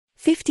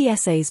50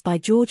 Essays by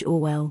George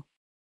Orwell.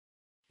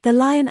 The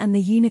Lion and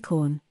the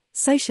Unicorn,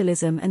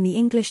 Socialism and the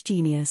English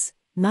Genius,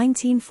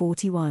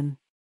 1941.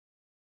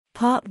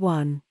 Part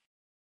 1.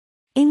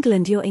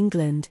 England, Your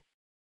England.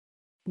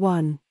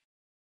 1.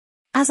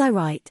 As I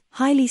write,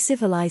 highly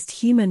civilized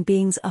human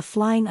beings are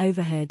flying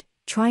overhead,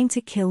 trying to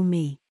kill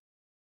me.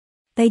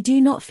 They do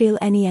not feel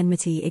any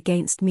enmity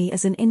against me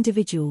as an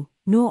individual,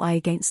 nor I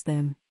against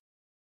them.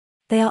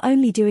 They are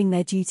only doing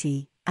their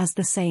duty, as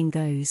the saying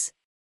goes.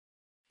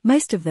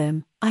 Most of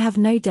them, I have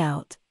no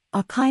doubt,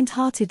 are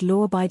kind-hearted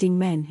law-abiding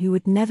men who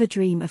would never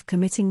dream of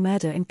committing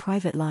murder in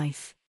private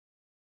life.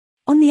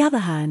 On the other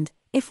hand,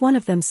 if one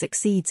of them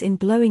succeeds in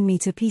blowing me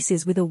to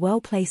pieces with a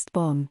well-placed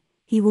bomb,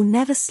 he will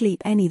never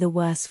sleep any the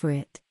worse for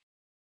it.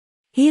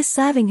 He is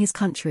serving his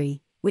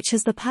country, which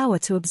has the power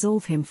to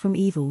absolve him from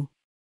evil.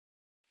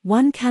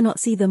 One cannot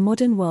see the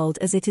modern world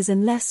as it is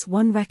unless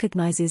one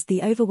recognizes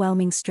the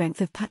overwhelming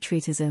strength of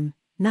patriotism,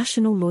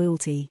 national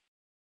loyalty.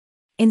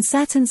 In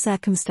certain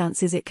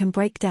circumstances it can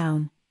break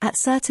down, at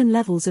certain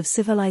levels of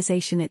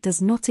civilization it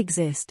does not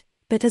exist,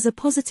 but as a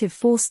positive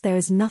force there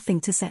is nothing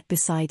to set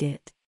beside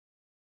it.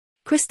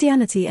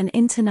 Christianity and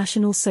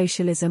international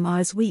socialism are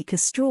as weak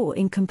as straw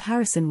in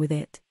comparison with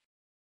it.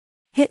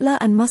 Hitler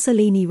and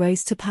Mussolini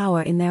rose to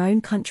power in their own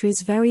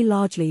countries very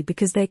largely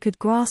because they could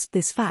grasp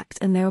this fact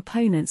and their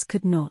opponents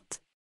could not.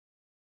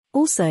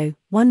 Also,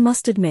 one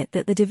must admit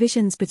that the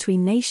divisions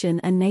between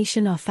nation and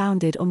nation are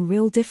founded on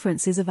real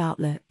differences of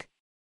outlook.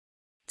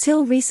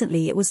 Till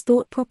recently it was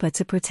thought proper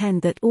to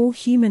pretend that all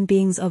human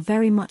beings are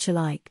very much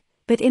alike,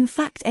 but in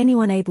fact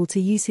anyone able to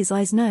use his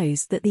eyes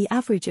knows that the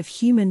average of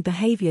human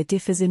behavior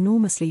differs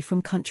enormously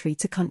from country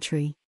to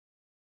country.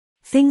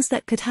 Things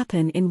that could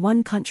happen in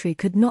one country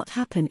could not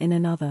happen in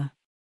another.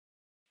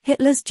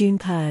 Hitler's June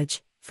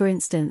Purge, for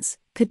instance,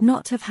 could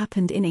not have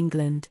happened in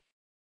England.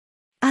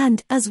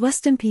 And, as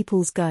Western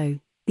peoples go,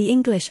 the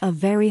English are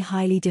very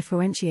highly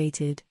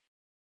differentiated.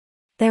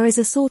 There is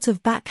a sort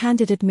of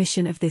backhanded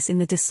admission of this in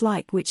the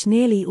dislike which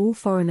nearly all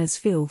foreigners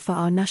feel for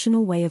our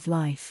national way of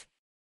life.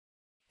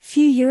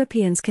 Few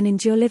Europeans can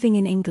endure living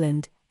in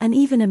England, and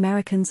even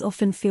Americans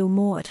often feel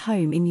more at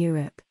home in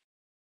Europe.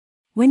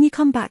 When you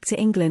come back to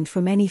England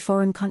from any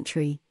foreign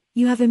country,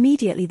 you have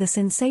immediately the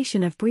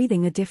sensation of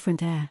breathing a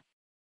different air.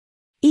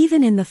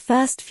 Even in the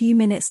first few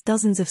minutes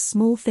dozens of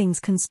small things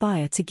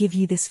conspire to give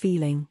you this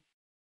feeling.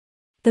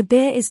 The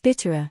beer is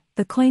bitterer,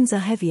 the coins are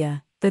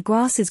heavier, the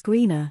grass is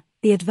greener,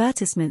 the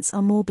advertisements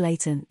are more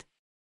blatant.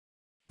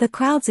 The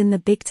crowds in the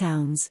big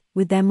towns,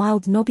 with their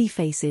mild knobby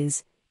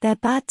faces, their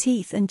bad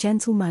teeth and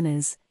gentle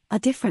manners, are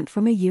different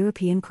from a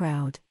European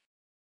crowd.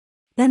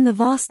 Then the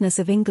vastness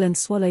of England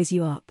swallows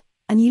you up,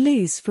 and you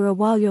lose for a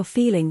while your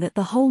feeling that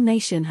the whole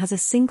nation has a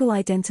single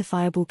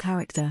identifiable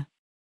character.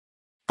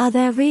 Are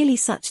there really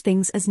such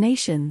things as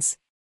nations?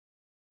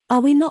 Are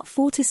we not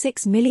 4 to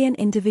 6 million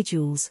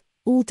individuals,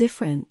 all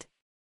different?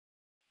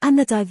 And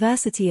the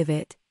diversity of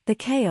it, the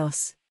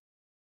chaos.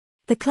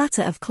 The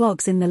clatter of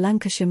clogs in the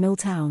Lancashire mill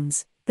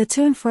towns, the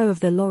to and fro of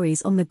the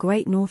lorries on the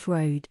Great North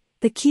Road,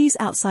 the queues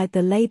outside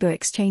the labour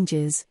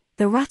exchanges,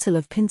 the rattle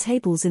of pin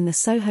tables in the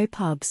Soho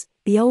pubs,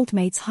 the old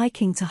maids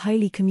hiking to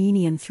Holy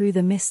Communion through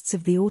the mists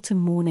of the autumn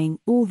morning,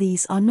 all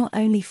these are not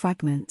only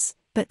fragments,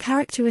 but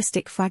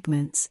characteristic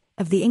fragments,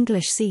 of the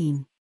English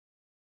scene.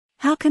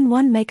 How can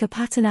one make a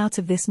pattern out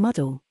of this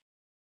muddle?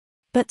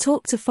 But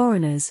talk to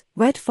foreigners,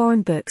 read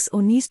foreign books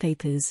or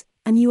newspapers,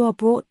 and you are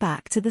brought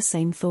back to the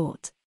same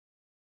thought.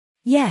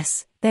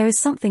 Yes, there is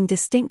something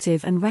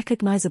distinctive and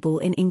recognizable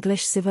in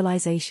English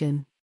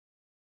civilization.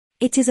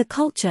 It is a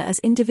culture as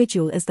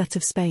individual as that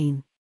of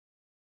Spain.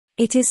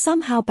 It is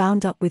somehow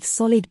bound up with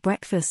solid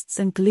breakfasts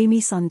and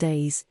gloomy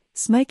Sundays,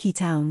 smoky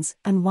towns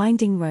and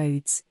winding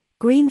roads,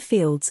 green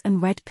fields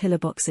and red pillar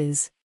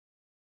boxes.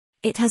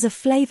 It has a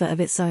flavor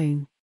of its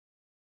own.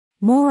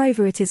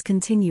 Moreover, it is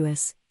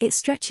continuous, it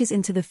stretches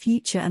into the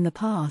future and the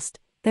past,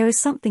 there is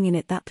something in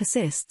it that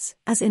persists,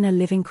 as in a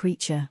living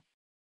creature.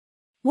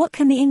 What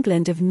can the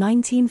England of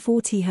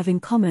 1940 have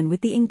in common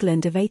with the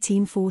England of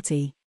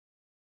 1840?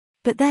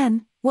 But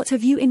then, what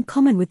have you in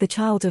common with the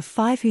child of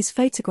 5 whose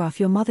photograph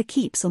your mother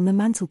keeps on the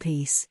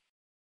mantelpiece?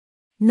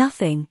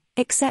 Nothing,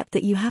 except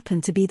that you happen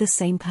to be the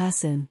same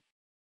person.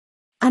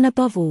 And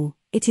above all,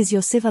 it is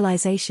your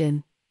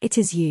civilization, it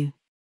is you.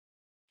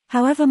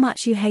 However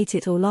much you hate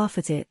it or laugh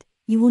at it,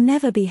 you will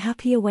never be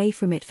happy away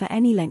from it for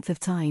any length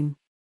of time.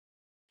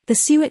 The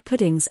suet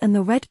puddings and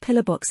the red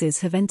pillar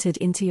boxes have entered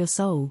into your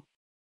soul.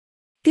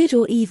 Good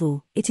or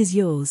evil, it is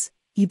yours,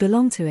 you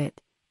belong to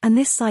it, and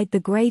this side the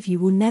grave you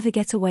will never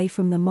get away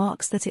from the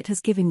marks that it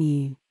has given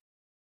you.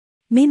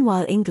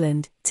 Meanwhile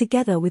England,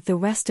 together with the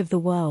rest of the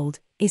world,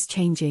 is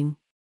changing.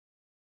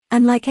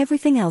 And like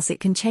everything else it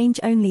can change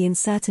only in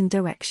certain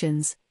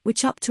directions,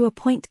 which up to a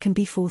point can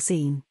be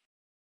foreseen.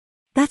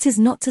 That is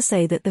not to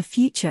say that the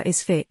future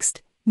is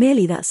fixed,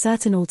 merely that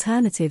certain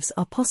alternatives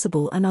are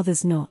possible and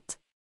others not.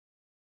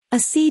 A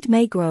seed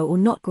may grow or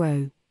not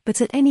grow, but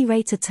at any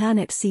rate a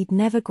turnip seed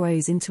never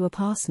grows into a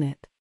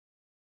parsnip.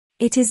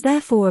 It is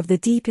therefore of the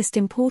deepest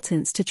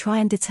importance to try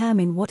and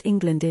determine what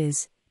England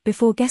is,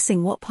 before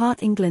guessing what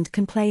part England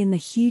can play in the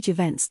huge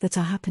events that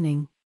are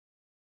happening.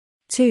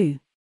 2.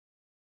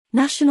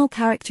 National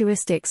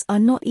characteristics are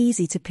not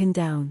easy to pin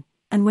down,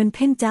 and when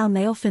pinned down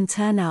they often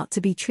turn out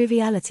to be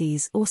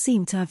trivialities or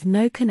seem to have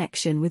no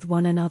connection with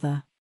one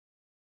another.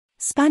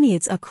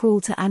 Spaniards are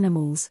cruel to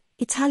animals,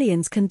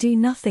 Italians can do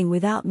nothing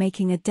without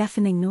making a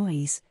deafening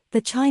noise,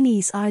 the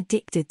Chinese are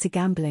addicted to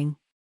gambling.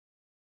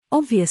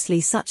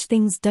 Obviously such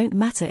things don't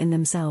matter in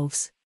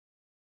themselves.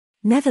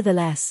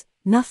 Nevertheless,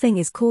 nothing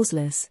is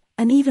causeless,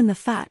 and even the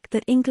fact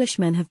that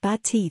Englishmen have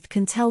bad teeth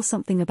can tell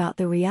something about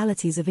the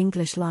realities of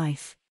English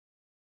life.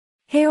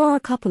 Here are a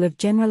couple of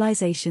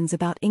generalizations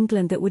about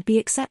England that would be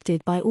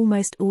accepted by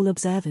almost all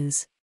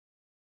observers.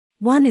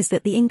 One is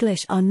that the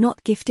English are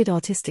not gifted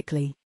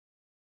artistically.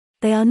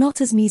 They are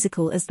not as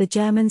musical as the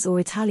Germans or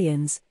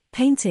Italians.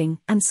 Painting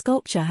and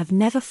sculpture have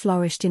never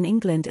flourished in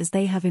England as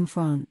they have in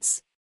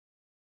France.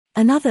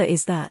 Another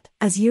is that,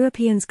 as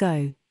Europeans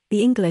go,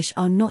 the English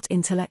are not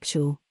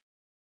intellectual.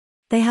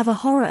 They have a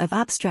horror of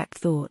abstract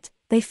thought,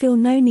 they feel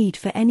no need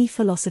for any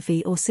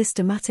philosophy or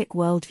systematic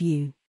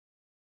worldview.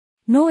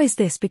 Nor is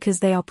this because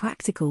they are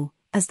practical,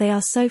 as they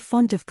are so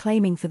fond of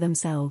claiming for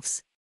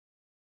themselves.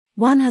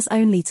 One has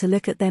only to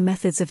look at their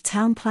methods of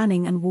town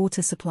planning and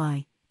water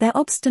supply, their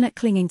obstinate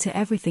clinging to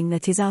everything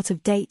that is out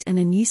of date and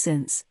a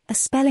nuisance, a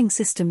spelling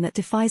system that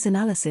defies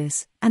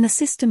analysis, and a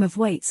system of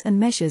weights and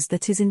measures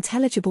that is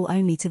intelligible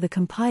only to the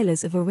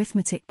compilers of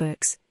arithmetic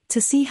books,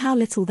 to see how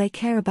little they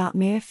care about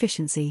mere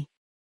efficiency.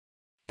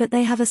 But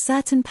they have a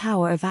certain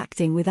power of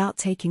acting without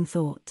taking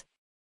thought.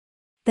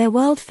 Their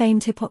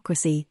world-famed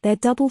hypocrisy, their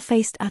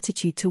double-faced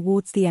attitude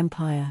towards the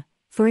empire,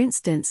 for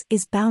instance,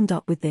 is bound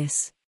up with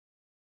this.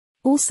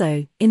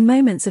 Also, in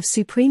moments of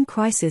supreme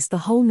crisis the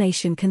whole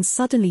nation can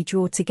suddenly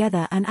draw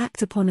together and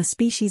act upon a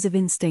species of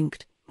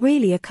instinct,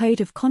 really a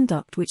code of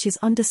conduct which is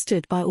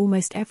understood by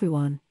almost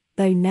everyone,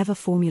 though never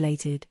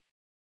formulated.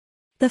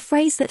 The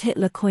phrase that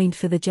Hitler coined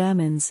for the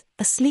Germans,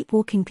 a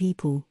sleepwalking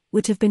people,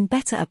 would have been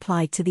better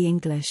applied to the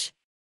English.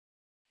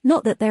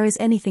 Not that there is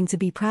anything to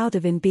be proud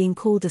of in being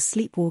called a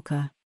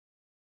sleepwalker.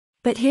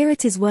 But here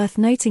it is worth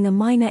noting a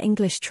minor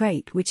English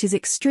trait which is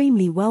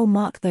extremely well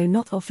marked though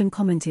not often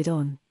commented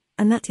on,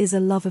 and that is a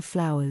love of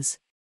flowers.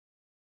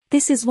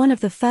 This is one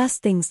of the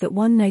first things that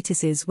one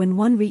notices when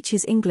one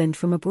reaches England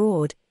from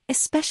abroad,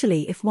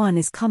 especially if one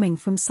is coming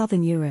from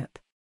southern Europe.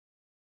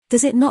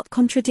 Does it not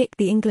contradict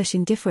the English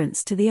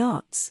indifference to the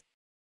arts?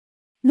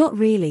 Not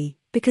really,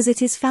 because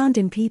it is found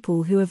in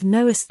people who have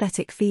no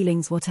aesthetic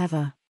feelings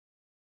whatever.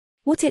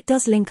 What it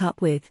does link up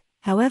with,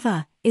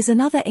 however, is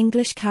another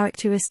English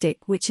characteristic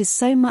which is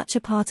so much a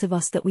part of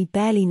us that we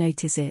barely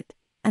notice it,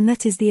 and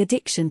that is the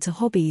addiction to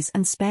hobbies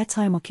and spare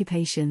time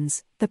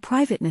occupations, the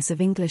privateness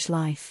of English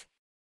life.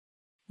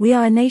 We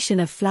are a nation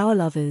of flower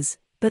lovers,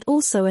 but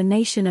also a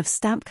nation of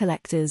stamp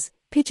collectors,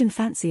 pigeon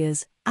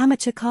fanciers,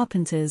 amateur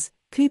carpenters,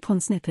 coupon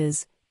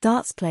snippers,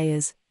 darts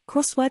players,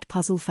 crossword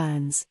puzzle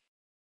fans.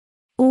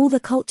 All the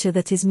culture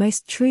that is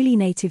most truly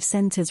native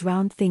centers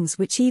round things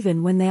which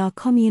even when they are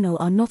communal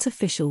are not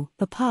official,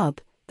 the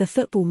pub, the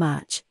football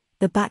match,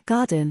 the back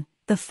garden,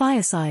 the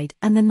fireside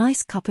and the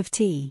nice cup of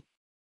tea.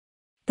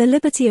 The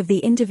liberty of the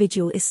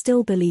individual is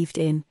still believed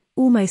in,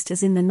 almost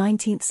as in the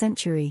 19th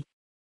century.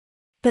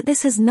 But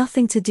this has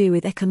nothing to do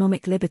with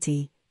economic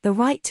liberty, the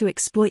right to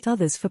exploit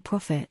others for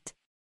profit.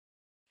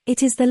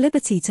 It is the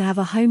liberty to have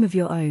a home of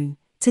your own,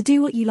 to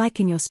do what you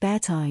like in your spare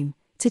time,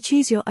 to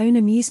choose your own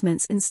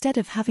amusements instead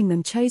of having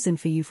them chosen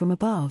for you from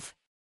above.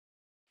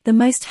 The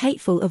most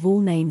hateful of all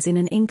names in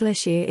an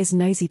English ear is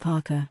Nosy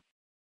Parker.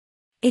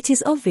 It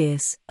is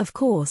obvious, of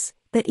course,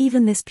 that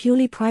even this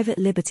purely private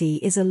liberty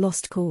is a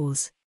lost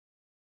cause.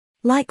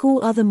 Like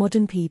all other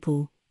modern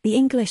people, the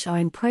English are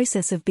in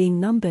process of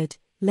being numbered,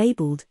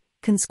 labelled,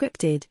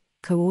 conscripted,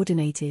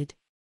 coordinated.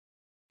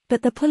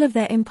 But the pull of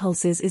their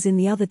impulses is in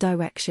the other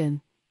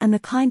direction, and the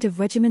kind of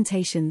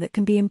regimentation that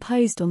can be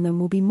imposed on them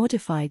will be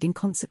modified in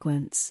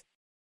consequence.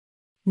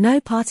 No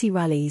party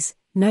rallies,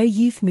 no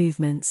youth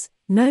movements,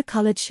 no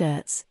coloured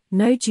shirts,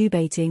 no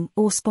Jew-baiting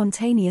or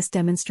spontaneous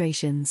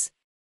demonstrations.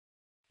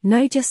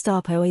 No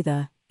Gestapo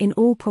either, in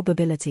all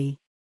probability.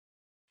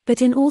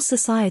 But in all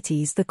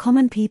societies the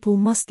common people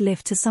must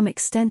live to some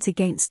extent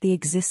against the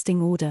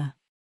existing order.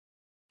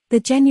 The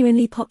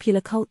genuinely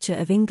popular culture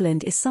of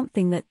England is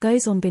something that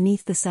goes on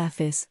beneath the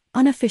surface,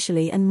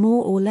 unofficially and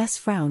more or less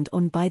frowned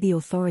on by the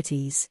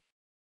authorities.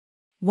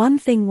 One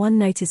thing one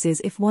notices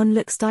if one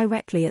looks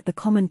directly at the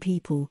common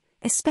people,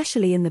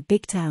 especially in the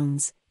big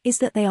towns, is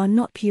that they are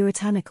not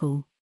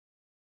puritanical.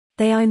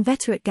 They are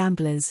inveterate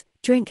gamblers,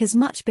 drink as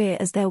much beer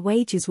as their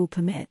wages will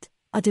permit,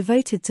 are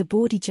devoted to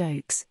bawdy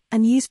jokes,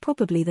 and use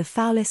probably the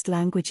foulest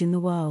language in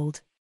the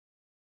world.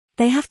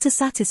 They have to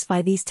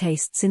satisfy these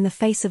tastes in the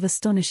face of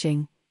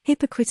astonishing,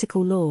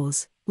 hypocritical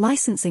laws,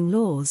 licensing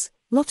laws,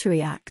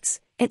 lottery acts,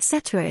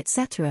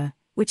 etc.,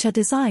 which are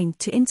designed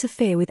to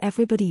interfere with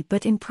everybody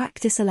but in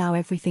practice allow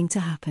everything to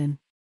happen.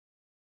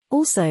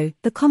 Also,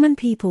 the common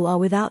people are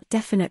without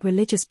definite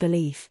religious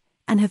belief,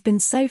 and have been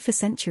so for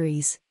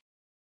centuries.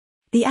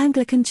 The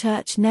Anglican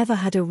Church never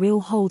had a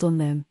real hold on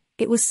them,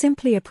 it was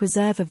simply a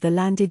preserve of the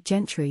landed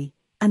gentry,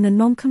 and the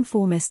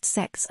nonconformist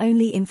sects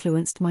only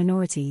influenced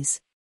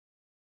minorities.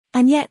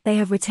 And yet they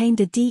have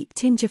retained a deep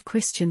tinge of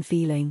Christian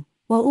feeling,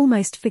 while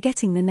almost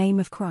forgetting the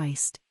name of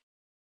Christ.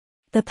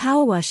 The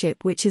power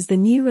worship, which is the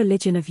new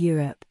religion of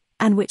Europe,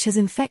 and which has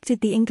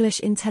infected the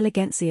English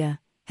intelligentsia,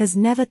 has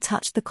never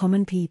touched the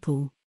common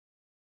people.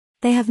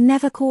 They have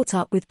never caught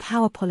up with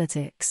power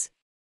politics.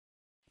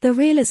 The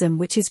realism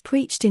which is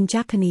preached in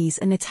Japanese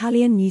and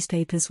Italian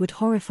newspapers would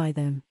horrify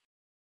them.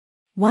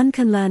 One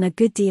can learn a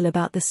good deal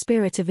about the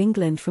spirit of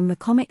England from the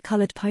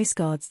comic-coloured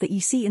postcards that you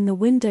see in the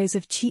windows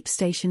of cheap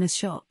stationers'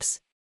 shops.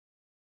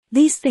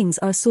 These things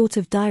are a sort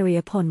of diary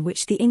upon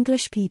which the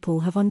English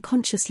people have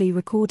unconsciously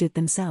recorded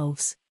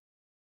themselves.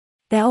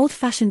 Their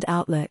old-fashioned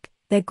outlook,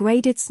 their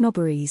graded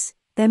snobberies,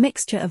 their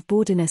mixture of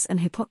bawdiness and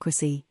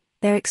hypocrisy,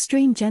 their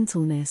extreme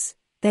gentleness,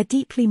 their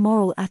deeply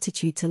moral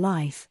attitude to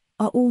life,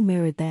 are all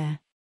mirrored there.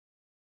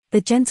 The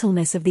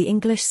gentleness of the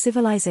English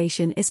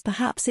civilization is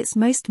perhaps its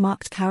most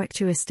marked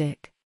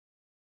characteristic.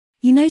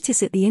 You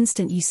notice it the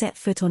instant you set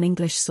foot on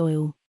English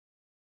soil.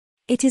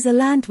 It is a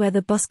land where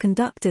the bus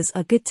conductors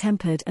are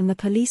good-tempered and the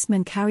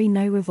policemen carry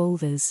no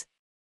revolvers.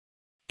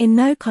 In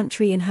no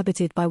country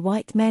inhabited by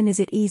white men is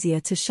it easier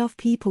to shove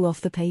people off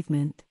the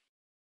pavement.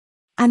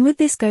 And with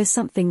this goes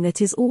something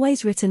that is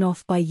always written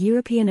off by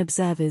European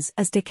observers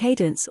as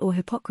decadence or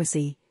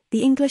hypocrisy,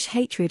 the English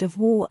hatred of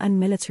war and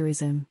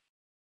militarism.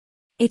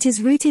 It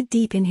is rooted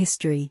deep in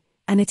history,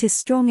 and it is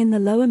strong in the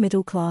lower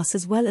middle class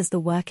as well as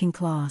the working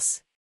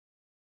class.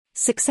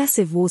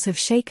 Successive wars have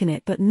shaken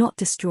it but not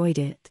destroyed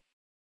it.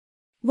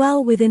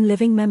 Well within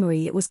living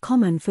memory it was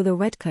common for the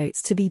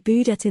redcoats to be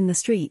booed at in the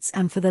streets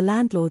and for the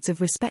landlords of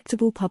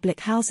respectable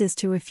public houses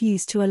to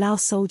refuse to allow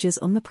soldiers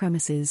on the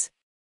premises.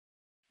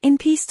 In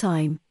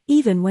peacetime,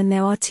 even when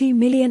there are 2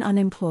 million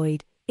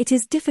unemployed, it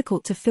is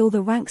difficult to fill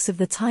the ranks of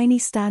the tiny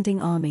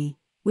standing army,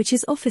 which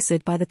is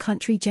officered by the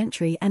country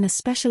gentry and a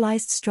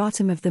specialized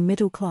stratum of the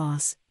middle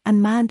class,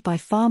 and manned by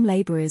farm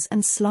laborers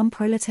and slum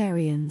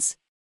proletarians.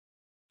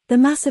 The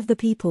mass of the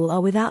people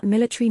are without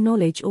military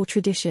knowledge or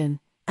tradition,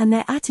 and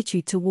their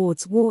attitude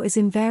towards war is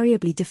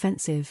invariably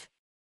defensive.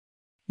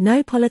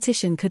 No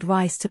politician could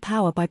rise to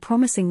power by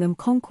promising them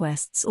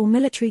conquests or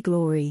military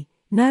glory,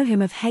 no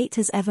hymn of hate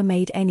has ever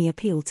made any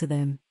appeal to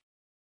them.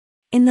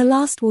 In the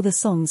last war the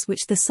songs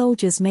which the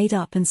soldiers made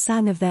up and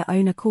sang of their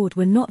own accord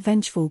were not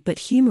vengeful but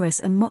humorous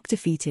and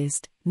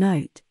mock-defeatist.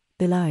 Note,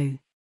 below.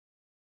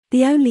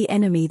 The only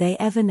enemy they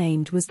ever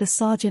named was the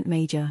sergeant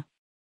major.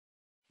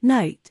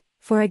 Note,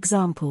 for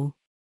example.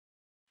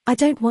 I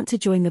don't want to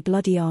join the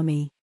bloody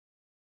army.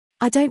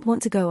 I don't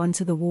want to go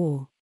unto the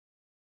war.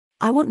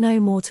 I want no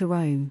more to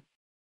roam.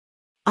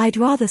 I'd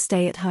rather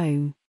stay at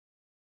home.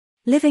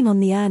 Living on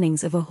the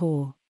earnings of a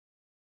whore.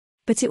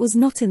 But it was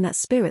not in that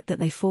spirit that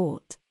they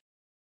fought.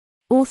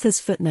 Author's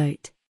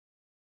footnote.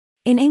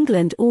 In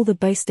England all the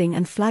boasting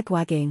and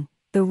flag-wagging,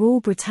 the Rule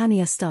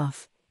Britannia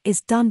stuff,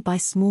 is done by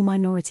small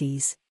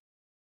minorities.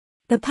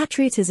 The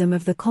patriotism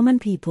of the common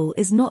people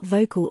is not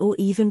vocal or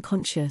even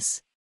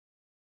conscious.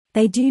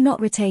 They do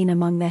not retain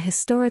among their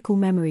historical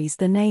memories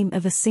the name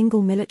of a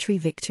single military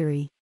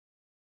victory.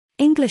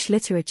 English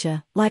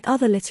literature, like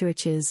other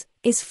literatures,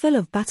 is full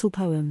of battle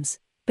poems,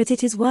 but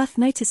it is worth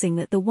noticing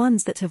that the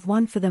ones that have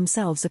won for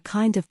themselves a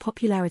kind of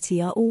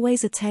popularity are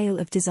always a tale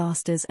of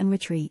disasters and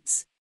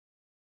retreats.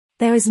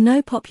 There is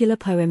no popular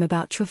poem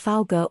about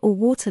Trafalgar or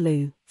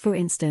Waterloo, for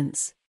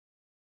instance.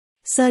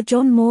 Sir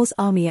John Moore's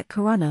army at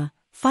Corunna,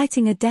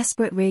 fighting a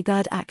desperate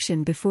rearguard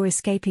action before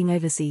escaping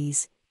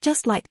overseas,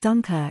 just like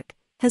Dunkirk,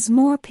 has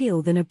more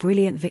appeal than a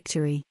brilliant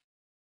victory.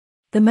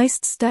 The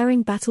most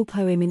stirring battle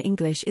poem in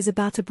English is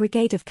about a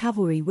brigade of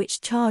cavalry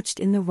which charged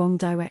in the wrong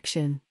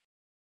direction.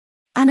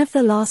 And of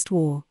the last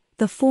war,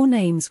 the 4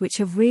 names which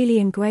have really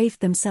engraved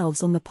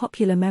themselves on the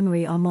popular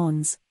memory are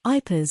Mons,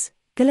 Ypres,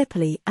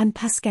 Gallipoli and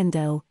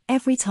Passchendaele,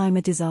 every time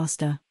a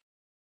disaster.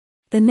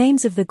 The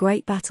names of the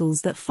great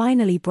battles that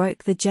finally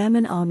broke the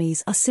German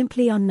armies are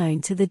simply unknown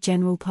to the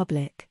general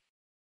public.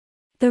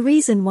 The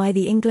reason why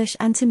the English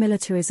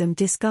anti-militarism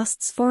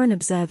disgusts foreign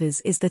observers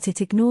is that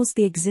it ignores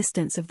the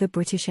existence of the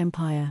British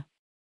Empire.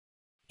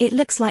 It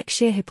looks like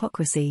sheer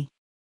hypocrisy.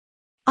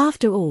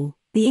 After all,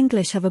 the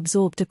English have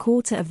absorbed a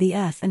quarter of the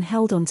earth and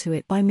held onto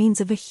it by means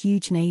of a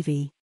huge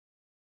navy.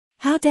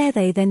 How dare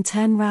they then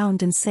turn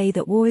round and say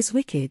that war is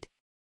wicked?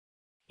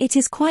 It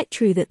is quite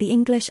true that the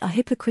English are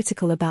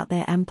hypocritical about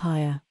their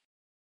empire.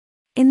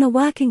 In the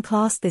working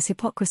class this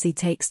hypocrisy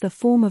takes the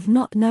form of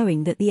not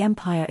knowing that the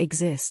empire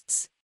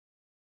exists.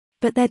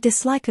 But their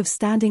dislike of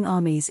standing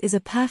armies is a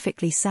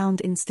perfectly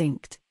sound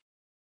instinct.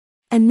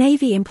 A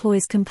navy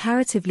employs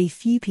comparatively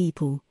few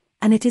people,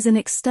 and it is an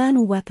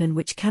external weapon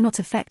which cannot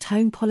affect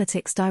home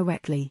politics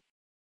directly.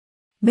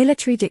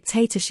 Military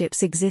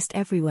dictatorships exist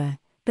everywhere,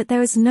 but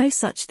there is no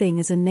such thing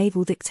as a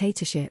naval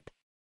dictatorship.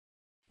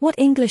 What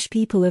English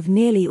people of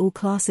nearly all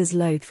classes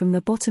loathe from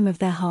the bottom of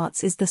their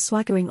hearts is the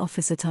swaggering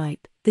officer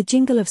type, the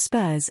jingle of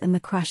spurs and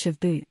the crash of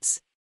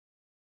boots.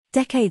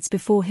 Decades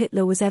before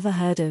Hitler was ever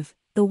heard of,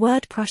 the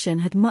word Prussian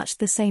had much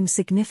the same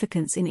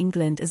significance in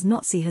England as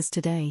Nazi has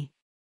today.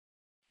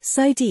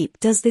 So deep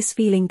does this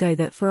feeling go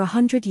that for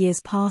 100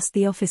 years past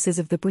the officers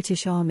of the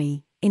British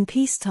Army, in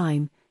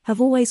peacetime, have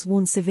always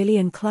worn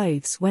civilian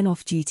clothes when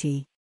off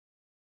duty.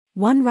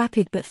 One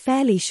rapid but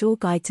fairly sure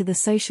guide to the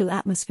social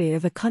atmosphere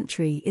of a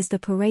country is the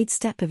parade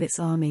step of its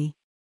army.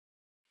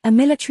 A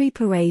military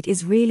parade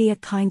is really a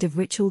kind of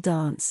ritual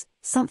dance,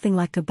 something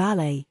like a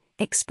ballet,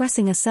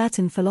 expressing a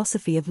certain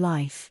philosophy of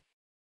life.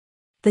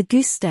 The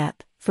goose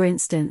step, for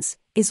instance,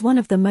 is one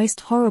of the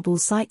most horrible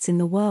sights in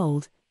the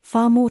world,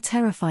 far more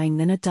terrifying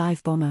than a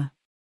dive bomber.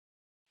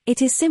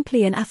 It is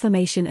simply an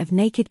affirmation of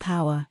naked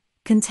power.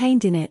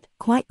 Contained in it,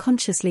 quite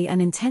consciously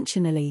and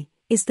intentionally,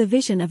 is the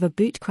vision of a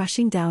boot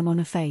crashing down on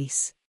a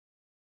face.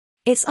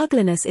 Its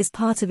ugliness is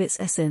part of its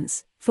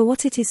essence, for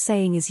what it is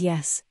saying is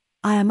yes,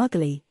 I am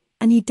ugly,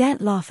 and you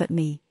daren't laugh at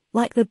me,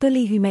 like the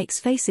bully who makes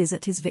faces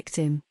at his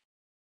victim.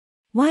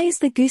 Why is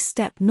the goose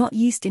step not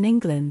used in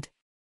England?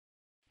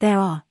 There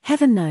are,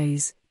 heaven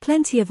knows,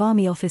 plenty of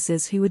army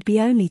officers who would be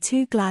only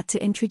too glad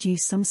to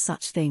introduce some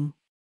such thing.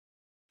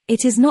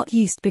 It is not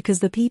used because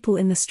the people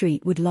in the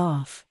street would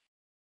laugh.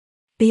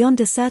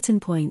 Beyond a certain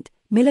point,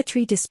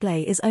 military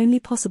display is only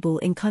possible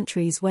in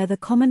countries where the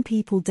common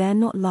people dare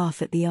not laugh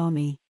at the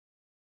army.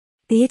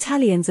 The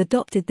Italians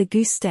adopted the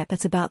goose step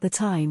at about the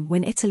time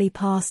when Italy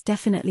passed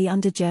definitely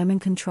under German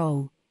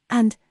control,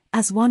 and,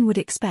 as one would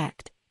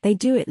expect, they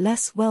do it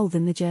less well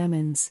than the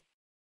Germans.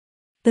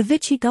 The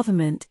Vichy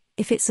government,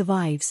 if it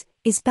survives,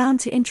 is bound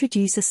to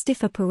introduce a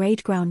stiffer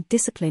parade ground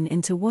discipline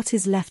into what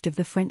is left of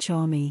the French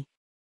army.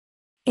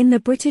 In the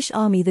British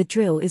army the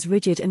drill is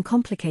rigid and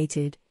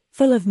complicated,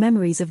 full of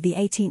memories of the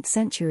 18th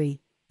century,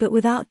 but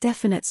without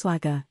definite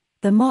swagger.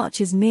 The march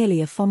is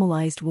merely a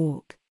formalized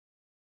walk.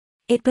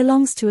 It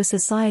belongs to a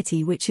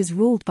society which is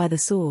ruled by the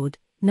sword,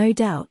 no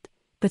doubt,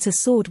 but a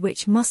sword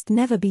which must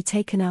never be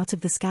taken out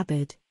of the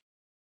scabbard.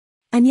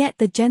 And yet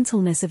the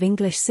gentleness of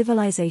English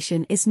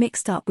civilization is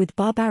mixed up with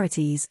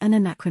barbarities and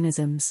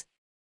anachronisms.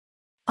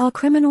 Our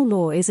criminal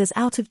law is as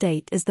out of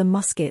date as the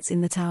muskets in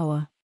the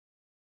Tower.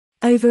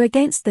 Over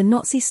against the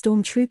Nazi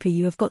stormtrooper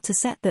you have got to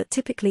set that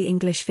typically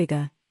English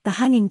figure, the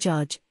hanging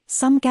judge,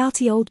 some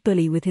gouty old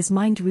bully with his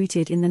mind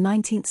rooted in the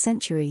 19th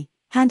century,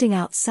 handing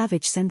out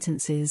savage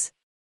sentences.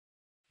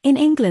 In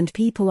England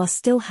people are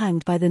still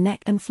hanged by the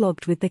neck and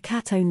flogged with the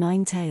cat o'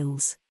 nine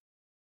tails.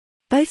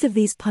 Both of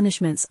these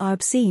punishments are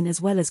obscene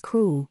as well as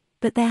cruel,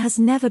 but there has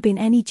never been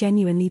any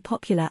genuinely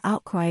popular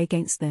outcry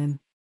against them.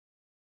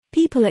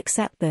 People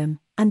accept them,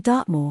 and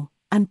Dartmoor,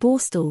 and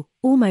Borstal,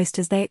 almost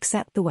as they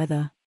accept the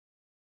weather.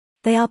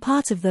 They are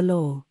part of the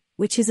law,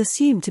 which is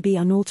assumed to be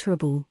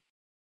unalterable.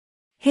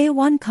 Here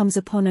one comes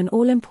upon an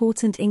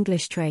all-important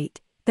English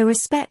trait, the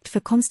respect for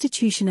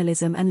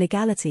constitutionalism and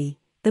legality,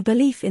 the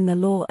belief in the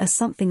law as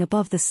something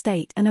above the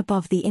state and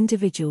above the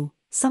individual,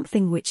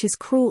 something which is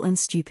cruel and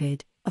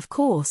stupid, of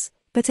course,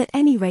 but at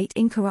any rate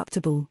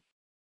incorruptible.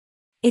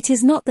 It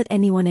is not that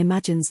anyone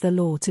imagines the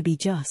law to be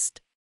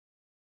just.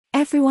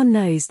 Everyone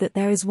knows that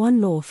there is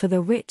one law for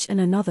the rich and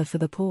another for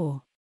the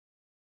poor.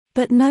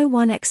 But no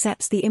one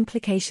accepts the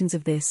implications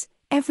of this.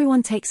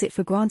 Everyone takes it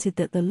for granted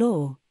that the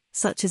law,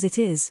 such as it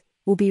is,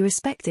 will be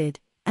respected,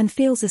 and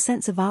feels a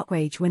sense of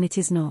outrage when it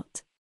is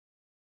not.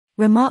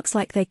 Remarks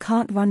like "they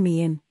can't run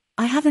me in,"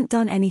 "I haven't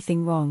done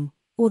anything wrong,"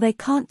 or "they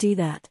can't do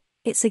that,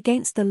 it's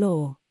against the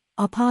law,"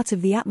 are part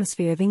of the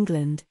atmosphere of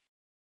England.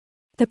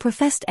 The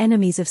professed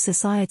enemies of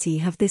society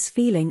have this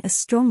feeling as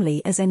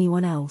strongly as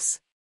anyone else.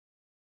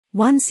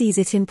 One sees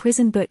it in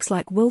prison books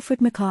like Wilfred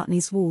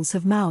Macartney's Walls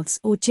Have Mouths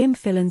or Jim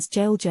Fillon's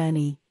Jail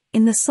Journey,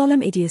 in the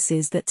solemn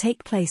idiocies that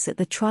take place at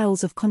the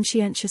trials of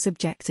conscientious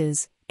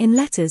objectors, in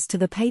letters to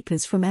the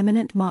papers from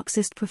eminent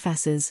Marxist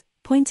professors,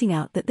 pointing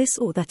out that this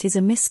or that is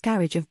a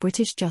miscarriage of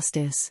British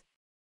justice.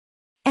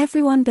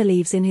 Everyone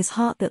believes in his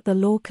heart that the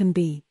law can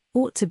be,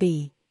 ought to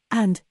be,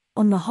 and,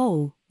 on the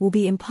whole, will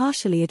be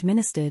impartially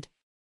administered.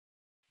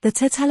 The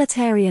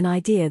totalitarian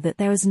idea that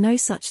there is no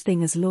such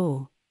thing as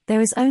law,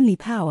 there is only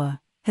power,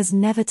 has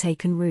never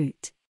taken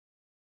root.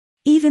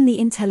 Even the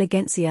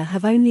intelligentsia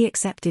have only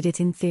accepted it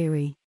in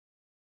theory.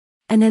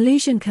 An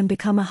illusion can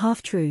become a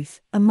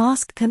half-truth, a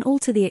mask can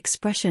alter the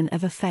expression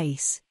of a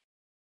face.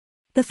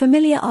 The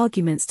familiar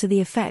arguments to the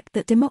effect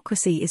that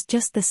democracy is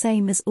just the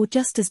same as or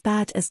just as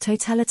bad as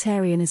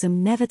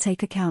totalitarianism never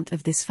take account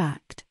of this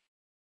fact.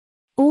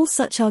 All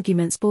such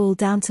arguments boil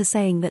down to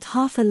saying that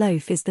half a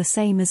loaf is the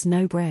same as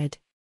no bread.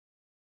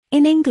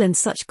 In England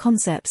such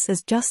concepts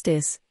as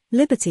justice,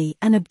 liberty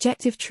and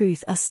objective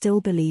truth are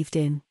still believed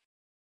in.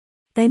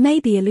 They may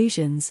be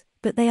illusions,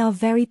 but they are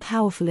very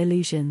powerful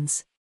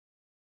illusions.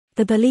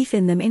 The belief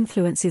in them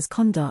influences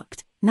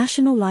conduct.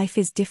 National life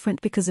is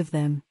different because of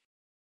them.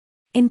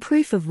 In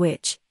proof of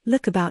which,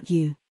 look about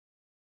you.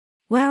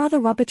 Where are the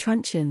rubber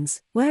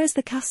truncheons? Where is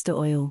the castor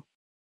oil?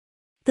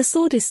 The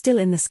sword is still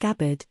in the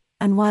scabbard,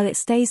 and while it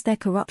stays there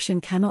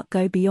corruption cannot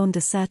go beyond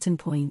a certain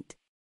point.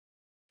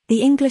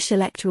 The English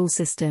electoral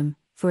system,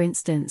 for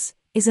instance,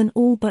 is an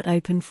all but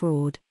open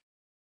fraud.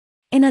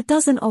 In a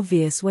dozen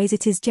obvious ways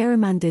it is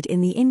gerrymandered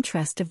in the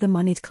interest of the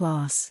moneyed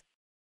class.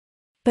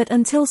 But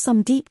until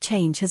some deep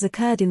change has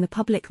occurred in the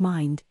public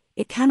mind,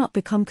 it cannot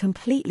become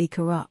completely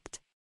corrupt.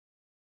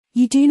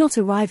 You do not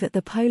arrive at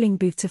the polling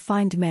booth to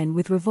find men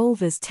with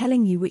revolvers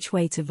telling you which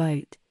way to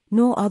vote,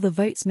 nor are the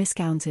votes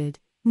miscounted,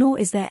 nor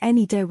is there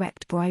any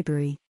direct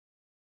bribery.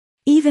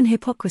 Even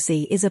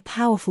hypocrisy is a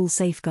powerful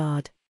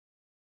safeguard.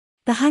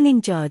 The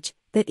hanging judge,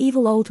 that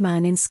evil old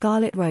man in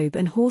scarlet robe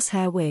and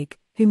horsehair wig,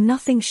 whom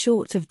nothing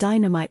short of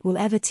dynamite will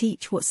ever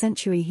teach what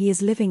century he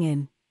is living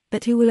in,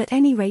 but who will at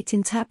any rate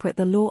interpret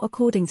the law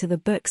according to the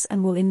books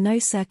and will in no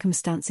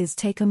circumstances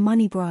take a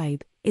money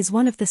bribe, is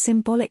one of the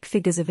symbolic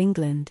figures of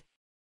England.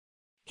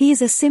 He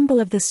is a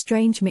symbol of the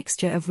strange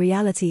mixture of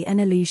reality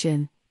and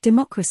illusion,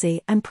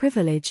 democracy and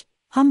privilege,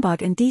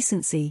 humbug and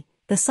decency,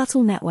 the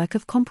subtle network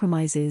of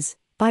compromises,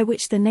 by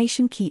which the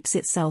nation keeps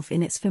itself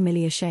in its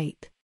familiar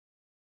shape.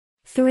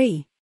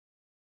 3.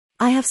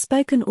 I have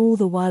spoken all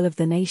the while of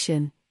the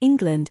nation,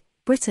 England,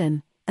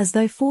 Britain, as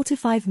though 4 to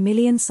 5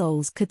 million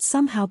souls could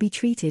somehow be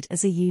treated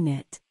as a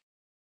unit.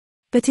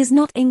 But is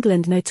not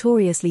England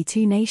notoriously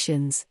two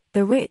nations,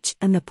 the rich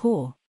and the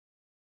poor?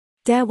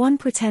 Dare one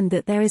pretend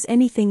that there is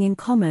anything in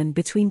common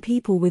between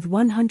people with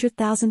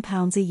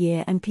 £100,000 a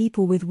year and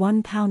people with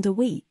 £1 a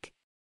week?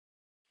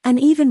 And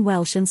even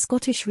Welsh and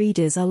Scottish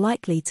readers are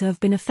likely to have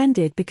been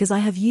offended because I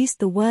have used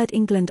the word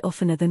England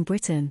oftener than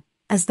Britain,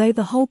 as though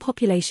the whole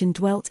population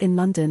dwelt in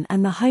London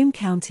and the home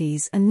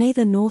counties and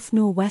neither north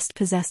nor west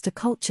possessed a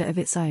culture of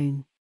its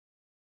own.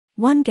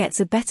 One gets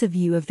a better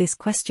view of this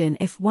question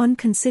if one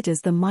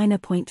considers the minor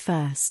point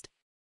first.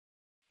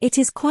 It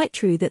is quite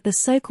true that the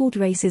so-called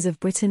races of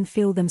Britain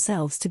feel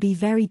themselves to be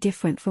very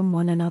different from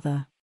one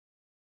another.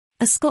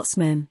 A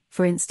Scotsman,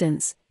 for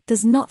instance,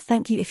 does not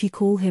thank you if you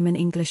call him an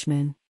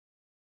Englishman.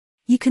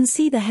 You can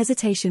see the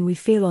hesitation we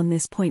feel on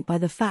this point by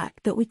the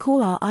fact that we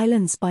call our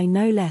islands by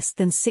no less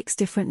than 6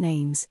 different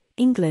names: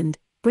 England,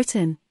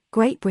 Britain,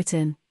 Great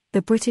Britain,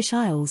 the British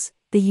Isles,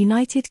 the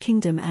United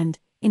Kingdom and,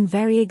 in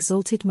very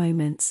exalted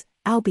moments,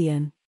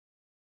 Albion.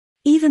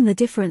 Even the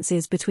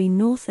differences between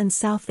North and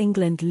South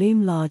England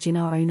loom large in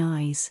our own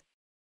eyes.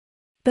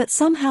 But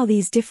somehow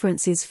these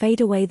differences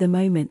fade away the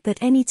moment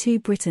that any two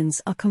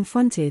Britons are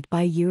confronted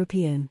by a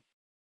European.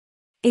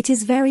 It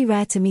is very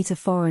rare to meet a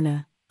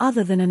foreigner,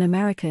 other than an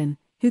American,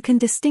 who can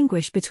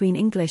distinguish between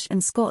English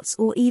and Scots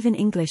or even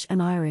English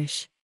and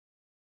Irish.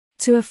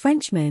 To a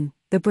Frenchman,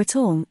 the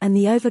Breton and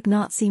the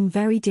Auvergnat seem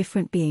very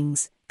different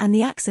beings, and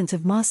the accent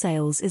of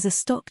Marseilles is a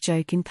stock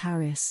joke in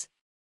Paris.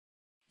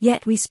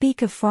 Yet we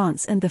speak of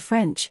France and the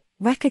French,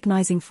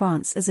 recognizing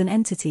France as an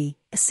entity,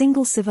 a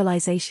single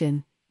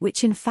civilization,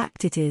 which in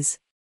fact it is.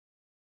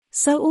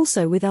 So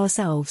also with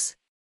ourselves.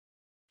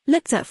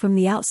 Looked at from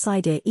the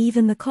outsider,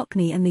 even the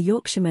Cockney and the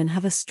Yorkshireman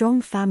have a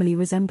strong family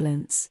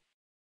resemblance.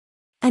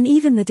 And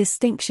even the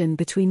distinction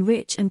between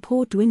rich and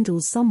poor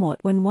dwindles somewhat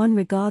when one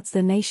regards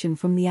the nation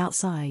from the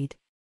outside.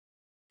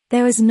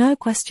 There is no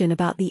question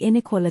about the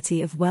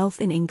inequality of wealth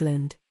in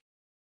England.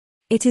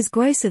 It is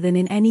grosser than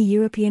in any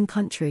European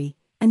country,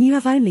 and you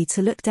have only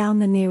to look down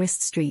the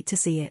nearest street to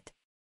see it.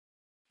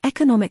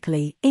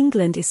 Economically,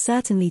 England is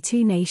certainly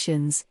two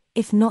nations,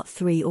 if not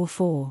 3 or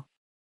 4.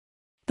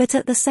 But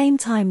at the same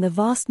time the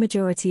vast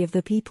majority of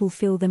the people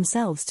feel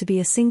themselves to be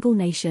a single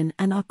nation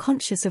and are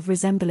conscious of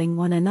resembling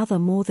one another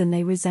more than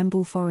they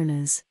resemble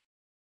foreigners.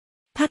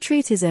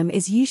 Patriotism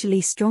is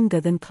usually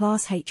stronger than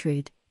class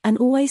hatred, and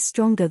always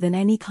stronger than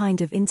any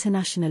kind of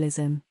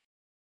internationalism.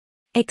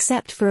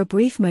 Except for a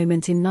brief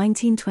moment in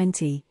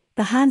 1920,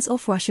 the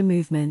hands-off Russia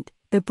movement,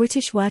 the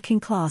British working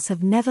class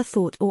have never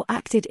thought or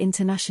acted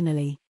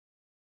internationally.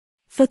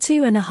 For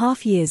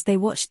 2.5 years they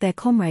watched their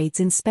comrades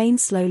in Spain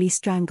slowly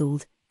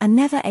strangled, and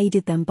never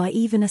aided them by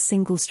even a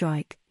single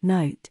strike,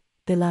 note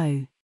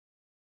below.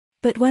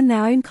 But when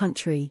their own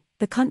country,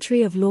 the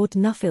country of Lord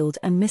Nuffield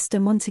and Mr.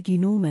 Montague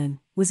Norman,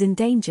 was in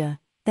danger,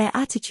 their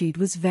attitude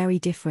was very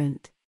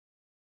different.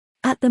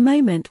 At the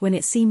moment when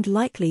it seemed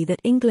likely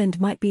that England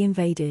might be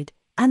invaded,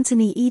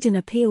 Anthony Eden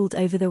appealed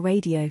over the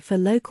radio for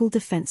local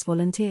defence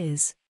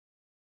volunteers.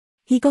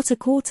 He got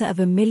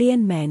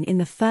 250,000 men in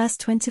the first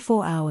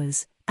 24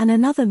 hours, and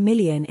another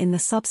million in the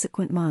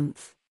subsequent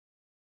month.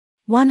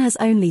 One has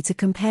only to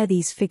compare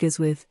these figures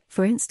with,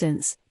 for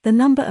instance, the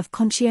number of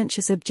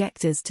conscientious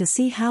objectors to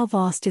see how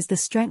vast is the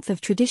strength of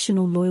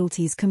traditional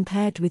loyalties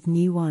compared with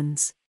new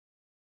ones.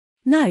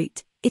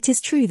 Note, it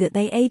is true that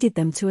they aided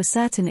them to a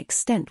certain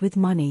extent with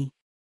money.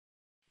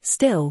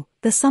 Still,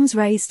 the sums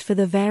raised for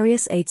the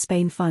various Aid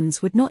Spain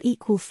funds would not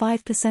equal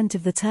 5%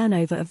 of the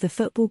turnover of the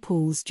football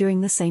pools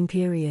during the same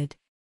period.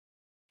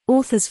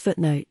 Author's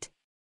footnote.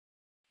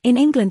 In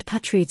England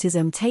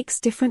patriotism takes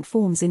different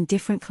forms in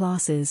different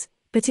classes,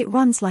 but it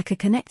runs like a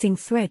connecting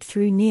thread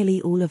through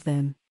nearly all of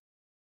them.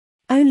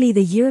 Only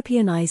the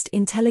Europeanized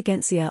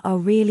intelligentsia are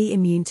really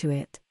immune to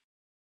it.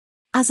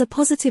 As a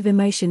positive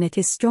emotion it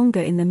is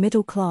stronger in the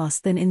middle class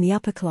than in the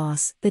upper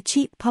class. The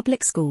cheap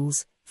public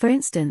schools, for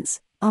instance,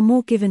 are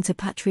more given to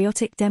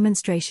patriotic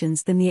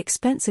demonstrations than the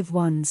expensive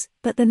ones,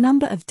 but the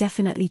number of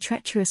definitely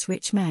treacherous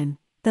rich men,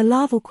 the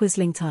larval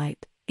quisling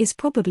type, is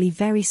probably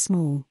very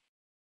small.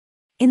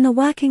 In the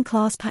working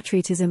class,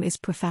 patriotism is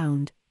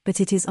profound,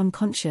 but it is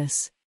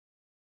unconscious.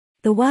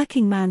 The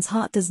working man's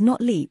heart does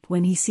not leap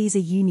when he sees a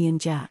Union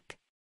Jack.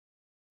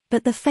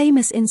 But the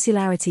famous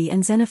insularity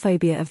and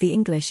xenophobia of the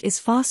English is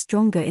far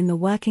stronger in the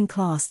working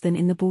class than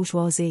in the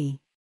bourgeoisie.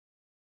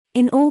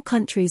 In all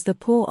countries the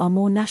poor are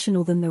more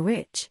national than the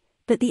rich,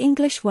 but the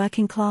English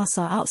working class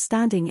are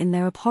outstanding in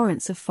their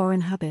abhorrence of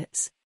foreign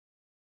habits.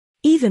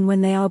 Even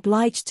when they are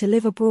obliged to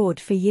live abroad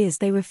for years,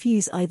 they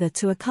refuse either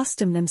to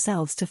accustom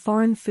themselves to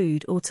foreign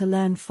food or to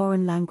learn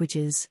foreign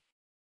languages.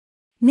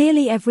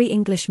 Nearly every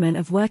Englishman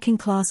of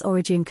working-class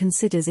origin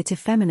considers it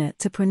effeminate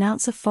to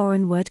pronounce a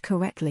foreign word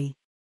correctly.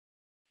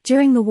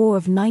 During the War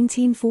of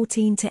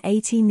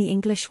 1914-18, the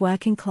English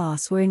working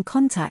class were in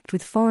contact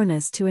with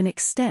foreigners to an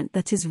extent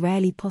that is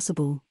rarely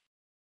possible.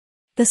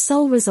 The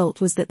sole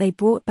result was that they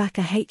brought back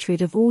a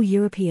hatred of all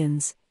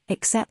Europeans,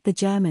 except the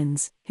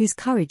Germans, whose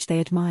courage they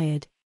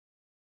admired.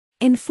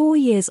 In 4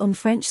 years on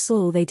French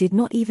soil they did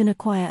not even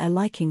acquire a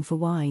liking for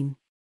wine.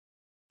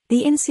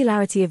 The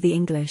insularity of the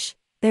English,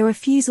 their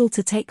refusal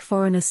to take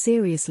foreigners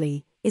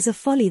seriously, is a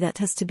folly that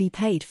has to be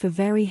paid for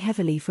very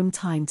heavily from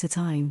time to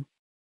time.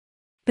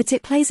 But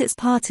it plays its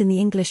part in the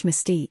English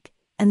mystique,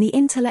 and the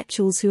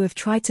intellectuals who have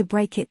tried to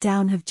break it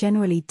down have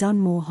generally done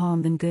more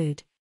harm than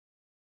good.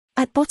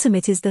 At bottom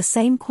it is the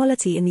same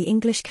quality in the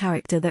English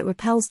character that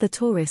repels the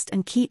tourist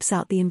and keeps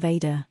out the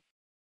invader.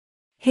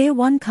 Here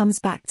one comes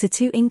back to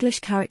 2 English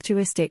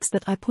characteristics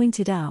that I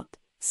pointed out,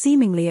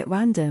 seemingly at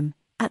random,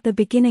 at the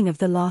beginning of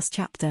the last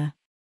chapter.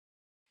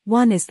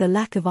 One is the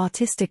lack of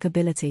artistic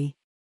ability.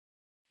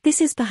 This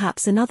is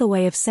perhaps another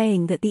way of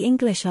saying that the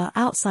English are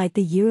outside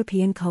the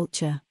European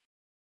culture.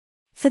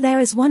 For there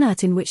is one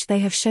art in which they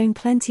have shown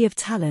plenty of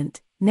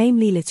talent,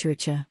 namely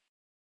literature.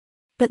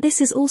 But this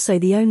is also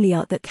the only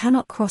art that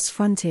cannot cross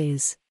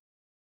frontiers.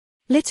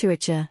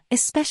 Literature,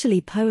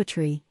 especially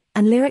poetry,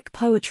 and lyric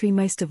poetry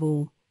most of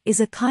all, is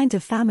a kind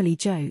of family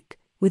joke,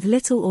 with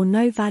little or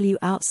no value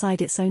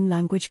outside its own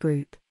language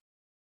group.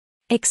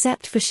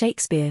 Except for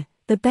Shakespeare,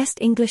 the best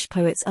English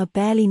poets are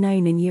barely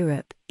known in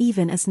Europe,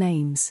 even as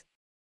names.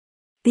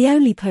 The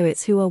only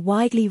poets who are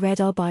widely read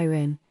are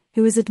Byron,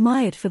 who is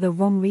admired for the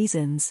wrong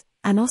reasons,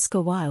 and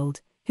Oscar Wilde,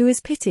 who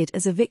is pitied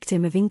as a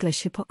victim of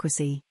English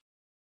hypocrisy.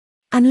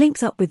 And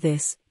linked up with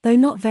this, though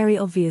not very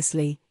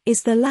obviously,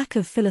 is the lack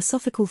of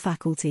philosophical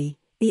faculty,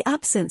 the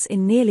absence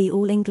in nearly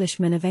all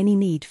Englishmen of any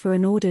need for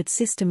an ordered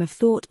system of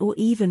thought or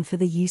even for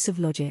the use of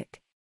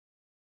logic.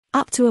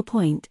 Up to a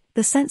point,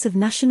 the sense of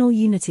national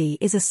unity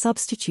is a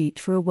substitute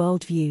for a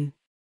worldview.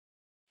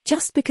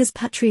 Just because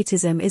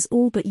patriotism is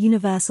all but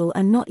universal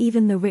and not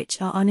even the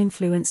rich are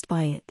uninfluenced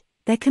by it,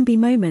 there can be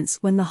moments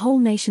when the whole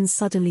nation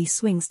suddenly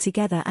swings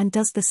together and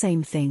does the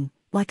same thing,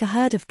 like a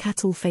herd of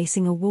cattle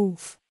facing a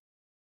wolf.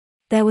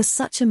 There was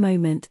such a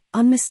moment,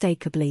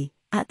 unmistakably,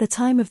 at the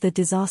time of the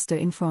disaster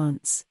in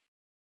France.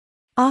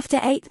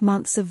 After 8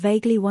 months of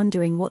vaguely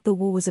wondering what the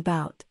war was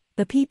about,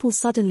 the people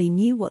suddenly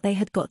knew what they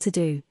had got to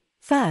do,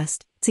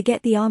 first, to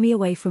get the army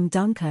away from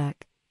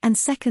Dunkirk, and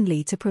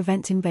secondly to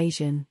prevent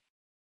invasion.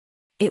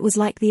 It was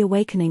like the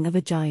awakening of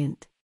a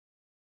giant.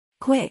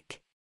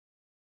 Quick!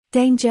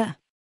 Danger!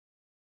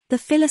 The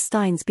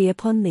Philistines be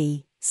upon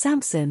thee,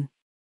 Samson!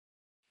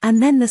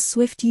 And then the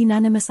swift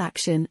unanimous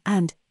action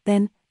and,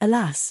 then,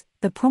 alas,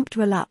 the prompt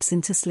relapse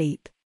into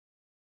sleep.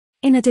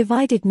 In a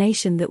divided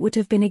nation that would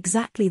have been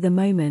exactly the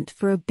moment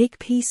for a big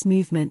peace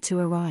movement to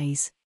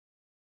arise.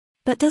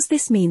 But does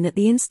this mean that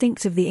the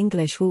instinct of the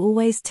English will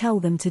always tell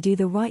them to do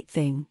the right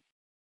thing?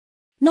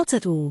 Not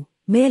at all,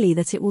 merely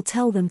that it will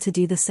tell them to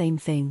do the same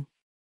thing.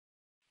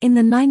 In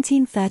the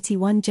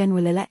 1931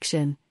 general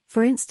election,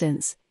 for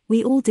instance,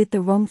 we all did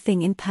the wrong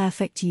thing in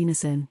perfect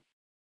unison.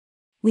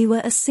 We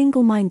were as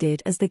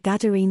single-minded as the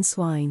Gadarene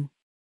swine.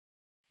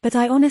 But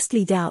I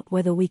honestly doubt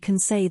whether we can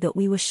say that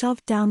we were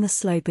shoved down the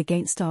slope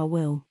against our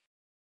will.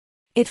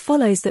 It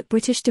follows that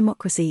British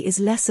democracy is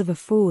less of a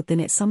fraud than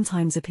it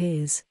sometimes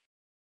appears.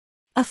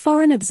 A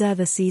foreign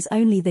observer sees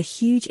only the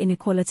huge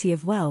inequality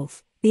of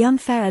wealth, the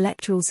unfair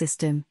electoral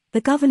system, the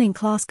governing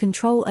class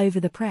control over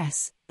the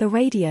press, the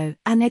radio,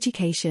 and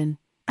education,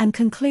 and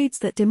concludes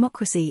that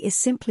democracy is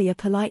simply a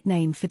polite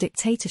name for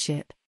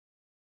dictatorship.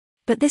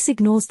 But this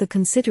ignores the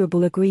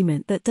considerable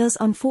agreement that does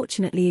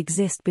unfortunately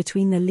exist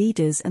between the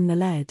leaders and the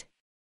led.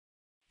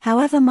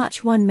 However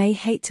much one may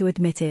hate to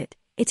admit it,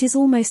 it is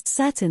almost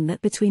certain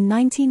that between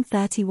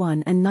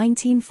 1931 and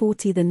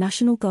 1940 the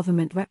national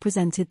government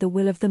represented the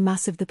will of the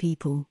mass of the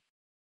people.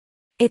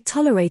 It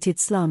tolerated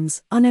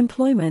slums,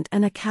 unemployment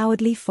and a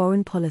cowardly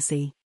foreign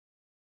policy.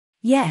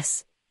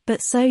 Yes,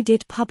 but so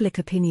did public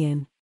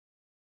opinion.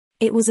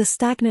 It was a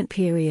stagnant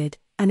period,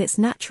 and its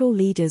natural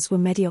leaders were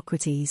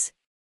mediocrities.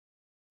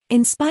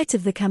 In spite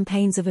of the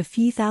campaigns of a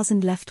few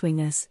thousand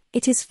left-wingers,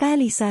 it is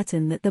fairly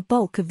certain that the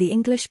bulk of the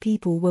English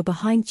people were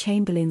behind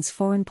Chamberlain's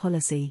foreign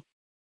policy.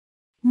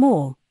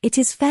 More, it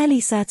is fairly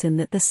certain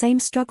that the same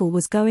struggle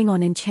was going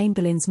on in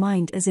Chamberlain's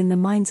mind as in the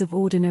minds of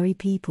ordinary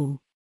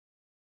people.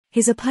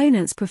 His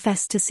opponents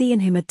professed to see in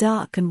him a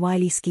dark and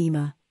wily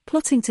schemer,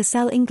 plotting to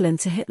sell England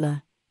to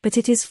Hitler, but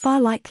it is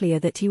far likelier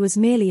that he was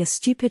merely a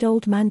stupid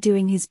old man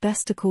doing his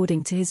best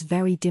according to his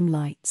very dim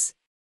lights.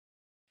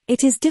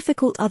 It is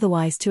difficult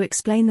otherwise to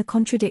explain the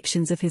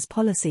contradictions of his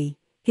policy,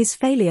 his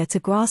failure to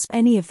grasp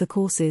any of the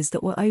courses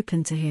that were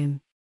open to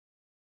him.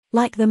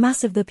 Like the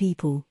mass of the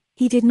people,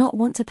 he did not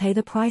want to pay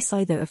the price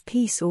either of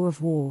peace or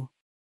of war.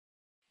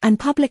 And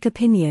public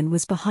opinion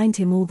was behind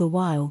him all the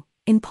while,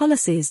 in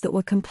policies that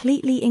were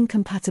completely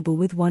incompatible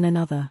with one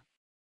another.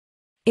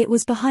 It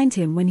was behind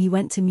him when he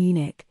went to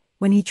Munich,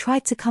 when he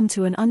tried to come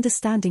to an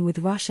understanding with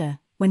Russia,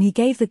 when he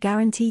gave the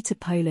guarantee to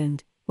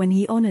Poland, when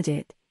he honored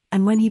it,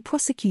 and when he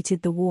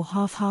prosecuted the war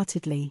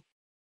half-heartedly.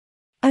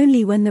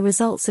 Only when the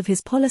results of his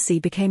policy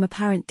became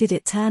apparent did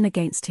it turn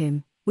against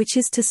him, which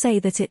is to say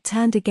that it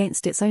turned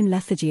against its own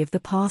lethargy of the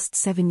past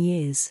 7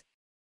 years.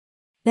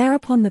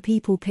 Thereupon the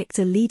people picked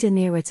a leader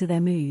nearer to their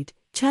mood,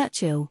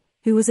 Churchill,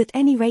 who was at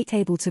any rate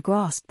able to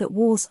grasp that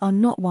wars are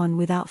not won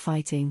without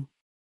fighting.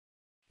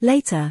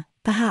 Later,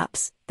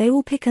 perhaps, they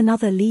will pick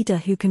another leader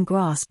who can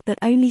grasp that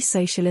only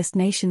socialist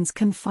nations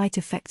can fight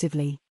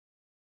effectively.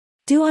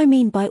 Do I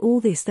mean by all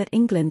this that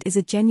England is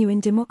a genuine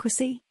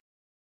democracy?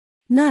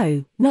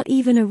 No, not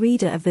even a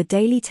reader of the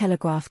Daily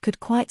Telegraph could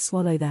quite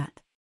swallow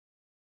that.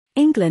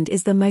 England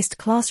is the most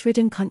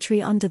class-ridden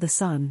country under the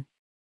sun.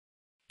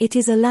 It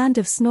is a land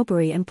of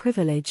snobbery and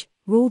privilege,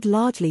 ruled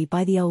largely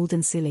by the old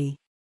and silly.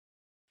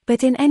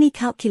 But in any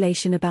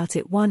calculation about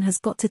it one has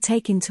got to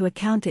take into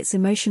account its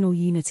emotional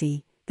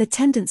unity, the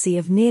tendency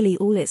of nearly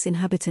all its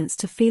inhabitants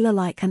to feel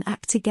alike and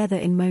act together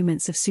in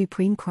moments of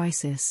supreme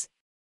crisis.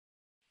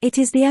 It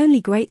is the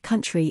only great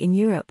country in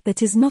Europe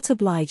that is not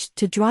obliged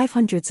to drive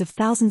hundreds of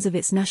thousands of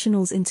its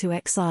nationals into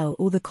exile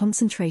or the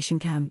concentration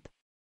camp.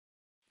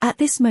 At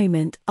this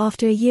moment,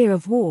 after a year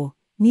of war,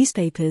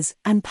 newspapers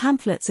and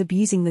pamphlets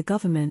abusing the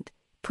government,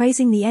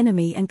 praising the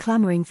enemy and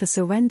clamoring for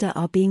surrender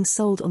are being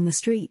sold on the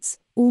streets,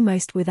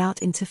 almost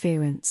without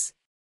interference.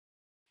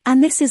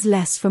 And this is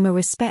less from a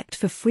respect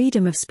for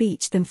freedom of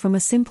speech than from a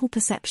simple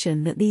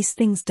perception that these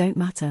things don't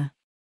matter.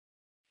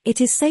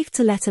 It is safe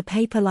to let a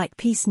paper like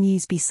Peace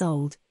News be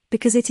sold,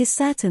 because it is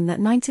certain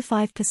that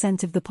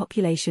 95% of the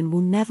population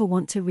will never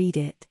want to read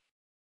it.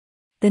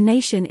 The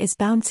nation is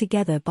bound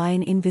together by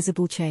an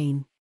invisible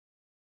chain.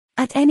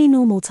 At any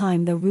normal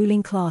time the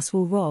ruling class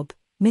will rob,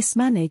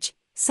 mismanage,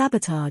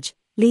 sabotage,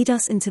 lead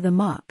us into the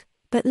muck,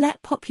 but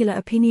let popular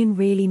opinion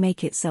really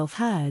make itself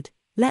heard,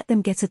 let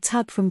them get a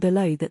tug from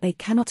below that they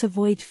cannot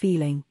avoid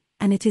feeling,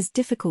 and it is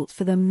difficult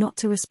for them not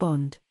to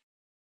respond.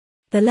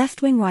 The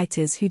left-wing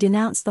writers who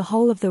denounce the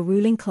whole of the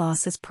ruling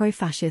class as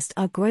pro-fascist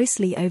are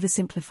grossly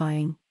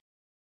oversimplifying.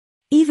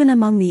 Even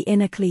among the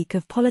inner clique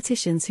of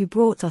politicians who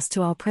brought us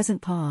to our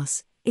present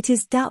pass, it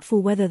is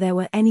doubtful whether there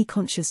were any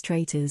conscious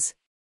traitors.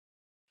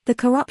 The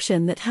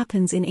corruption that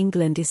happens in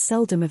England is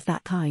seldom of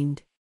that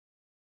kind.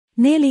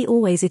 Nearly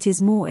always it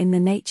is more in the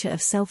nature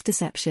of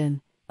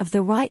self-deception, of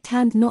the right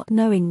hand not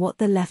knowing what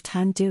the left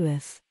hand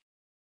doeth.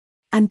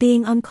 And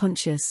being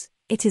unconscious,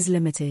 it is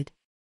limited.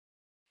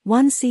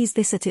 One sees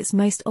this at its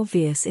most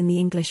obvious in the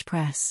English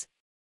press.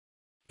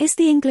 Is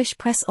the English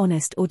press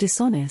honest or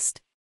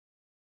dishonest?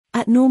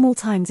 At normal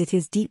times it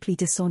is deeply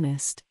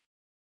dishonest.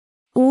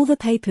 All the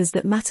papers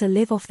that matter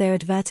live off their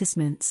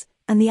advertisements,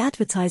 and the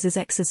advertisers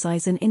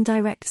exercise an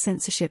indirect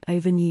censorship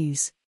over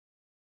news.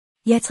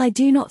 Yet I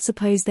do not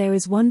suppose there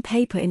is one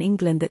paper in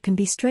England that can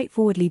be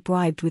straightforwardly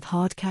bribed with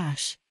hard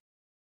cash.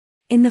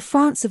 In the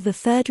France of the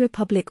Third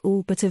Republic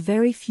all but a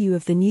very few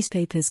of the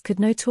newspapers could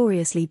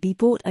notoriously be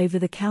bought over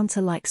the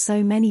counter like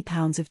so many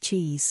pounds of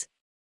cheese.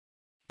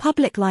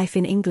 Public life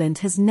in England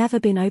has never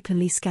been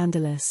openly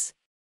scandalous.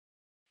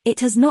 It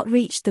has not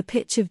reached the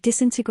pitch of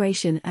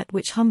disintegration at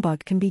which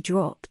humbug can be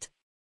dropped.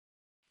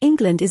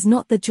 England is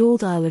not the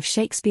jeweled isle of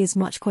Shakespeare's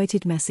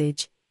much-quoted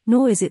Message,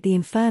 nor is it the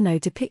inferno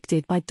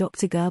depicted by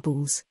Dr.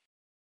 Goebbels.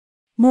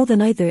 More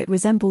than either it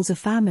resembles a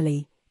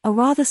family, a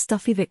rather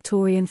stuffy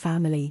Victorian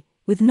family,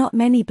 with not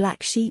many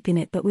black sheep in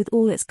it but with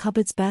all its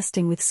cupboards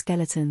bursting with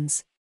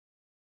skeletons.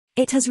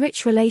 It has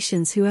rich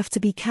relations who have to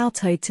be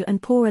kowtowed to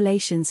and poor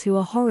relations who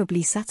are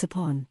horribly sat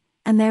upon,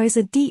 and there is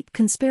a deep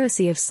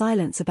conspiracy of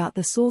silence about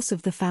the source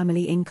of the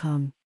family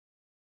income.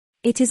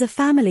 It is a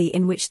family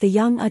in which the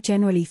young are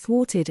generally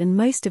thwarted and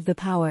most of the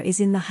power is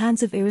in the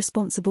hands of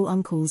irresponsible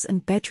uncles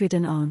and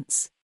bedridden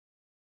aunts.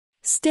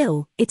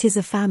 Still, it is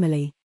a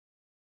family.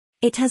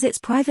 It has its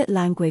private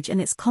language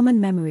and its common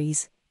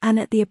memories, and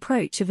at the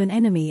approach of an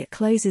enemy it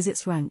closes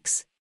its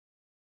ranks.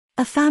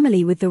 A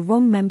family with the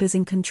wrong members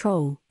in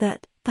control,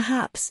 that,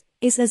 perhaps,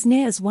 is as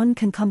near as one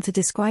can come to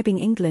describing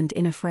England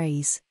in a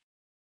phrase.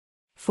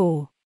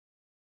 4.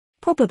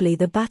 Probably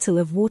the Battle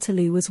of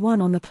Waterloo was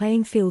won on the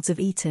playing fields of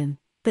Eton,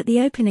 but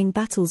the opening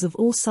battles of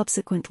all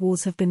subsequent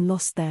wars have been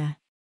lost there.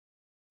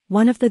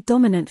 One of the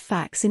dominant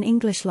facts in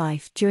English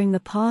life during the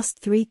past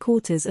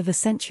 3/4 of a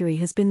century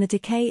has been the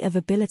decay of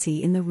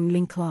ability in the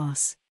ruling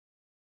class.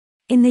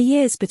 In the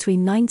years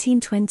between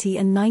 1920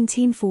 and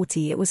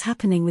 1940 it was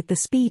happening with the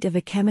speed of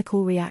a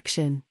chemical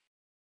reaction.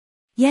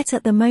 Yet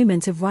at the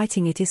moment of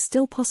writing it is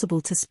still possible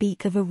to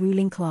speak of a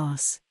ruling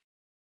class.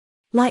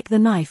 Like the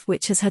knife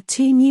which has had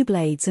 2 new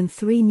blades and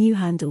 3 new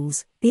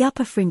handles, the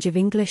upper fringe of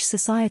English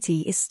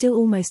society is still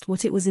almost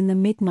what it was in the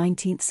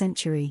mid-19th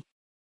century.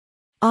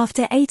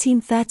 After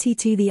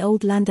 1832 the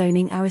old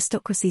landowning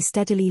aristocracy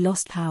steadily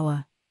lost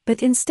power,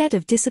 but instead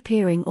of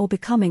disappearing or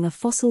becoming a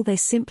fossil they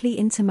simply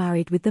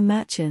intermarried with the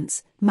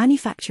merchants,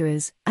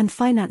 manufacturers, and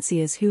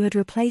financiers who had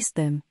replaced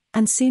them,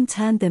 and soon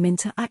turned them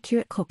into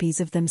accurate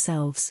copies of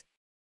themselves.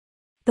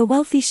 The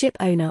wealthy ship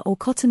owner or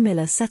cotton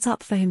miller set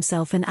up for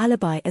himself an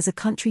alibi as a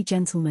country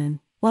gentleman,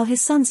 while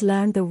his sons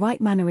learned the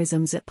right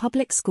mannerisms at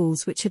public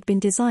schools which had been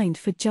designed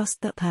for just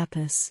that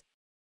purpose.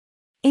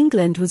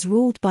 England was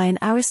ruled by an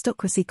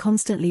aristocracy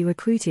constantly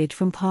recruited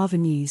from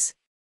parvenus.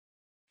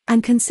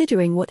 And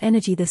considering what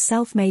energy the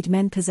self-made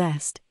men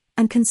possessed,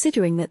 and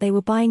considering that they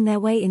were buying their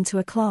way into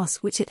a class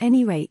which at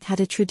any rate had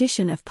a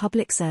tradition of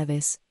public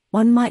service,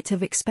 one might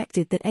have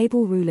expected that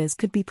able rulers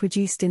could be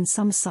produced in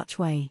some such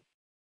way.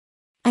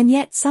 And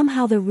yet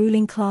somehow the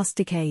ruling class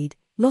decayed,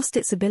 lost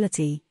its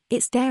ability,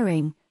 its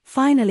daring,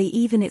 finally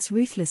even its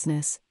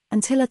ruthlessness,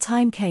 until a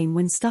time came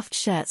when stuffed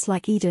shirts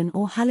like Eden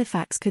or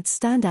Halifax could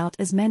stand out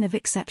as men of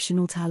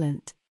exceptional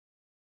talent.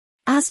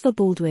 As for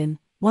Baldwin,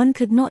 one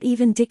could not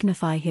even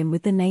dignify him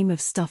with the name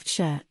of stuffed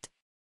shirt.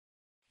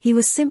 He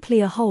was simply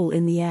a hole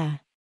in the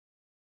air.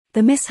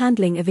 The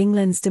mishandling of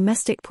England's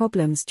domestic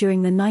problems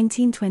during the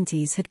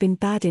 1920s had been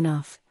bad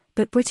enough,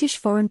 but British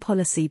foreign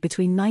policy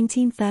between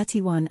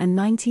 1931 and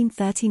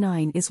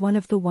 1939 is one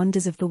of the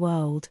wonders of the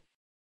world.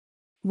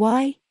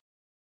 Why?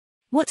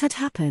 What had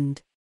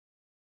happened?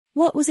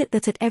 What was it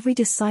that at every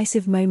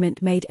decisive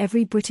moment made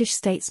every British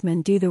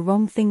statesman do the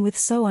wrong thing with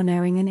so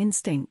unerring an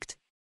instinct?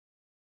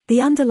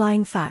 The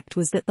underlying fact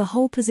was that the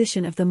whole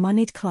position of the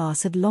moneyed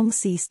class had long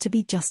ceased to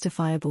be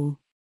justifiable.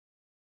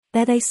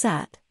 There they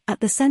sat, at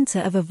the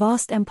center of a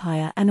vast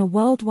empire and a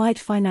worldwide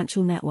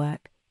financial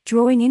network,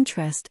 drawing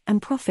interest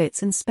and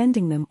profits and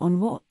spending them on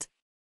what?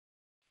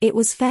 It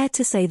was fair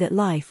to say that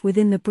life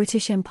within the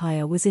British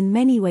Empire was in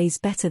many ways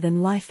better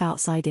than life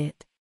outside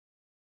it.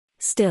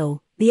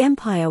 Still, the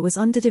empire was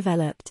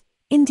underdeveloped,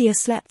 India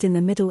slept in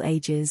the Middle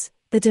Ages,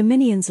 the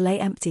dominions lay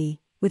empty,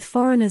 with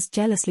foreigners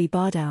jealously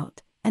barred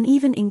out, and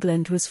even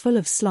England was full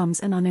of slums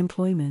and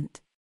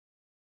unemployment.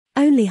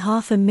 Only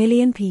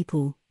 500,000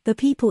 people, the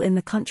people in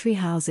the country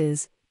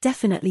houses,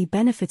 definitely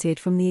benefited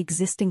from the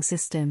existing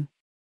system.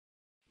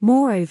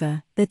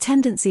 Moreover, the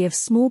tendency of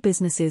small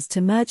businesses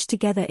to merge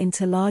together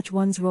into large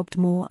ones robbed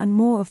more and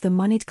more of the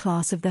moneyed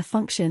class of their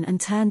function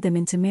and turned them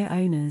into mere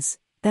owners,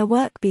 their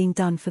work being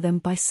done for them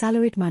by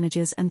salaried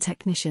managers and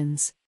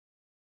technicians.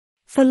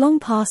 For long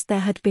past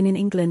there had been in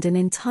England an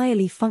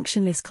entirely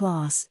functionless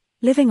class,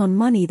 living on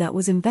money that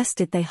was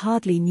invested they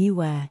hardly knew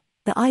where,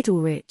 the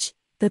idle rich,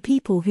 the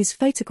people whose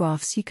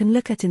photographs you can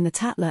look at in the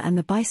Tatler and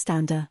the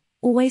Bystander,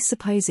 always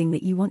supposing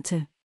that you want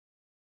to.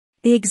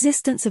 The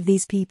existence of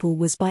these people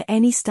was by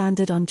any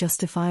standard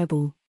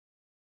unjustifiable.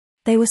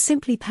 They were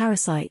simply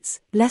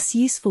parasites, less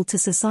useful to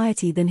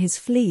society than his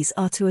fleas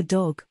are to a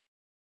dog.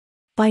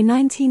 By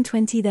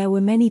 1920 there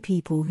were many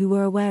people who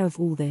were aware of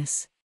all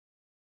this.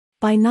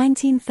 By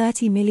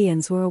 1930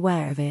 millions were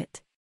aware of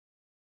it.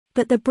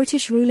 But the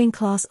British ruling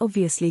class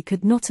obviously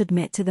could not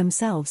admit to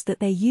themselves that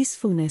their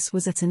usefulness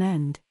was at an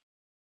end.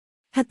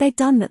 Had they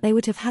done that they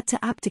would have had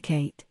to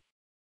abdicate.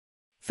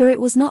 For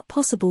it was not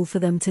possible for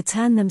them to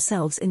turn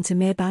themselves into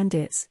mere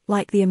bandits,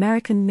 like the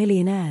American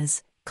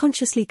millionaires,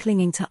 consciously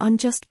clinging to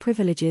unjust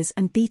privileges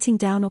and beating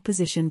down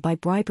opposition by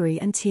bribery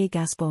and tear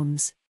gas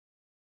bombs.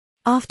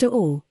 After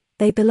all,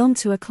 they belonged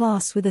to a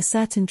class with a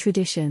certain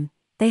tradition.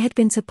 They had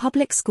been to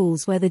public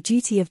schools where the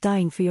duty of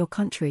dying for your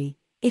country,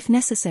 if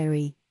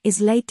necessary,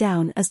 is laid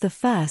down as the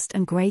first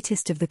and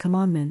greatest of the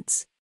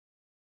commandments.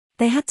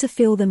 They had to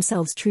feel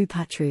themselves true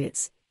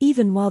patriots,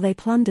 even while they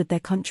plundered their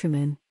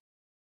countrymen.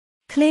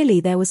 Clearly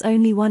there was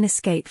only one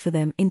escape for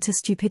them into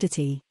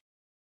stupidity.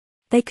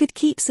 They could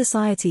keep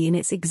society in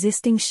its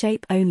existing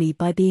shape only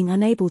by being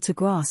unable to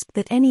grasp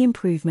that any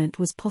improvement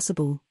was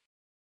possible.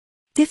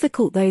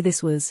 Difficult though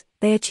this was,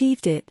 they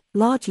achieved it,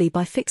 largely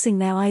by fixing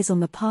their eyes on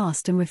the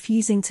past and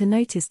refusing to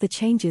notice the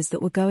changes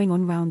that were going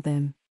on round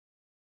them.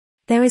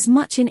 There is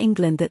much in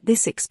England that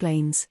this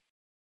explains.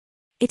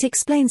 It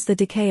explains the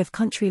decay of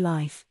country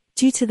life,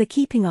 due to the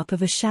keeping up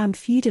of a sham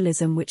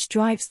feudalism which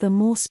drives the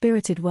more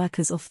spirited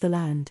workers off the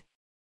land.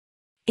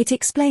 It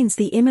explains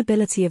the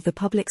immobility of the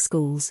public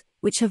schools,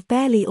 which have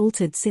barely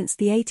altered since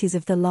the 80s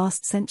of the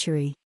last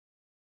century.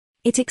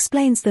 It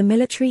explains the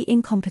military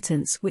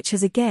incompetence which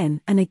has again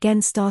and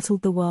again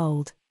startled the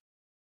world.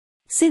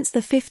 Since the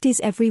 50s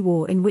every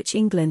war in which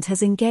England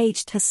has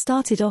engaged has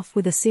started off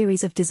with a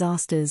series of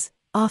disasters,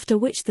 after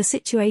which the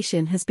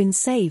situation has been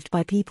saved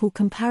by people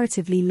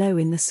comparatively low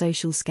in the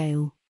social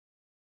scale.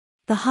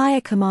 The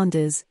higher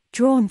commanders,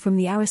 drawn from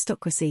the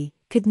aristocracy,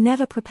 could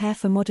never prepare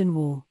for modern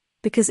war,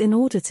 because in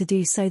order to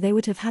do so they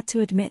would have had to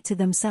admit to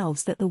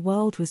themselves that the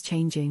world was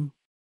changing.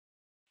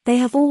 They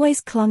have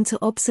always clung to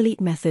obsolete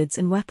methods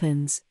and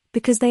weapons,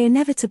 because they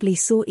inevitably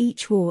saw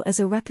each war as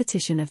a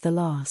repetition of the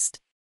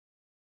last.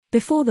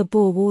 Before the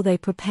Boer War they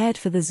prepared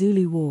for the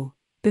Zulu War,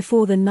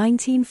 before the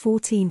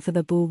 1914 for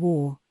the Boer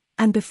War,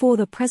 and before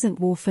the present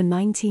war for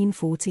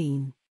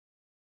 1914.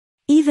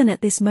 Even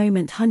at this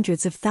moment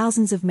hundreds of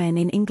thousands of men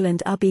in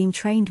England are being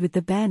trained with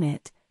the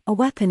bayonet, a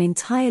weapon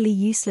entirely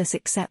useless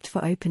except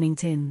for opening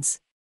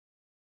tins.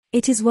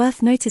 It is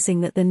worth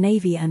noticing that the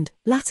Navy and,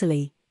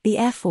 latterly, the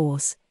Air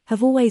Force,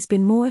 have always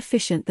been more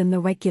efficient than the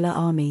regular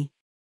army.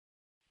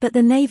 But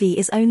the Navy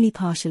is only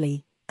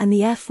partially, and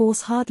the Air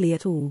Force hardly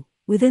at all,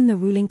 within the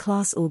ruling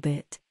class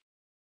orbit.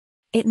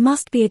 It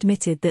must be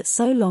admitted that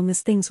so long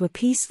as things were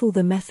peaceful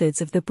the methods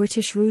of the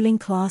British ruling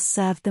class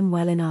served them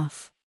well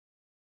enough.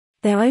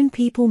 Their own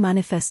people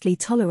manifestly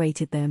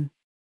tolerated them.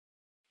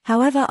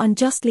 However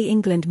unjustly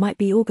England might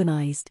be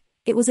organized,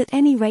 it was at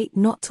any rate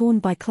not torn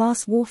by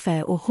class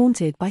warfare or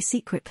haunted by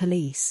secret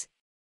police.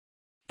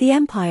 The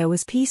empire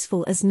was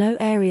peaceful as no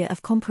area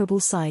of comparable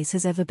size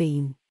has ever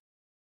been.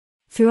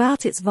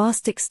 Throughout its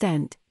vast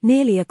extent,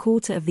 nearly a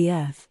quarter of the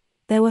earth,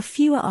 there were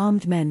fewer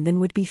armed men than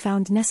would be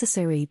found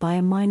necessary by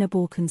a minor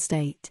Balkan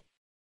state.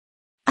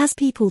 As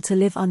people to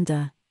live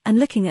under, and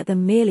looking at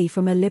them merely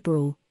from a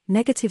liberal,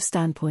 negative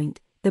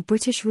standpoint, the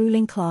British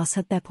ruling class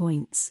had their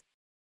points.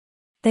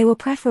 They were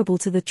preferable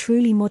to the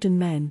truly modern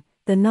men,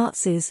 the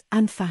Nazis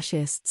and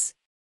fascists.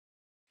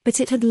 But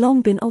it had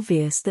long been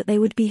obvious that they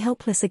would be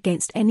helpless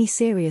against any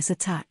serious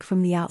attack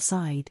from the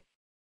outside.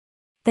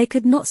 They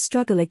could not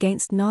struggle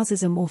against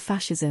Nazism or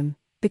fascism,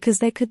 because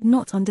they could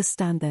not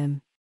understand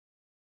them.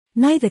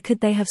 Neither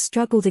could they have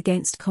struggled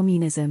against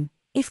communism,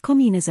 if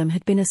communism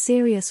had been a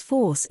serious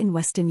force in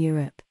Western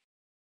Europe.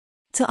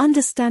 To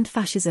understand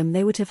fascism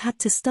they would have had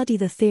to study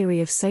the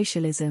theory of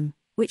socialism,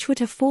 which would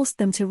have forced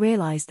them to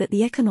realize that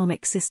the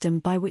economic system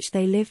by which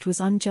they lived was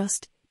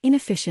unjust,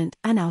 inefficient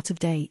and out of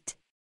date.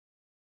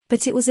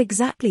 But it was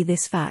exactly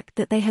this fact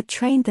that they had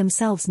trained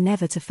themselves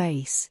never to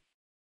face.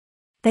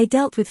 They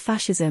dealt with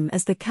fascism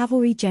as the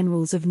cavalry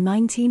generals of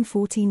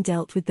 1914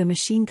 dealt with the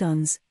machine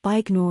guns, by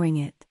ignoring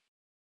it.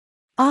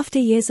 After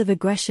years of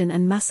aggression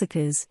and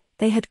massacres,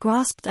 they had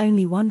grasped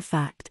only one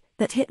fact,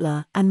 that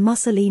Hitler and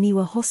Mussolini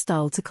were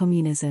hostile to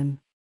communism.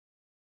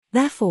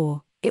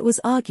 Therefore, it was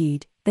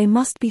argued, they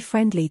must be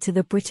friendly to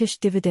the British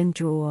dividend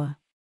drawer.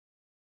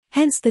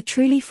 Hence the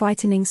truly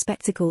frightening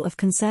spectacle of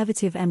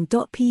conservative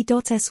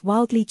M.P.S.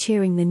 wildly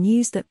cheering the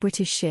news that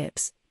British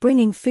ships,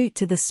 bringing food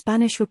to the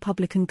Spanish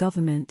Republican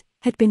government,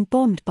 had been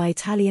bombed by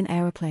Italian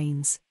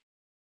aeroplanes.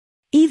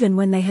 Even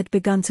when they had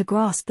begun to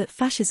grasp that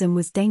fascism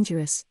was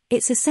dangerous,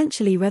 its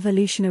essentially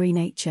revolutionary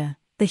nature,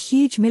 the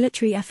huge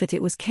military effort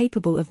it was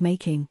capable of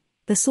making,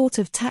 the sort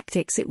of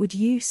tactics it would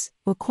use,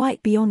 were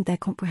quite beyond their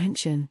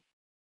comprehension.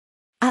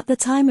 At the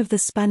time of the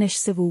Spanish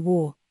Civil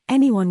War,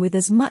 anyone with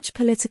as much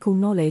political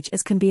knowledge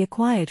as can be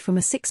acquired from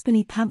a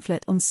sixpenny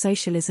pamphlet on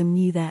socialism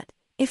knew that,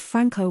 if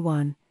Franco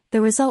won,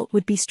 the result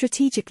would be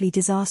strategically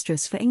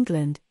disastrous for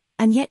England.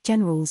 And yet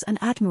generals and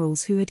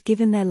admirals who had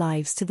given their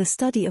lives to the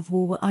study of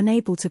war were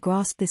unable to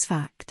grasp this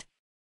fact.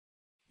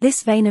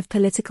 This vein of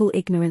political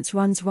ignorance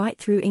runs right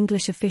through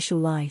English official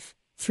life,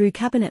 through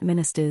cabinet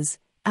ministers,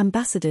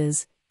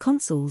 ambassadors,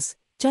 consuls,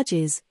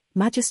 judges,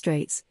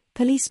 magistrates,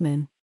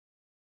 policemen.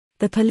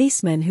 The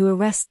policeman who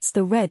arrests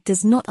the Red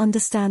does not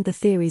understand the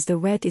theories the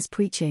Red is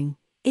preaching.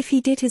 If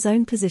he did, his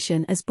own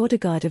position as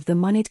bodyguard of the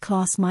moneyed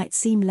class might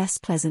seem less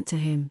pleasant to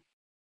him.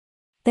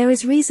 There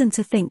is reason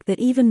to think that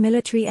even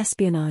military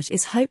espionage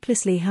is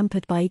hopelessly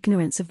hampered by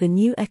ignorance of the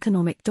new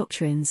economic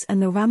doctrines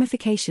and the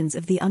ramifications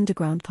of the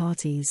underground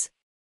parties.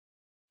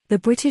 The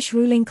British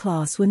ruling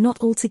class were not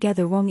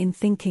altogether wrong in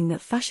thinking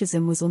that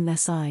fascism was on their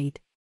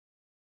side.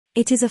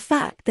 It is a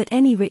fact that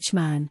any rich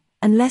man,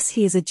 unless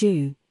he is a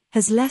Jew,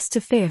 has less to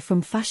fear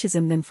from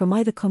fascism than from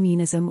either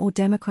communism or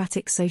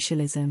democratic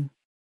socialism.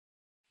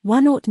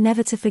 One ought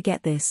never to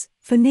forget this,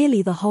 for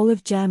nearly the whole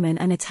of German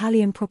and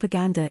Italian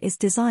propaganda is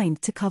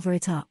designed to cover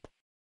it up.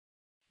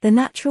 The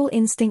natural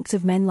instinct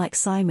of men like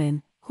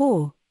Simon,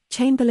 Hoare,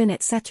 Chamberlain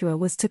etc.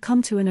 was to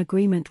come to an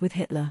agreement with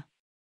Hitler.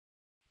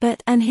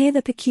 But, and here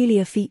the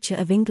peculiar feature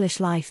of English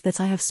life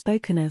that I have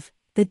spoken of,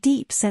 the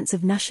deep sense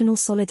of national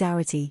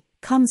solidarity,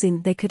 comes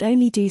in. They could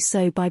only do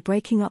so by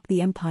breaking up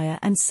the empire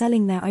and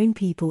selling their own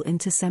people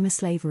into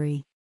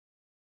semi-slavery.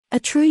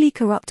 A truly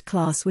corrupt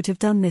class would have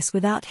done this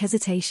without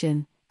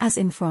hesitation, as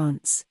in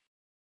France.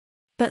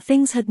 But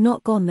things had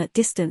not gone that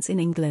distance in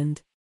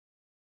England.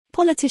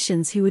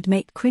 Politicians who would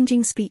make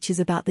cringing speeches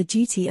about the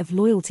duty of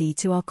loyalty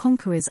to our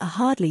conquerors are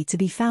hardly to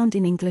be found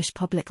in English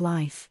public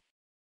life.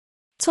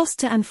 Tossed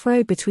to and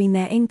fro between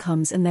their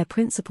incomes and their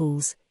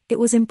principles, it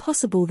was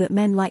impossible that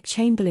men like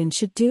Chamberlain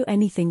should do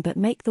anything but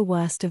make the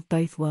worst of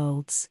both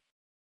worlds.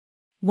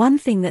 One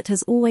thing that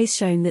has always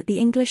shown that the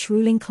English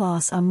ruling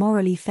class are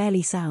morally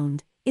fairly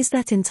sound, is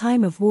that in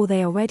time of war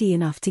they are ready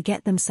enough to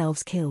get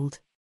themselves killed.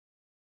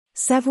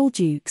 Several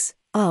dukes,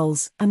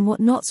 earls, and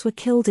whatnots were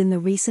killed in the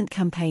recent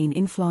campaign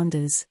in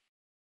Flanders.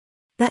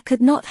 That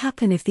could not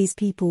happen if these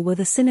people were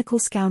the cynical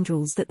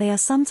scoundrels that they are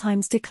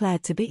sometimes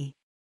declared to be.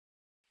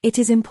 It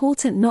is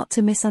important not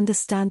to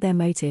misunderstand their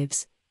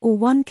motives, or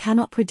one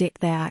cannot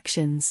predict their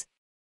actions.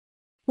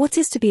 What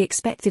is to be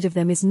expected of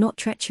them is not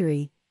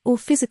treachery, or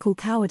physical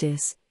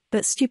cowardice,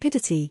 but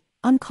stupidity,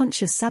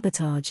 unconscious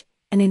sabotage,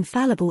 an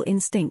infallible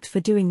instinct for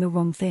doing the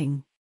wrong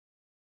thing.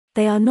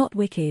 They are not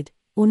wicked,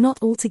 or not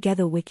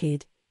altogether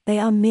wicked, they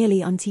are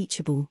merely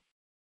unteachable.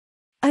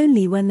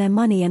 Only when their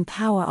money and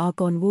power are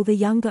gone will the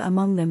younger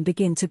among them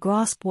begin to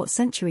grasp what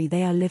century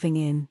they are living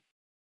in.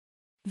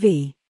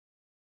 V.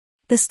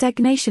 The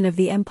stagnation of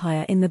the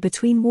empire in the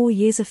between-war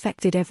years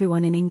affected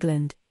everyone in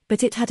England,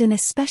 but it had an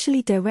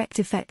especially direct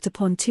effect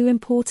upon two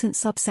important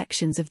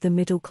subsections of the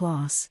middle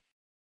class.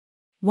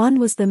 One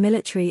was the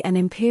military and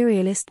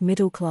imperialist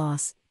middle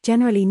class,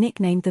 generally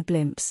nicknamed the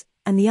blimps,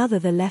 and the other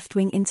the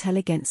left-wing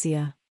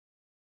intelligentsia.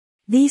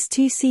 These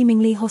two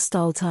seemingly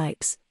hostile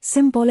types,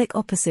 symbolic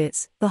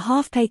opposites, the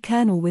half-pay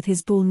colonel with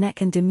his bull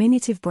neck and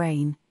diminutive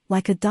brain,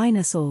 like a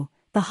dinosaur,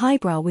 the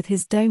highbrow with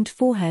his domed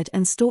forehead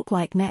and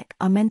stalk-like neck,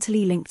 are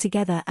mentally linked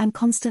together and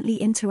constantly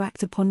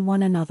interact upon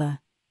one another.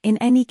 In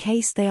any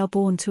case, they are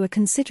born to a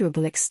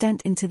considerable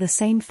extent into the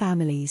same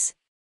families.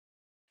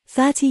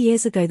 30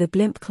 years ago the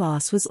blimp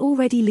class was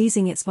already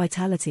losing its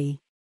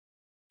vitality.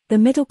 The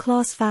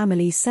middle-class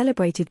families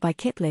celebrated by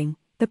Kipling,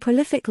 the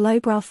prolific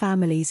lowbrow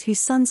families whose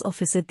sons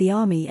officered the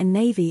army and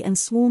navy and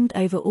swarmed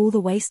over all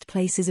the waste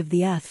places of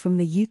the earth from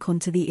the Yukon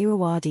to the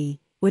Irrawaddy,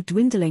 were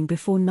dwindling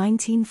before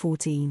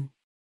 1914.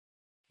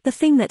 The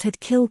thing that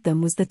had killed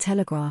them was the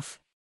telegraph.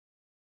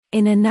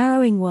 In a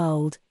narrowing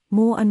world,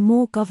 more and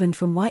more governed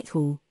from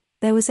Whitehall,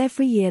 there was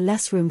every year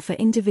less room for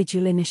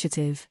individual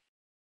initiative.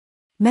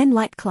 Men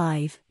like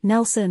Clive,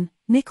 Nelson,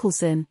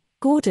 Nicholson,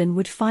 Gordon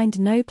would find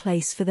no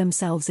place for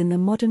themselves in the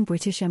modern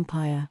British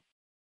Empire.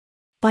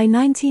 By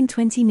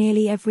 1920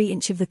 nearly every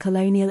inch of the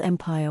colonial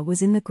empire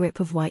was in the grip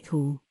of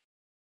Whitehall.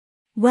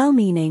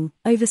 Well-meaning,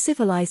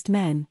 over-civilized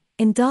men,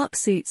 in dark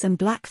suits and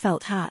black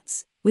felt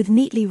hats, with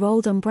neatly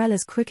rolled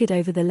umbrellas crooked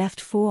over the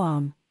left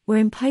forearm, were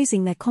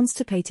imposing their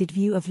constipated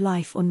view of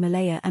life on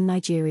Malaya and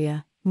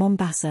Nigeria,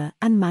 Mombasa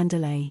and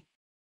Mandalay.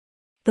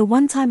 The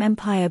one-time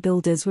empire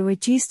builders were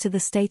reduced to the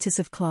status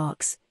of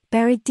clerks,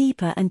 buried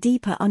deeper and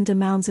deeper under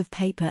mounds of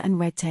paper and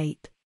red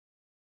tape.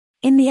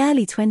 In the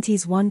early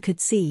 20s one could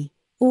see,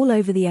 all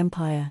over the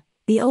empire,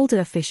 the older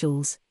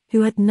officials,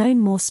 who had known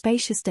more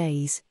spacious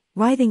days,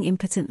 writhing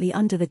impotently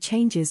under the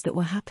changes that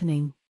were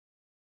happening.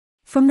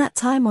 From that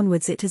time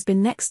onwards it has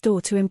been next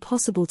door to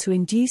impossible to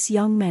induce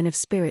young men of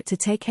spirit to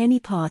take any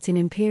part in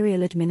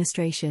imperial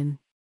administration.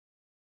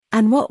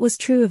 And what was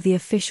true of the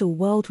official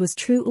world was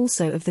true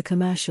also of the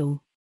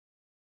commercial.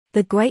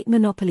 The great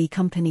monopoly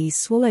companies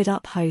swallowed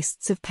up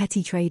hosts of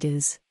petty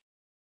traders.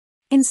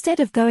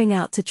 Instead of going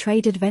out to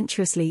trade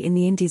adventurously in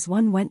the Indies,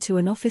 one went to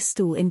an office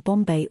stool in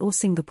Bombay or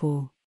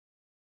Singapore.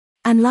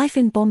 And life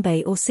in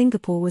Bombay or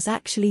Singapore was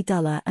actually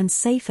duller and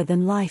safer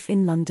than life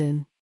in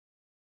London.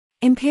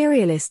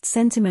 Imperialist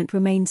sentiment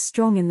remained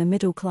strong in the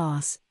middle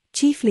class,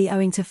 chiefly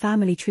owing to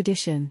family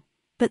tradition,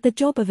 but the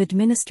job of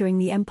administering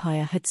the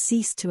empire had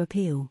ceased to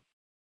appeal.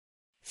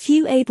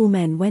 Few able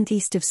men went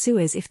east of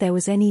Suez if there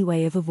was any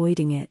way of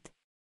avoiding it.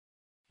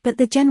 But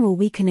the general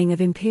weakening of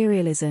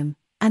imperialism,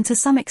 and to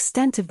some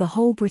extent of the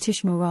whole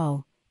British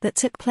morale, that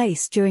took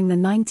place during the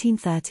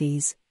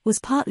 1930s, was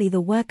partly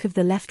the work of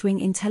the left-wing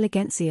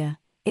intelligentsia,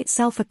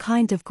 itself a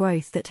kind of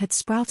growth that had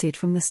sprouted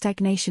from the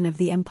stagnation of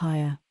the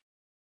empire.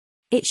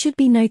 It should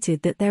be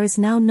noted that there is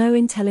now no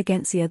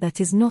intelligentsia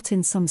that is not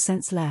in some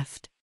sense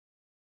left.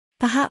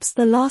 Perhaps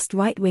the last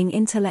right-wing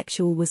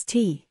intellectual was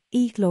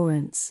T.E.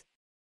 Lawrence.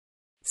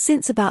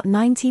 Since about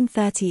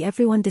 1930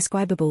 everyone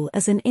describable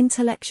as an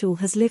intellectual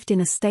has lived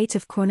in a state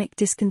of chronic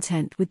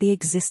discontent with the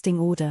existing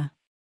order.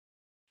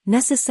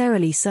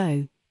 Necessarily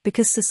so,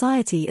 because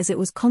society as it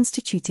was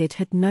constituted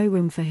had no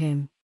room for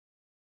him.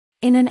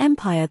 In an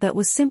empire that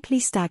was simply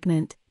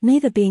stagnant,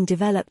 neither being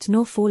developed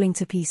nor falling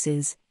to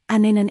pieces,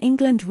 and in an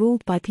England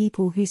ruled by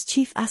people whose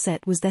chief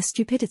asset was their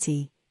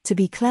stupidity, to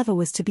be clever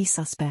was to be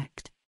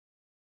suspect.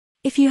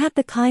 If you had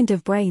the kind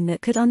of brain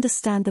that could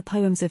understand the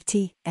poems of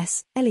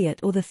T.S. Eliot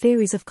or the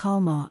theories of Karl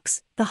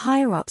Marx, the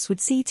higher-ups would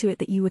see to it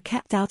that you were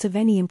kept out of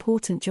any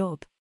important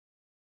job.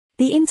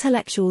 The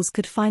intellectuals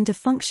could find a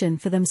function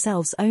for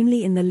themselves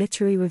only in the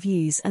literary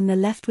reviews and the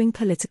left-wing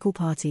political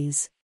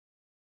parties.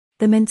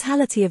 The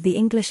mentality of the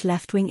English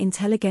left-wing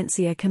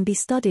intelligentsia can be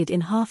studied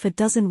in half a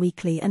dozen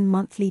weekly and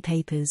monthly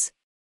papers.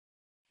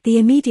 The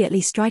immediately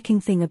striking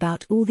thing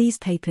about all these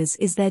papers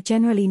is their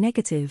generally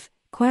negative,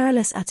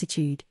 querulous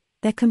attitude,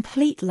 their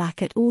complete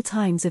lack at all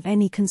times of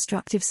any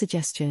constructive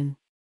suggestion.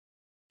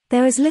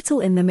 There is little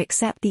in them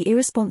except the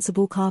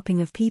irresponsible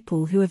carping of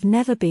people who have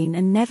never been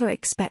and never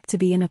expect to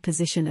be in a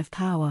position of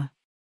power.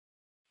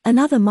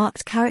 Another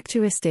marked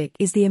characteristic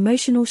is the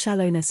emotional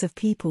shallowness of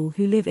people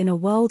who live in a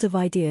world of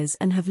ideas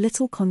and have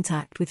little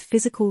contact with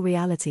physical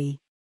reality.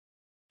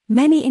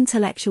 Many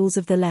intellectuals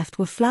of the left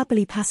were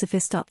flabbily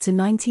pacifist up to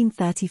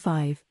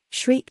 1935,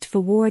 shrieked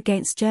for war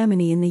against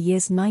Germany in the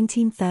years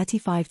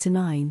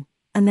 1935-9,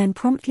 and then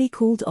promptly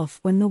cooled off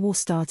when the war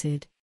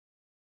started.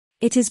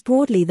 It is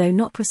broadly though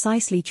not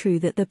precisely true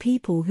that the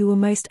people who were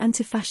most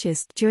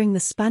anti-fascist during the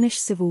Spanish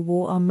Civil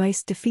War are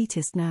most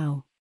defeatist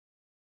now.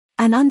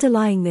 And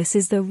underlying this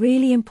is the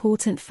really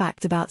important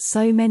fact about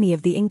so many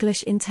of the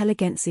English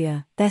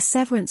intelligentsia, their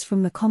severance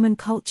from the common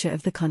culture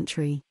of the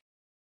country.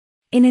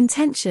 In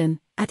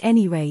intention, at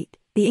any rate,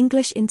 the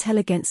English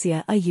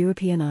intelligentsia are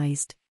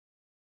Europeanized.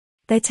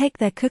 They take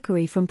their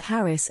cookery from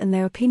Paris and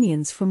their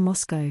opinions from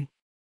Moscow.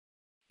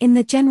 In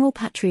the general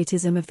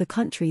patriotism of the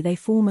country they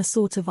form a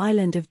sort of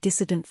island of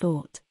dissident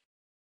thought.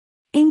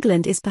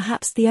 England is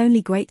perhaps the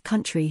only great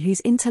country whose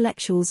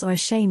intellectuals are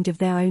ashamed of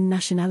their own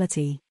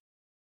nationality.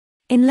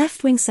 In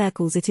left-wing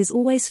circles it is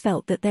always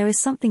felt that there is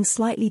something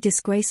slightly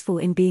disgraceful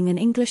in being an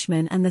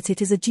Englishman and that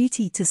it is a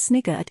duty to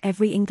snigger at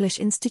every English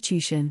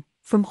institution,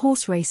 from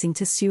horse racing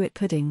to suet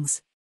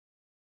puddings.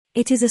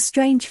 It is a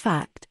strange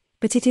fact,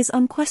 but it is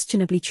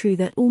unquestionably true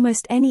that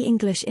almost any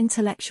English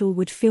intellectual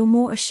would feel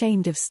more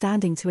ashamed of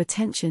standing to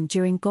attention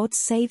during God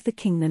Save the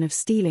King than of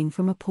stealing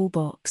from a poor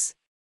box.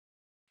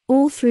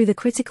 All through the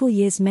critical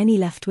years many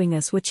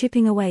left-wingers were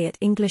chipping away at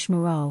English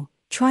morale,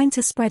 trying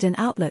to spread an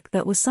outlook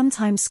that was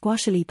sometimes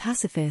squashily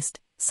pacifist,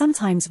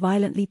 sometimes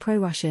violently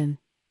pro-Russian,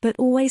 but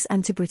always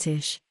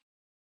anti-British.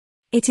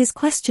 It is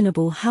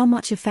questionable how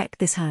much effect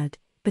this had,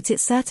 but it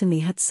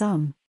certainly had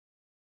some.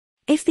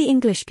 If the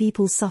English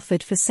people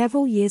suffered for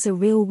several years a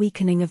real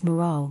weakening of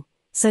morale,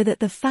 so that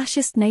the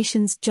fascist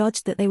nations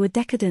judged that they were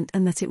decadent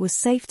and that it was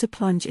safe to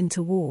plunge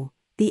into war,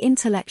 the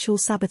intellectual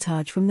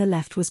sabotage from the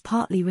left was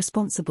partly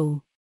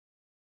responsible.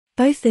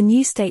 Both the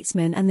New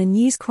Statesman and the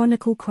News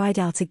Chronicle cried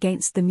out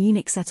against the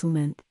Munich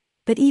settlement,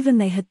 but even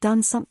they had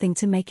done something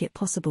to make it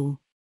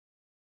possible.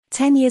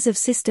 10 years of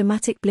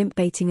systematic blimp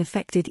baiting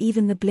affected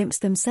even the blimps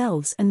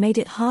themselves and made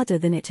it harder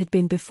than it had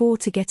been before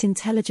to get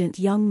intelligent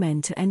young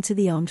men to enter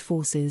the armed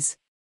forces.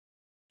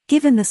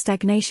 Given the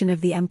stagnation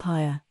of the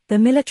empire, the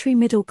military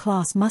middle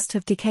class must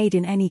have decayed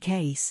in any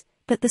case,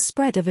 but the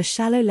spread of a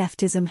shallow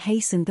leftism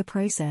hastened the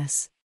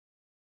process.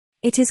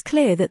 It is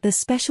clear that the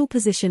special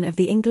position of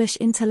the English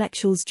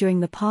intellectuals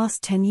during the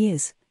past 10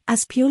 years,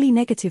 as purely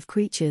negative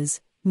creatures,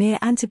 mere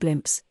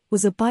antiblimps,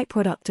 was a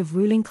byproduct of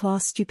ruling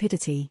class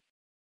stupidity.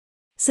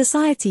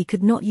 Society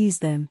could not use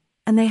them,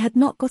 and they had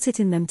not got it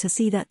in them to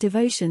see that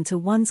devotion to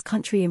one's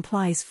country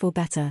implies for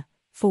better,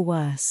 for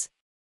worse.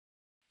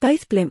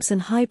 Both blimps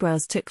and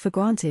highbrows took for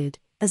granted,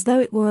 as though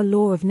it were a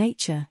law of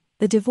nature,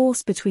 the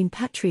divorce between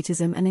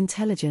patriotism and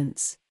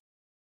intelligence.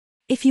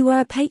 If you were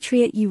a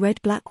patriot you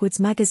read Blackwood's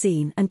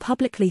magazine and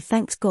publicly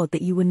thanked God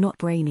that you were not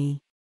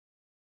brainy.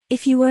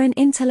 If you were an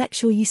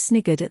intellectual you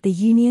sniggered at the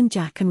Union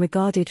Jack and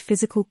regarded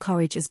physical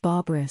courage as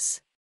barbarous.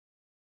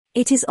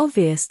 It is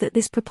obvious that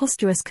this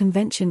preposterous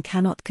convention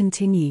cannot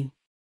continue.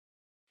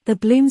 The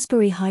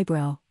Bloomsbury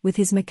highbrow, with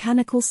his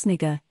mechanical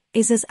snigger,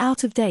 is as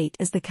out of date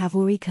as the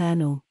cavalry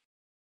colonel.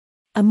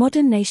 A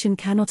modern nation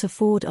cannot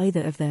afford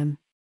either of them.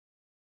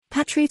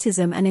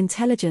 Patriotism and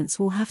intelligence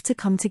will have to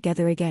come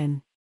together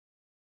again.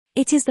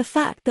 It is the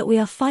fact that we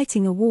are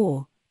fighting a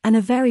war, and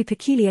a very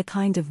peculiar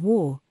kind of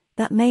war,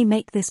 that may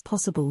make this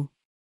possible.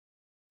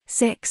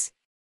 6.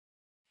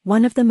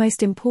 One of the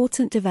most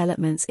important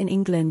developments in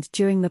England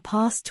during the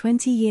past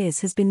 20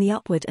 years has been the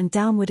upward and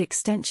downward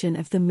extension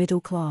of the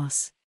middle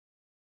class.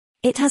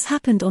 It has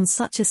happened on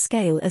such a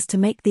scale as to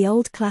make the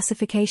old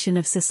classification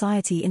of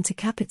society into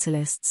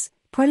capitalists,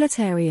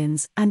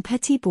 proletarians, and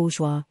petty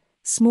bourgeois,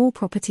 small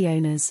property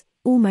owners,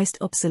 almost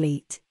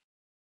obsolete.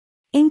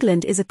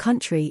 England is a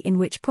country in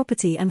which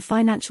property and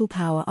financial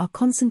power are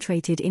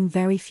concentrated in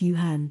very few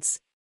hands.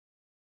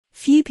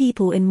 Few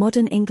people in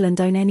modern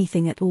England own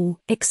anything at all,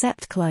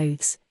 except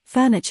clothes,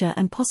 furniture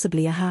and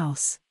possibly a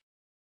house.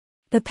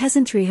 The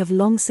peasantry have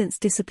long since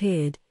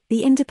disappeared,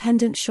 the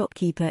independent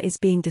shopkeeper is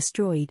being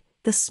destroyed,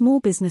 the small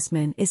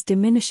businessman is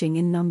diminishing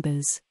in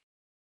numbers.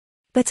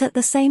 But at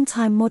the same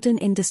time modern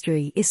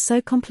industry is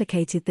so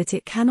complicated that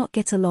it cannot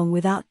get along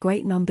without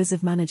great numbers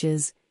of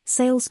managers,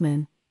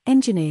 salesmen,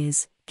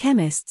 engineers,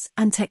 chemists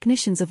and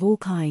technicians of all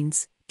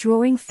kinds,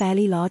 drawing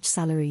fairly large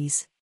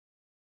salaries.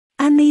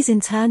 And these in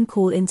turn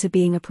call into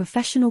being a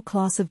professional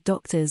class of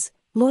doctors,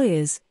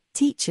 lawyers,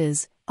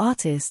 teachers,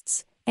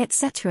 artists,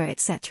 etc.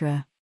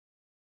 etc.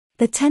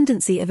 The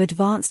tendency of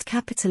advanced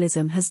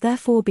capitalism has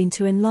therefore been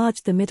to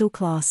enlarge the middle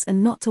class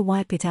and not to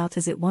wipe it out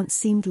as it once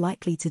seemed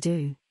likely to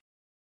do.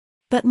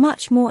 But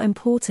much more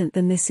important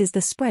than this is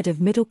the spread of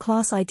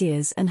middle-class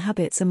ideas and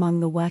habits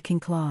among the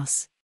working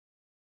class.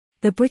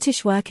 The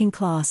British working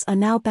class are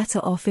now better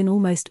off in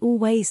almost all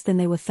ways than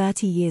they were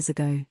 30 years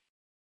ago.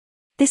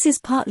 This is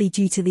partly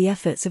due to the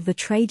efforts of the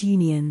trade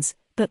unions,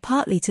 but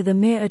partly to the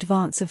mere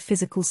advance of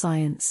physical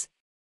science.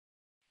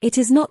 It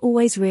is not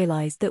always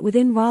realized that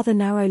within rather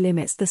narrow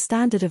limits the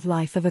standard of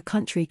life of a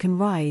country can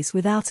rise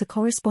without a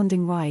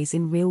corresponding rise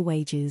in real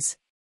wages.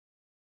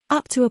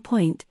 Up to a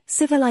point,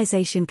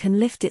 civilization can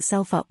lift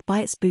itself up by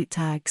its boot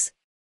tags.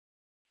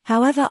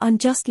 However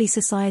unjustly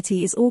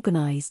society is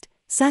organized,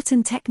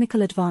 certain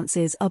technical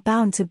advances are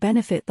bound to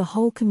benefit the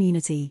whole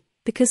community,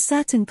 because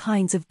certain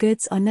kinds of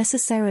goods are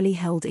necessarily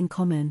held in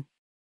common.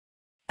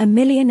 A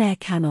millionaire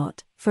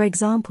cannot, for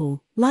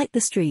example, light the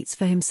streets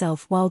for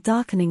himself while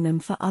darkening them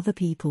for other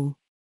people.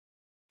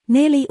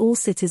 Nearly all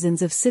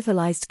citizens of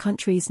civilized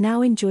countries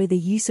now enjoy the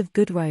use of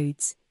good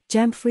roads,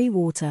 germ-free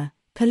water,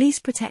 police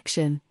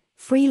protection,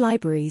 free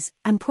libraries,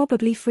 and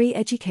probably free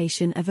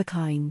education of a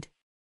kind.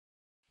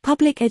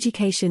 Public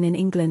education in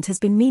England has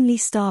been meanly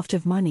starved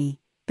of money,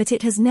 but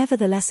it has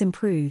nevertheless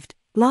improved,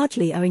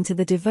 largely owing to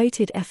the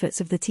devoted efforts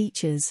of the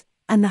teachers,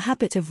 and the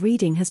habit of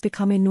reading has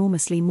become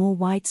enormously more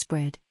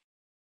widespread.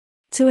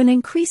 To an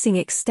increasing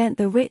extent,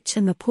 the rich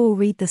and the poor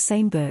read the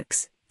same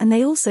books, and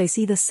they also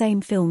see the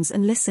same films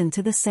and listen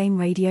to the same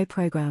radio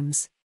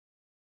programs.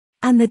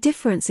 And the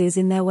differences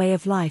in their way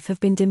of life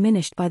have been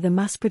diminished by the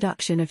mass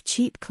production of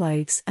cheap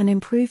clothes and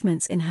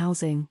improvements in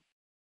housing.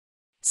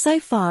 So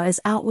far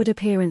as outward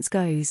appearance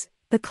goes,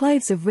 the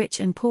clothes of rich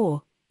and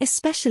poor,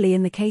 especially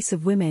in the case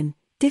of women,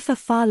 differ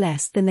far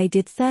less than they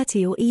did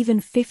 30 or even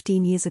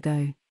 15 years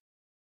ago.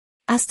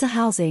 As to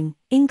housing,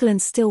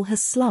 England still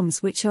has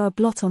slums which are a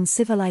blot on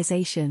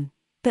civilization,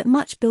 but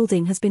much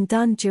building has been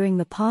done during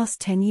the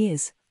past 10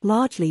 years,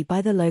 largely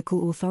by the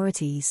local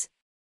authorities.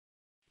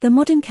 The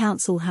modern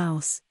council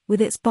house,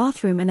 with its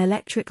bathroom and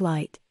electric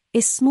light,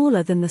 is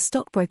smaller than the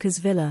stockbroker's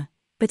villa,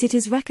 but it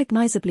is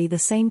recognizably the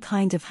same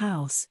kind of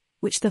house,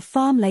 which the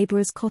farm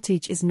labourer's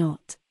cottage is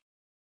not.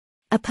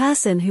 A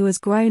person who has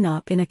grown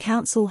up in a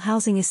council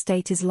housing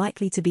estate is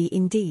likely to be,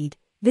 indeed,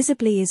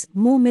 visibly is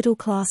more middle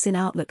class in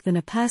outlook than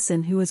a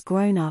person who has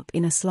grown up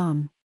in a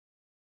slum.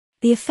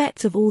 The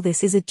effect of all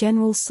this is a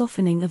general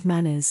softening of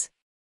manners.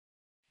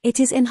 It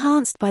is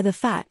enhanced by the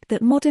fact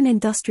that modern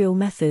industrial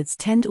methods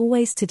tend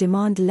always to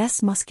demand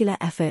less muscular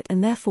effort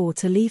and therefore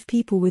to leave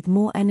people with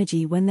more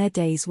energy when their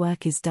day's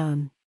work is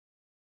done.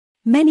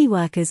 Many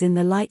workers in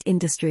the light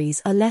industries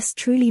are less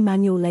truly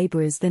manual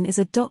labourers than is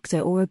a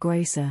doctor or a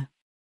grocer.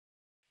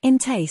 In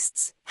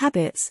tastes,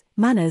 habits,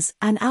 manners,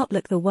 and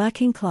outlook, the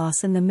working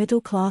class and the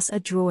middle class are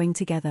drawing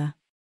together.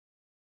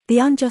 The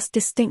unjust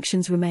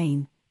distinctions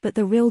remain, but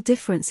the real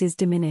differences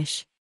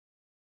diminish.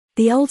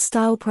 The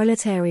old-style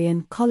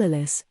proletarian,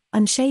 collarless,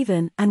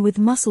 unshaven, and with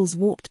muscles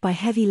warped by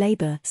heavy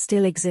labor,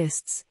 still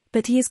exists,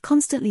 but he is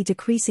constantly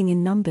decreasing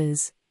in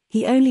numbers.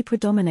 He only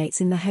predominates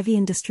in the heavy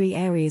industry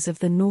areas of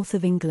the north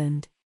of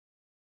England.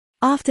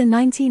 After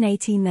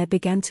 1918 there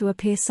began to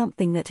appear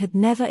something that had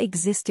never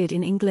existed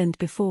in England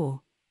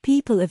before: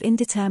 people of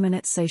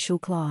indeterminate social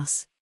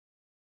class.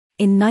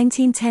 In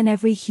 1910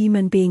 every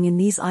human being in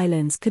these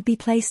islands could be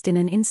placed in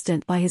an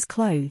instant by his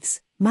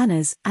clothes,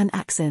 manners, and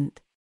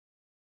accent.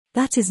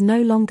 That is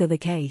no longer the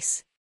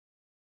case.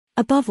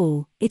 Above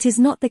all, it is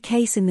not the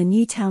case in the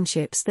new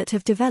townships that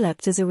have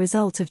developed as a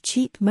result of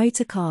cheap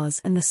motor cars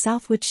and the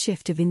southward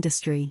shift of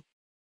industry.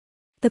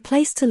 The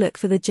place to look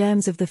for the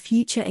germs of the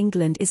future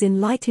England is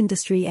in light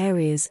industry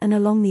areas and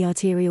along the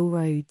arterial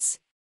roads.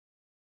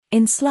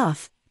 In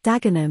Slough,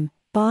 Dagenham,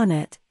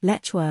 Barnet,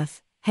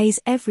 Letchworth,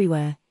 Hayes,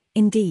 everywhere,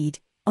 indeed,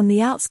 on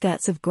the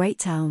outskirts of great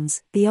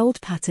towns, the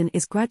old pattern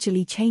is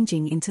gradually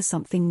changing into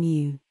something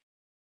new.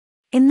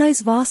 In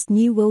those vast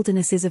new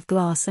wildernesses of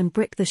glass and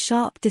brick the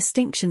sharp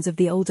distinctions of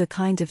the older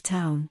kind of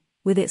town,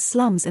 with its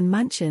slums and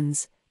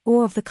mansions,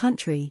 or of the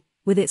country,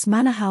 with its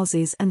manor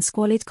houses and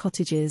squalid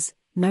cottages,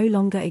 no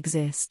longer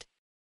exist.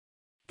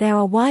 There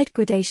are wide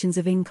gradations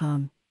of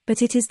income,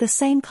 but it is the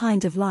same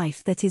kind of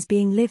life that is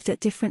being lived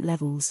at different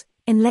levels,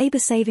 in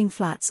labor-saving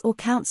flats or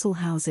council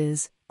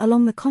houses,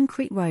 along the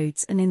concrete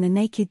roads and in the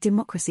naked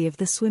democracy of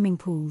the swimming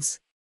pools.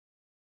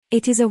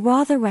 It is a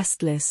rather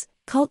restless,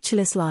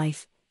 cultureless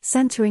life,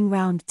 centering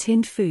round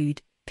tinned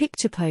food,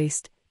 picture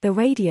post, the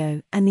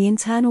radio, and the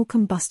internal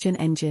combustion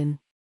engine.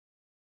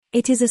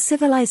 It is a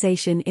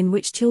civilization in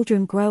which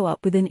children grow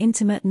up with an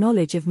intimate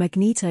knowledge of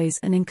magnetos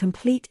and in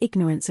complete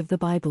ignorance of the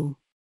Bible.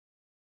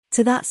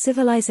 To that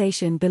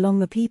civilization belong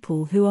the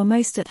people who are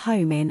most at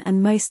home in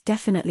and most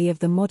definitely of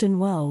the modern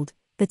world,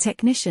 the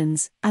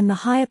technicians and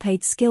the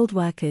higher-paid skilled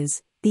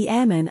workers, the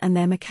airmen and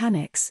their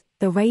mechanics,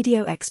 the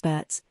radio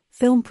experts,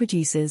 film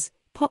producers,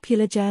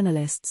 popular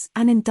journalists,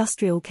 and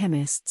industrial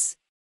chemists.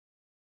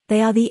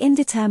 They are the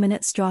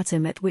indeterminate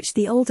stratum at which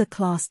the older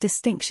class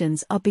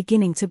distinctions are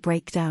beginning to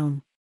break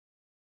down.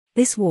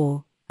 This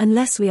war,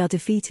 unless we are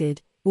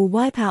defeated, will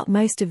wipe out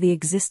most of the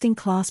existing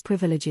class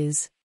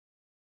privileges.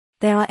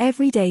 There are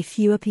every day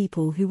fewer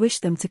people who wish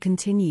them to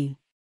continue.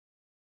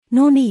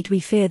 Nor need we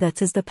fear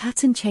that as the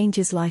pattern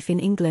changes, life in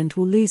England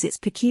will lose its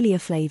peculiar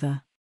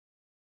flavour.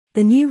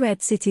 The new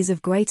red cities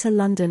of Greater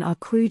London are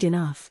crude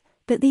enough,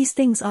 but these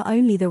things are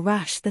only the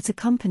rash that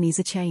accompanies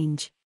a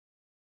change.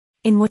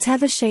 In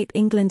whatever shape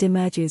England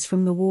emerges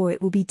from the war,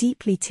 it will be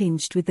deeply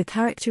tinged with the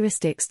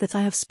characteristics that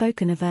I have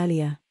spoken of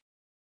earlier.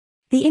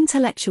 The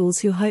intellectuals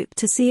who hope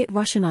to see it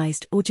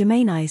Russianized or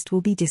Germanized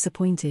will be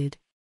disappointed.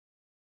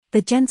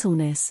 The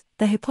gentleness,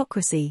 the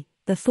hypocrisy,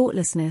 the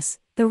thoughtlessness,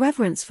 the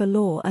reverence for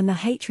law and the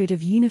hatred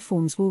of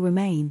uniforms will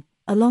remain,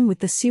 along with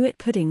the suet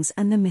puddings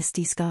and the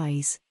misty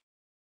skies.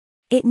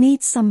 It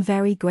needs some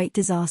very great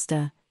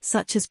disaster,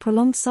 such as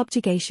prolonged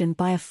subjugation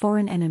by a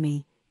foreign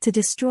enemy, to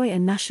destroy a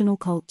national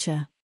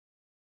culture.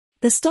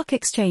 The stock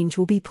exchange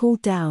will be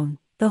pulled down,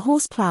 the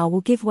horse plough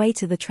will give way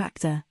to the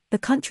tractor, the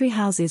country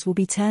houses will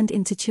be turned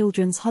into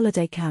children's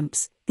holiday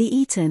camps, the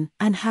Eton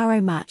and Harrow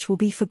match will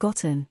be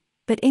forgotten,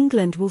 but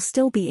England will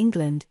still be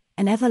England,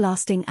 an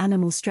everlasting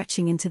animal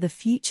stretching into the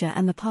future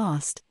and the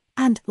past,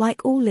 and,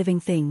 like all living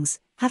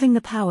things, having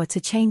the power to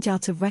change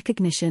out of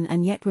recognition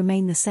and yet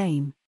remain the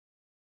same.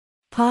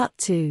 Part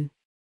 2.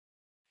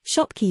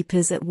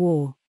 Shopkeepers at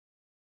War.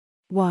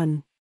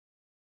 1.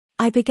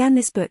 I began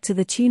this book to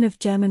the tune of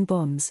German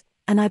bombs,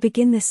 and I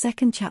begin this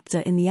second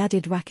chapter in the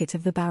added racket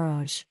of the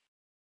barrage.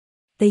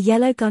 The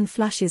yellow gun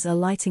flashes are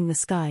lighting the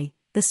sky,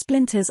 the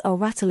splinters are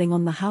rattling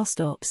on the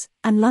housetops,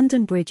 and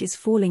London Bridge is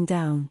falling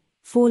down,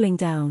 falling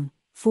down,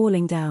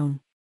 falling down.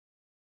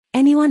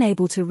 Anyone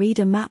able to read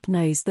a map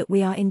knows that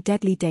we are in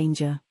deadly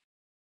danger.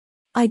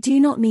 I do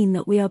not mean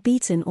that we are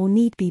beaten or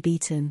need be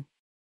beaten.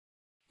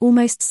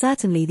 Almost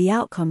certainly the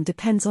outcome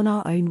depends on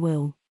our own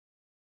will.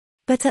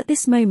 But at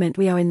this moment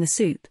we are in the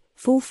soup,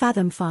 full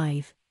fathom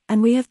 5,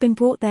 and we have been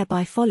brought there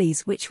by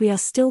follies which we are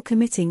still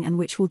committing and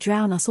which will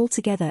drown us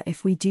altogether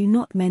if we do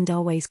not mend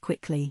our ways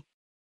quickly.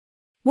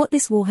 What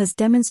this war has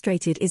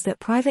demonstrated is that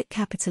private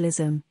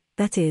capitalism,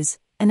 that is,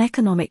 an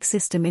economic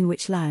system in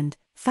which land,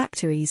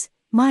 factories,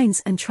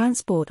 mines and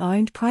transport are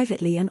owned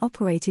privately and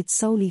operated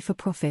solely for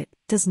profit,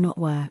 does not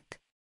work.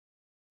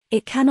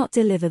 It cannot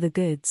deliver the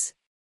goods.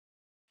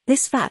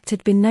 This fact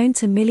had been known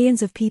to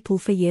millions of people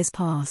for years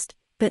past,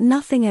 but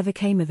nothing ever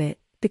came of it,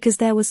 because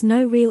there was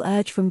no real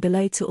urge from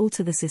below to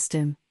alter the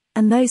system,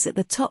 and those at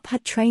the top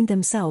had trained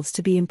themselves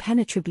to be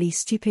impenetrably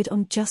stupid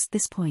on just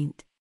this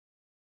point.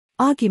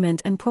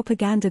 Argument and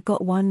propaganda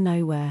got one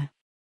nowhere.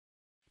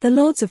 The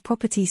lords of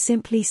property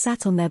simply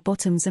sat on their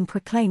bottoms and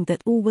proclaimed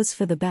that all was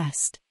for the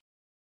best.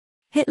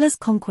 Hitler's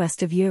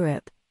conquest of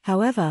Europe,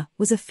 however,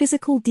 was a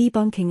physical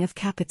debunking of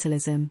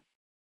capitalism.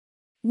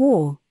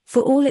 War,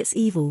 for all its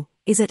evil,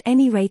 is at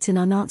any rate an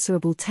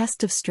unanswerable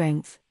test of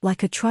strength,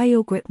 like a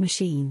trial grip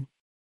machine.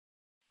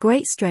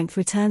 Great strength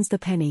returns the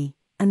penny,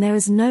 and there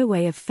is no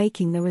way of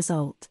faking the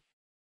result.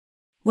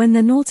 When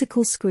the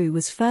nautical screw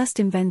was first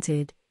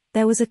invented,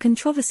 there was a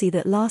controversy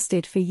that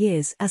lasted for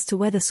years as to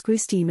whether screw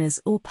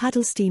steamers or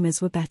paddle steamers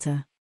were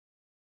better.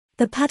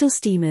 The paddle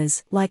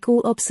steamers, like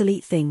all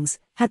obsolete things,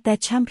 had their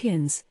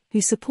champions, who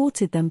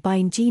supported them by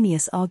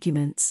ingenious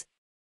arguments.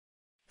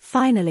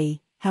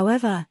 Finally,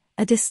 however,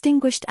 a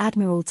distinguished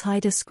admiral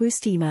tied a screw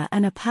steamer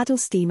and a paddle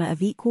steamer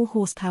of equal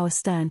horsepower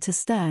stern to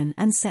stern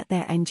and set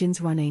their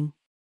engines running.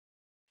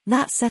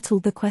 That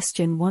settled the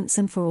question once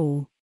and for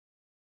all.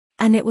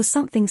 And it was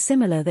something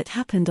similar that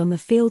happened on the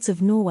fields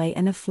of Norway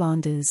and of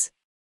Flanders.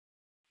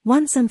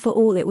 Once and for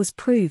all it was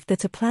proved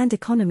that a planned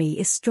economy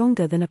is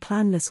stronger than a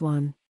planless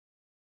one.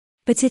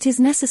 But it is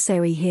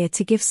necessary here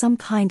to give some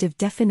kind of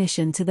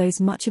definition to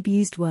those much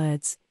abused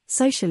words,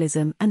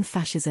 socialism and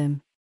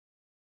fascism.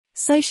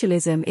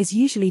 Socialism is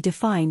usually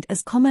defined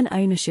as common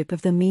ownership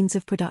of the means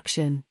of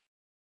production.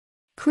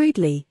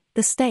 Crudely,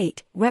 the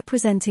state,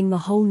 representing the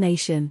whole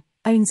nation,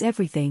 owns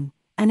everything,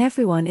 and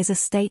everyone is a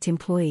state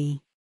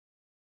employee.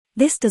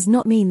 This does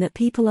not mean that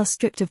people are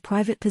stripped of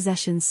private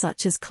possessions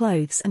such as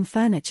clothes and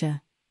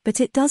furniture, but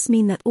it does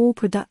mean that all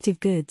productive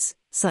goods,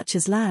 such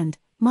as land,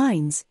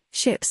 mines,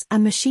 ships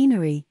and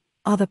machinery,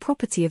 are the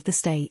property of the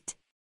state.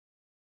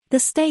 The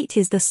state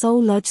is the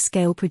sole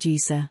large-scale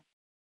producer.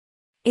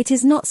 It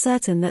is not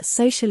certain that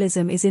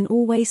socialism is in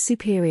all ways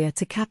superior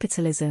to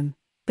capitalism,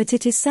 but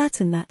it is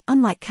certain that,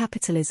 unlike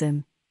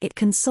capitalism, it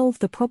can solve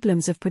the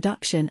problems of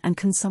production and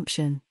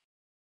consumption.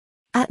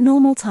 At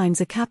normal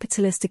times a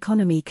capitalist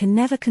economy can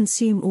never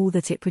consume all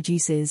that it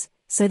produces,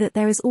 so that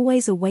there is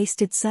always a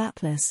wasted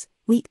surplus,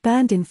 wheat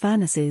burned in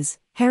furnaces,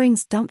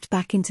 herrings dumped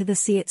back into the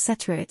sea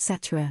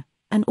etc.,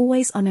 and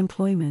always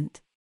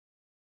unemployment.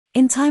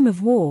 In time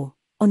of war,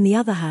 on the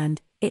other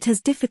hand, it has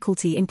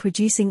difficulty in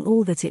producing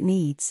all that it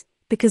needs,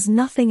 because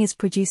nothing is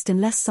produced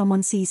unless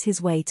someone sees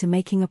his way to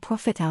making a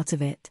profit out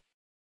of it.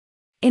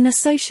 In a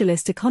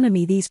socialist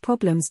economy these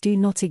problems do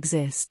not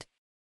exist.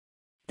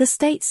 The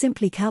state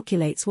simply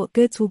calculates what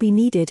goods will be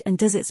needed and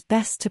does its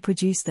best to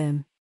produce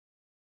them.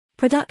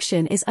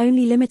 Production is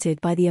only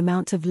limited by the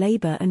amount of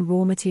labor and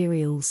raw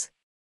materials.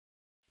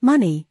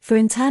 Money, for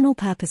internal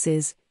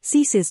purposes,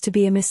 ceases to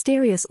be a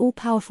mysterious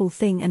all-powerful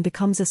thing and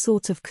becomes a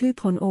sort of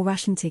coupon or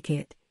ration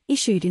ticket,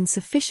 issued in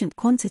sufficient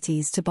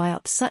quantities to buy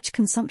up such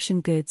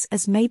consumption goods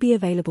as may be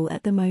available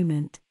at the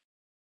moment.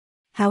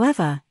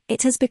 However,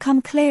 it has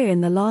become clear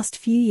in the last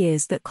few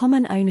years that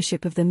common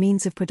ownership of the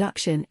means of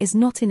production is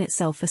not in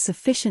itself a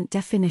sufficient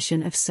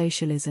definition of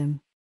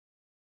socialism.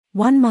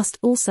 One must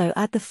also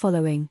add the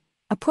following: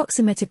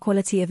 approximate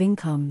equality of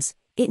incomes,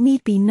 it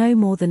need be no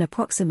more than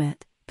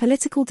approximate,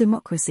 political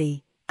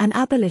democracy, and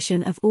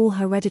abolition of all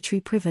hereditary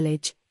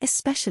privilege,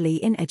 especially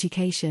in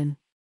education.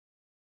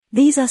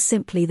 These are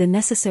simply the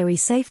necessary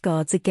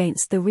safeguards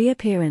against the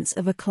reappearance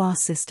of a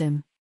class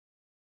system.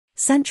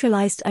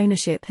 Centralized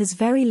ownership has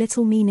very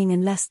little meaning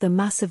unless the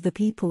mass of the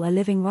people are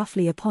living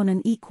roughly upon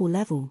an equal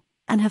level,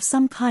 and have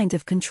some kind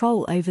of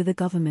control over the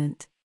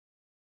government.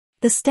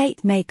 The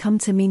state may come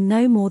to mean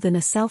no more than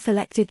a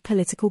self-elected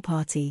political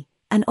party,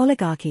 an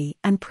oligarchy,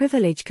 and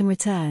privilege can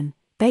return,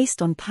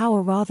 based on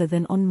power rather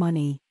than on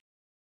money.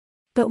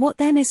 But what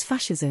then is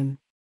fascism?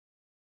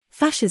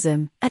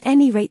 Fascism, at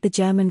any rate the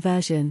German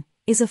version,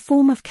 is a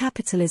form of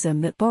capitalism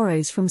that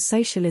borrows from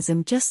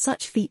socialism just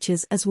such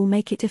features as will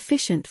make it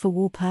efficient for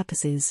war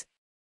purposes.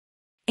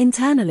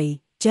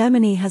 Internally,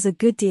 Germany has a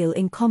good deal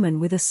in common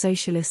with a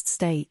socialist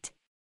state.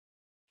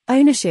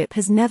 Ownership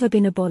has never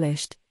been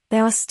abolished,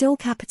 there are still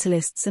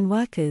capitalists and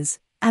workers,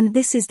 and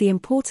this is the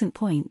important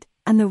point,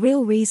 and the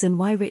real reason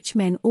why rich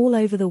men all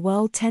over the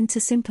world tend to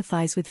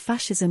sympathize with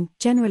fascism.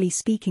 Generally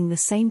speaking, the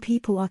same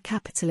people are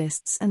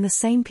capitalists and the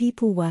same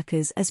people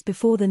workers as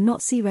before the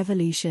Nazi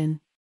revolution.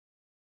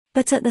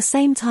 But at the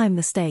same time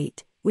the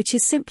state, which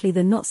is simply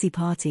the Nazi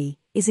party,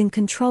 is in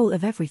control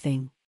of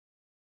everything.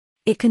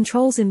 It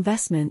controls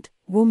investment,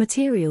 raw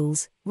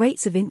materials,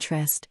 rates of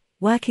interest,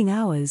 working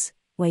hours,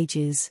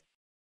 wages.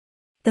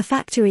 The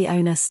factory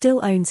owner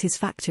still owns his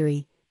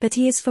factory, but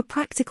he is for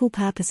practical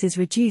purposes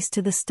reduced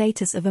to the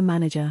status of a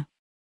manager.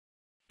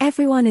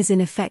 Everyone is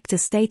in effect a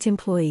state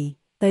employee,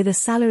 though the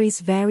salaries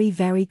vary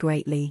very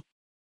greatly.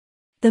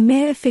 The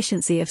mere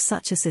efficiency of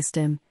such a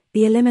system,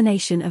 the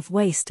elimination of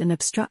waste and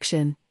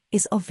obstruction,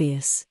 is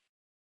obvious.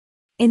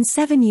 In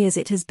 7 years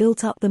it has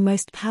built up the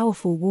most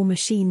powerful war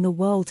machine the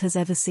world has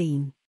ever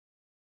seen.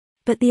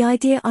 But the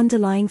idea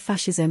underlying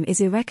fascism is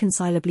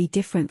irreconcilably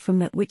different from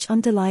that which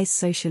underlies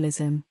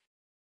socialism.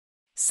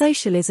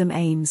 Socialism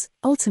aims,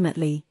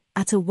 ultimately,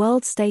 at a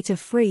world state of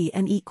free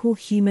and equal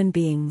human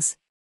beings.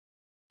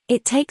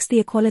 It takes the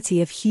equality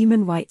of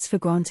human rights for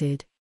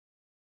granted.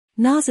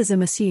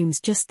 Nazism assumes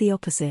just the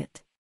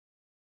opposite.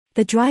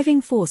 The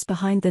driving force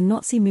behind the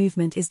Nazi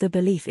movement is the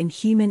belief in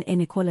human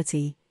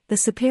inequality, the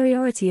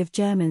superiority of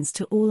Germans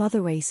to all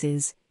other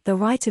races, the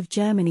right of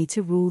Germany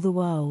to rule the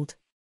world.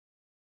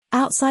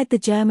 Outside the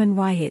German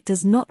Reich it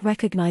does not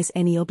recognize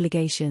any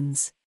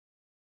obligations.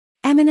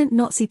 Eminent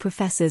Nazi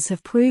professors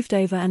have proved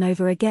over and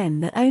over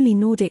again that only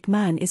Nordic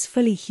man is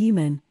fully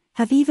human,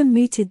 have even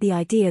mooted the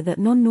idea that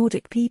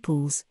non-Nordic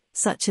peoples,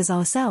 such as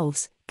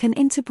ourselves, can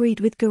interbreed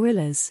with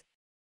gorillas.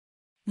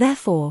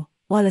 Therefore,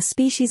 while a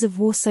species of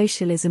war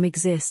socialism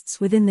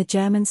exists within the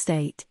German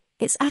state,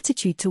 its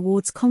attitude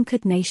towards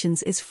conquered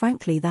nations is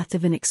frankly that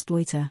of an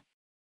exploiter.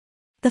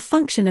 The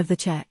function of the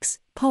Czechs,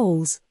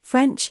 Poles,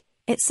 French,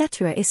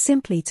 etc. is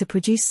simply to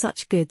produce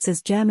such goods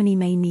as Germany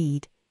may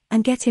need,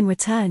 and get in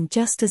return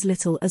just as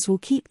little as will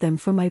keep them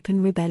from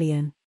open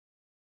rebellion.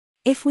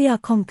 If we are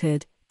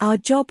conquered, our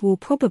job will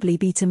probably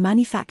be to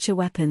manufacture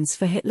weapons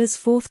for Hitler's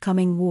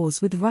forthcoming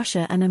wars with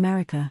Russia and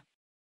America.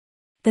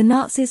 The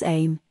Nazis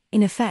aim,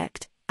 in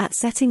effect, at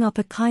setting up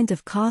a kind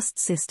of caste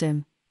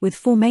system, with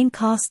 4 main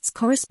castes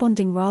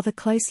corresponding rather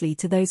closely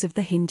to those of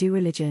the Hindu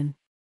religion.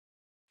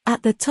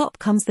 At the top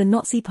comes the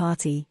Nazi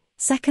party,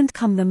 second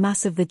come the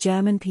mass of the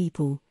German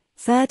people,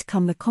 third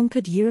come the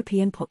conquered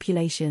European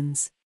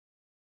populations.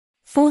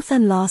 Fourth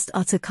and last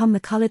are to come the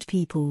colored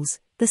peoples,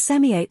 the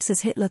semi-apes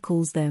as Hitler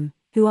calls them,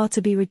 who are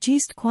to be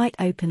reduced quite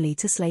openly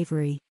to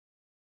slavery.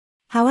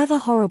 However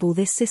horrible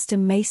this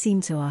system may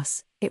seem to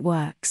us, it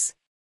works.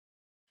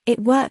 It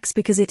works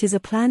because it is a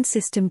planned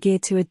system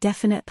geared to a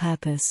definite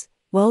purpose,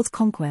 world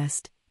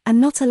conquest,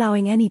 and not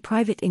allowing any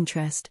private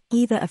interest,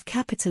 either of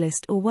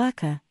capitalist or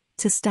worker,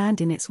 to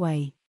stand in its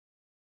way.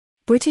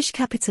 British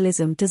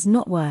capitalism does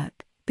not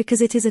work,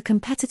 because it is a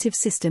competitive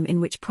system in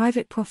which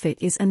private profit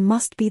is and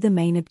must be the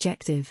main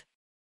objective.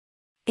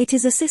 It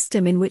is a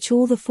system in which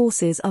all the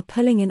forces are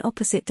pulling in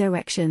opposite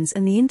directions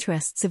and the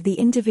interests of the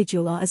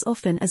individual are as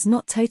often as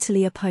not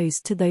totally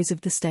opposed to those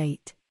of the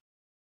state.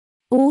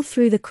 All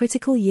through the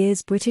critical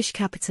years British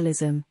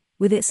capitalism,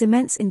 with its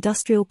immense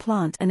industrial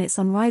plant and its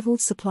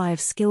unrivaled supply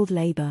of skilled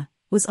labor,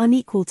 was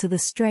unequal to the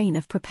strain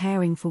of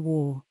preparing for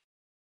war.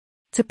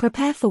 To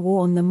prepare for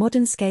war on the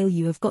modern scale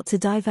you have got to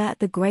divert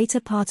the greater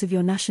part of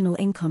your national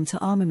income to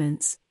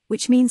armaments,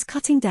 which means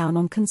cutting down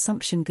on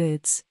consumption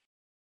goods.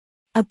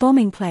 A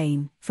bombing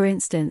plane, for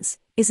instance,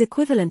 is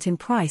equivalent in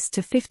price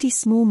to 50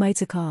 small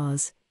motor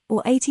cars,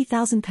 or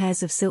 80,000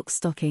 pairs of silk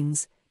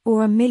stockings,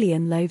 or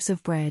 1,000,000 loaves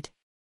of bread.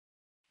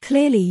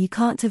 Clearly you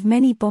can't have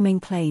many bombing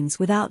planes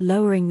without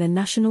lowering the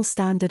national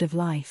standard of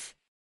life.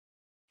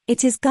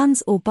 It is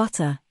guns or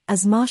butter,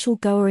 as Marshal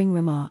Goering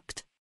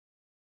remarked.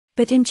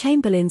 But in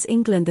Chamberlain's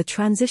England the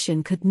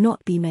transition could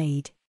not be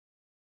made.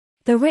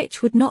 The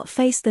rich would not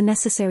face the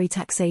necessary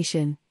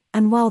taxation,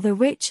 and while the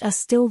rich are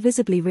still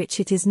visibly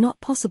rich it is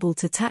not possible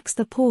to tax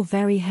the poor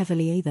very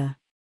heavily either.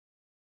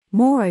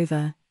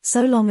 Moreover,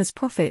 so long as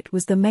profit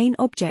was the main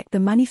object the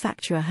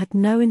manufacturer had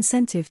no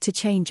incentive to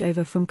change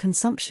over from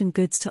consumption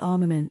goods to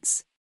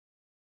armaments.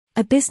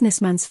 A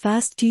businessman's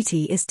first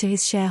duty is to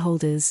his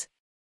shareholders.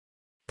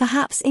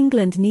 Perhaps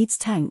England needs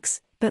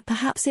tanks, but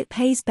perhaps it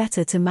pays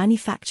better to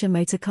manufacture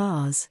motor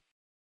cars.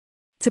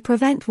 To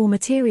prevent war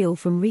material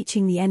from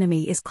reaching the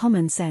enemy is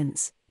common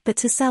sense, but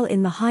to sell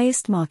in the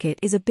highest market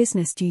is a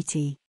business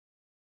duty.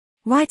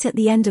 Right at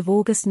the end of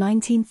August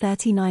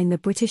 1939 the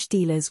British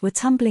dealers were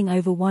tumbling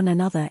over one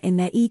another in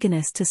their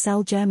eagerness to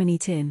sell Germany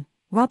tin,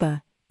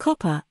 rubber,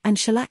 copper and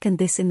shellac, and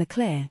this in the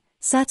clear,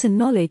 certain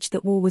knowledge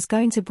that war was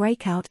going to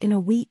break out in a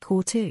week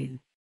or two.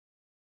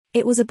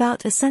 It was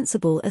about as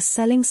sensible as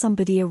selling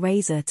somebody a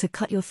razor to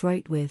cut your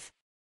throat with.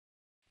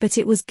 But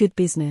it was good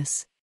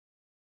business.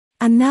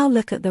 And now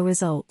look at the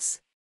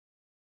results.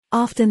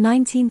 After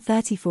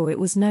 1934 it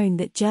was known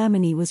that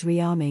Germany was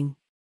rearming.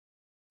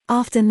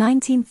 After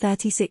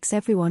 1936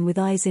 everyone with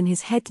eyes in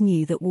his head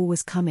knew that war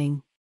was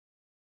coming.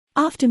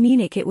 After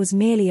Munich it was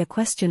merely a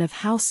question of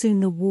how soon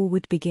the war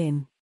would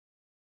begin.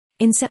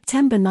 In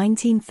September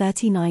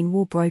 1939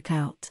 war broke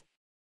out.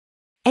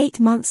 8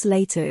 months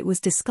later it was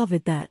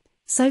discovered that,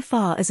 so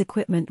far as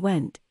equipment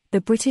went,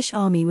 the British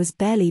Army was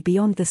barely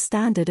beyond the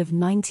standard of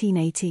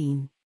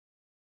 1918.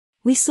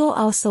 We saw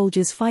our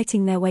soldiers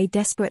fighting their way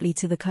desperately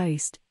to the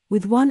coast,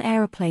 with 1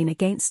 aeroplane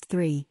against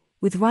 3,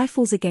 with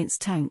rifles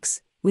against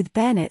tanks, with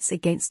bayonets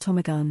against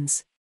Tommy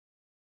guns.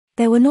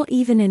 There were not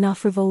even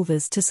enough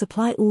revolvers to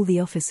supply all the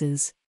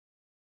officers.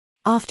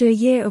 After a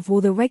year of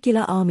war the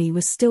regular army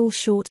was still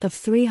short of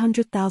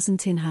 300,000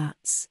 tin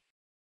hats.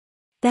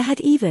 There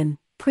had even,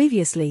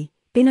 previously,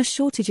 been a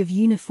shortage of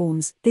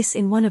uniforms, this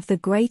in one of the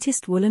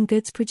greatest woolen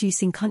goods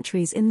producing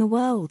countries in the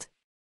world.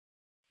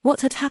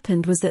 What had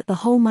happened was that the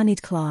whole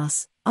moneyed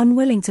class,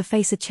 unwilling to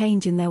face a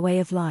change in their way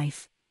of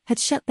life, had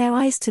shut their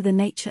eyes to the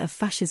nature of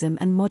fascism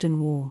and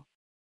modern war.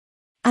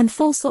 And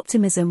false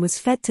optimism was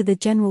fed to the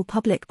general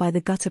public by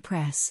the gutter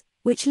press,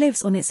 which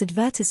lives on its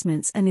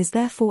advertisements and is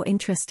therefore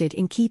interested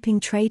in keeping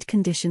trade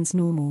conditions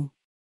normal.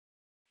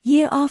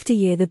 Year after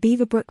year the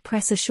Beaverbrook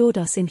press assured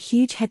us in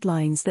huge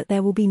headlines that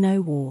there will be no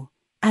war,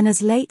 and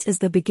as late as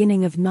the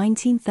beginning of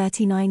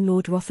 1939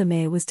 Lord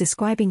Rothermere was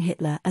describing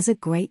Hitler as a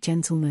great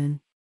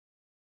gentleman.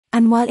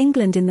 And while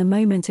England in the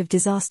moment of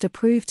disaster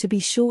proved to be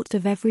short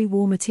of every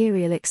war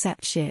material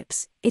except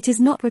ships, it is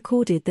not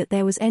recorded that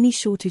there was any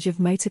shortage of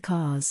motor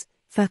cars,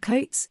 fur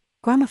coats,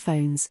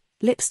 gramophones,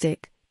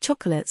 lipstick,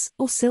 chocolates,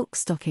 or silk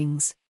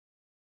stockings.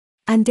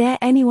 And dare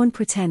anyone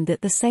pretend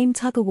that the same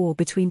tug-of-war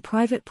between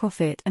private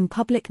profit and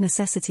public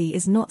necessity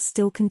is not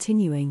still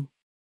continuing?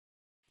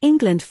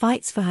 England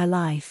fights for her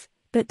life,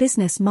 but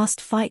business must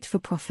fight for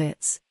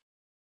profits.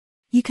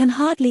 You can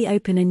hardly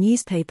open a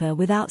newspaper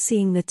without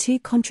seeing the two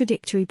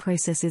contradictory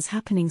processes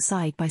happening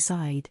side by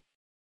side.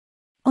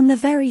 On the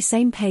very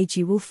same page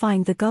you will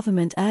find the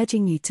government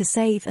urging you to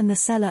save and the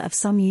seller of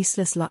some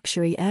useless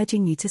luxury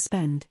urging you to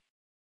spend.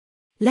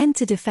 Lend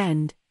to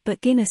defend,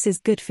 but Guinness is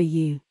good for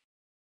you.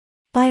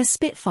 Buy a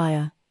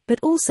Spitfire, but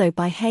also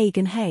buy Haig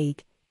and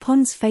Haig,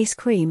 Pond's face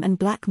cream and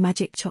black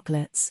magic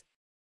chocolates.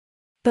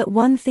 But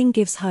one thing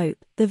gives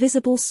hope, the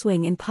visible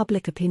swing in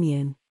public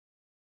opinion.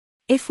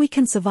 If we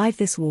can survive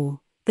this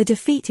war, the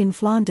defeat in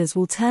Flanders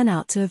will turn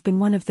out to have been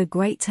one of the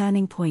great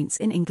turning points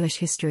in English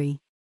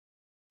history.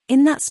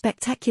 In that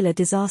spectacular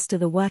disaster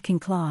the working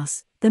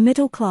class, the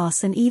middle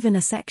class and even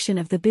a section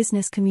of the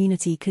business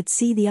community could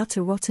see the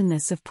utter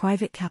rottenness of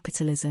private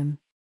capitalism.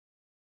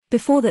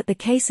 Before that the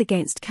case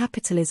against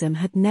capitalism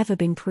had never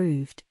been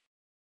proved.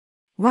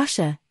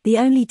 Russia, the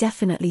only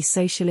definitely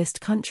socialist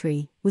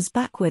country, was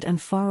backward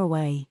and far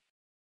away.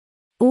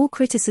 All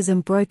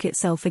criticism broke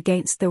itself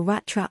against the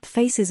rat-trap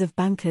faces of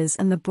bankers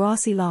and the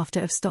brassy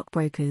laughter of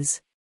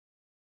stockbrokers.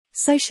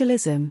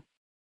 Socialism.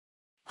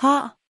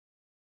 Ha!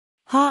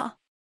 Ha!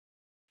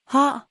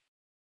 Ha!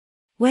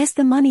 Where's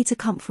the money to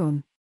come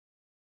from?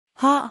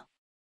 Ha!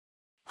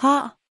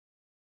 Ha!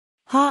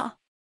 Ha!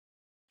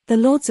 The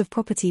lords of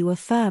property were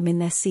firm in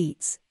their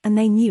seats, and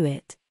they knew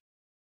it.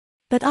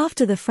 But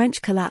after the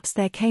French collapse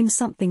there came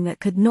something that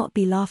could not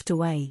be laughed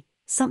away,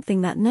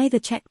 something that neither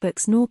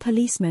checkbooks nor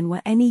policemen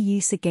were any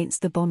use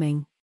against the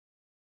bombing.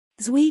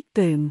 Zweig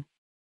boom.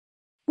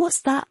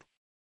 What's that?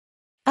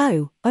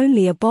 Oh,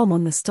 only a bomb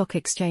on the stock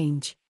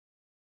exchange.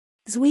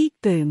 Zweig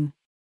boom.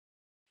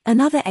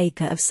 Another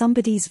acre of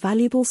somebody's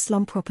valuable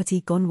slum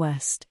property gone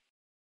west.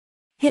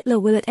 Hitler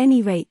will at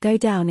any rate go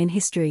down in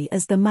history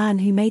as the man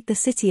who made the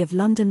city of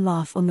London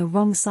laugh on the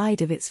wrong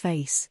side of its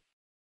face.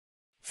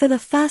 For the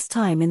first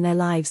time in their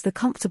lives the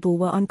comfortable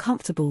were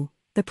uncomfortable,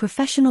 the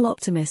professional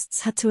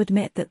optimists had to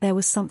admit that there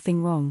was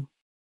something wrong.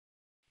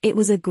 It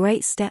was a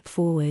great step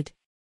forward.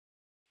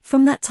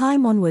 From that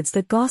time onwards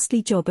the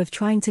ghastly job of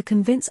trying to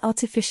convince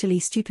artificially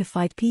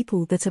stupefied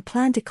people that a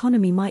planned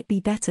economy might be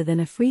better than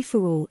a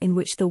free-for-all in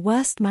which the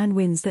worst man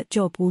wins, that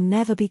job will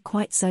never be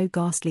quite so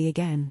ghastly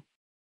again.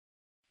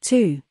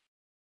 2.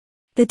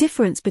 The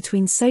difference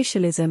between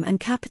socialism and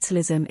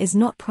capitalism is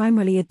not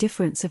primarily a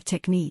difference of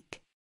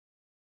technique.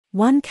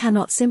 One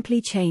cannot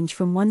simply change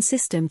from one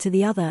system to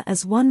the other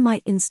as one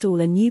might install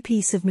a new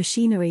piece of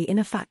machinery in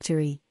a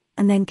factory,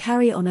 and then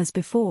carry on as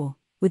before,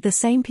 with the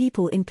same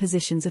people in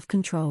positions of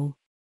control.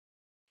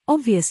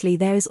 Obviously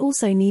there is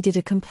also needed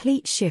a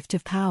complete shift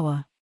of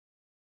power.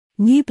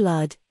 New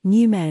blood,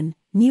 new men,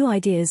 new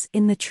ideas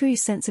in the true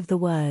sense of the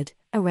word,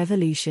 a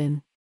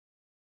revolution.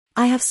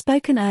 I have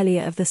spoken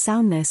earlier of the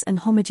soundness and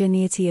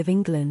homogeneity of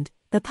England,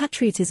 the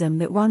patriotism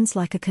that runs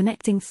like a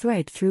connecting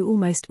thread through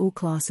almost all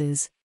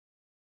classes.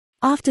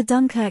 After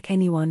Dunkirk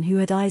anyone who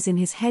had eyes in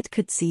his head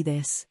could see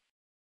this.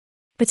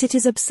 But it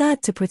is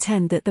absurd to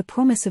pretend that the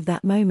promise of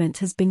that moment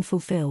has been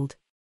fulfilled.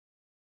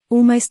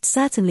 Almost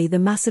certainly the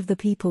mass of the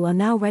people are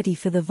now ready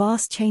for the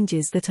vast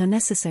changes that are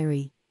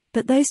necessary,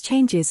 but those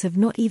changes have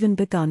not even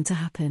begun to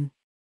happen.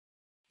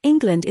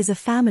 England is a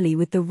family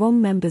with the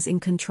wrong members in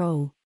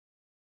control.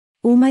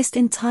 Almost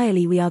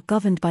entirely we are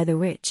governed by the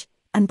rich,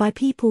 and by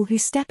people who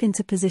step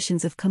into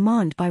positions of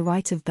command by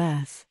right of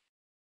birth.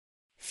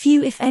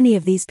 Few if any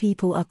of these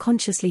people are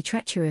consciously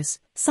treacherous,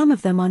 some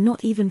of them are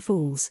not even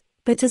fools,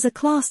 but as a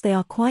class they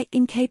are quite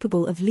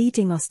incapable of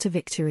leading us to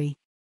victory.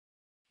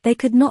 They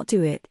could not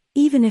do it,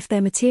 even if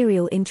their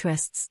material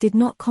interests did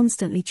not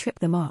constantly trip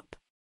them up.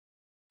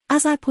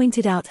 As I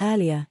pointed out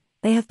earlier,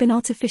 they have been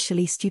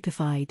artificially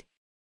stupefied.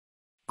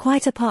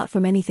 Quite apart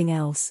from anything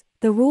else,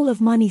 the rule of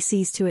money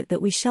sees to it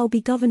that we shall be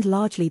governed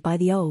largely by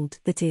the old,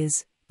 that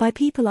is, by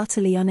people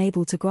utterly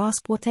unable to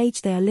grasp what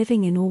age they are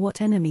living in or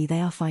what enemy they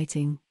are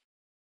fighting.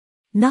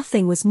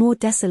 Nothing was more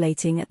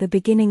desolating at the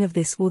beginning of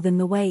this war than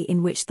the way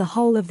in which the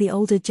whole of the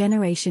older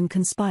generation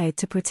conspired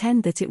to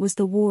pretend that it was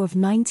the war of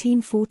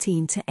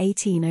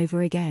 1914-18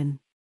 over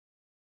again.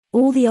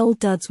 All the old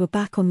duds were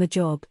back on the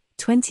job,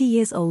 20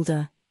 years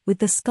older, with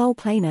the skull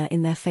planer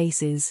in their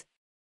faces.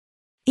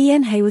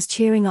 Ian Hay was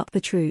cheering up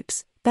the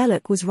troops,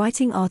 Belloc was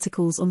writing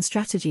articles on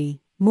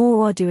strategy,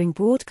 Moore doing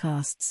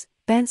broadcasts,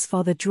 Bent's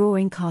father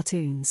drawing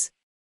cartoons.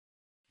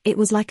 It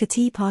was like a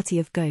tea party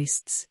of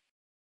ghosts.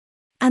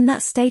 And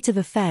that state of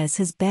affairs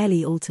has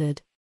barely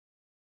altered.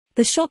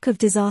 The shock of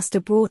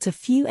disaster brought a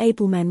few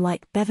able men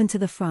like Bevan to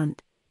the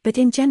front, but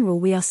in general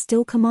we are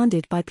still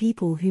commanded by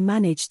people who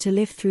managed to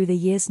live through the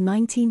years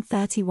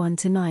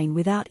 1931-9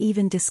 without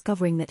even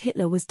discovering that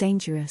Hitler was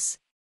dangerous.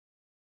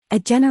 A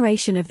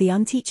generation of the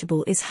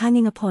unteachable is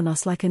hanging upon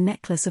us like a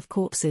necklace of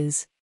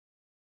corpses.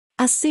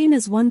 As soon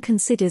as one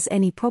considers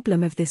any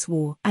problem of this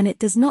war, and it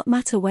does not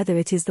matter whether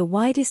it is the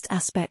widest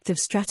aspect of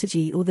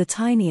strategy or the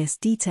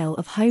tiniest detail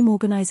of home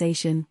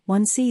organization,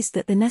 one sees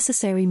that the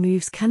necessary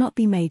moves cannot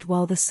be made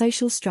while the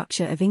social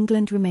structure of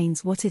England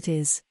remains what it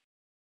is.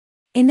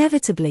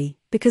 Inevitably,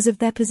 because of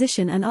their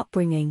position and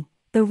upbringing,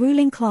 the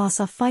ruling class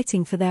are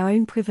fighting for their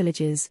own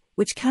privileges,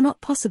 which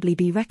cannot possibly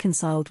be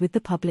reconciled with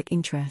the public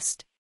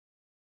interest.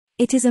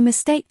 It is a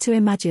mistake to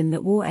imagine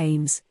that war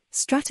aims,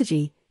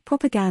 strategy,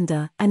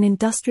 propaganda, and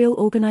industrial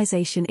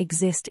organization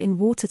exist in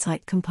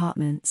watertight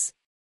compartments.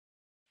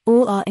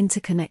 All are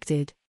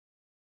interconnected.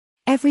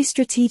 Every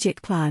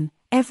strategic plan,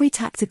 every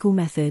tactical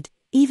method,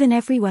 even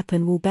every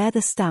weapon will bear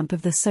the stamp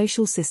of the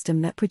social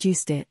system that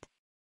produced it.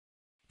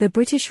 The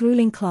British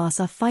ruling class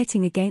are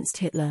fighting against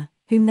Hitler,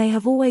 whom they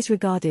have always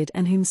regarded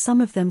and whom some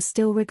of them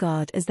still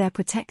regard as their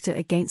protector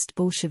against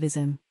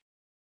Bolshevism.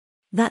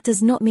 That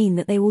does not mean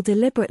that they will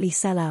deliberately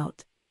sell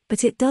out,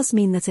 but it does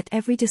mean that at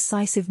every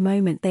decisive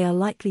moment they are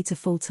likely to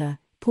falter,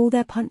 pull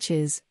their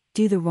punches,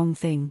 do the wrong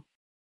thing.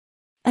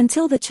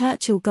 Until the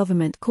Churchill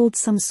government called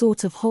some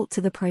sort of halt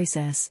to the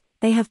process,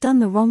 they have done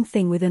the wrong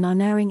thing with an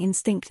unerring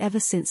instinct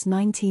ever since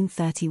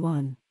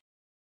 1931.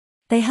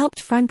 They helped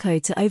Franco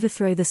to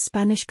overthrow the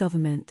Spanish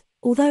government,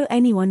 although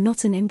anyone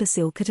not an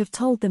imbecile could have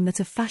told them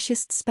that a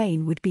fascist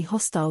Spain would be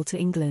hostile to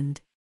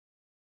England.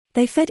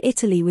 They fed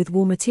Italy with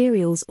war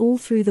materials all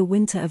through the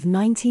winter of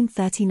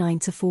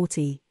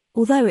 1939-40.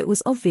 Although it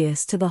was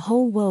obvious to the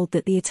whole world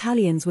that the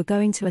Italians were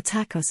going to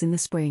attack us in the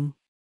spring.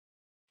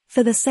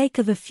 For the sake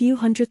of a few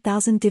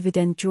 100,000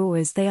 dividend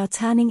drawers they are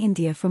turning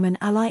India from an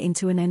ally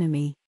into an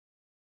enemy.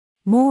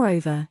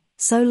 Moreover,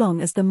 so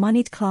long as the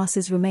moneyed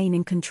classes remain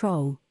in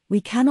control,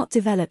 we cannot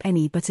develop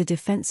any but a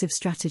defensive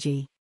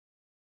strategy.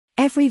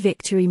 Every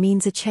victory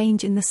means a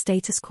change in the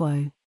status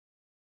quo.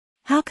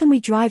 How can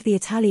we drive the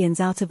Italians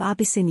out of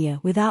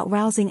Abyssinia without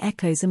rousing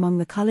echoes among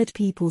the colored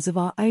peoples of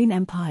our own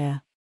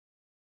empire?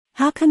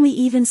 How can we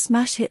even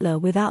smash Hitler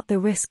without the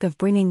risk of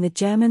bringing the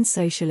German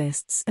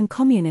socialists and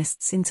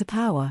communists into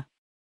power?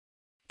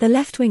 The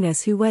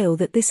left-wingers who wail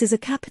that this is a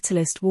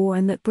capitalist war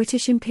and that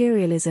British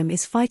imperialism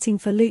is fighting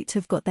for loot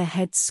have got their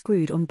heads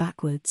screwed on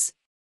backwards.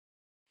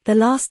 The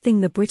last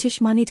thing the British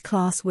moneyed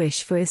class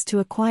wish for is to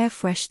acquire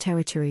fresh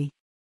territory.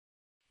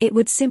 It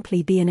would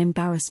simply be an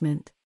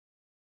embarrassment.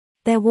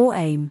 Their war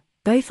aim,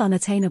 both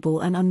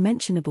unattainable and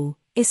unmentionable,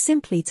 is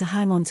simply to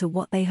hang on to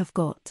what they have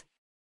got.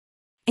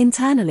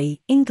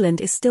 Internally, England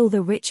is still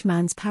the rich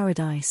man's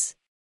paradise.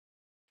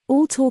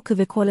 All talk of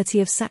equality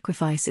of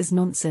sacrifice is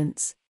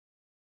nonsense.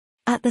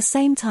 At the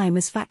same time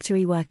as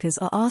factory workers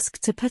are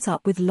asked to put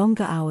up with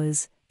longer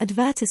hours,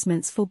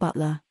 advertisements for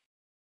butler.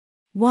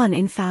 1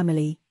 in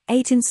family,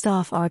 8 in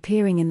staff are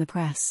appearing in the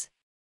press.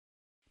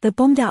 The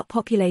bombed-out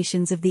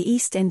populations of the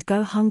East End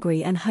go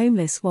hungry and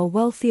homeless while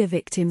wealthier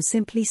victims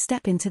simply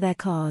step into their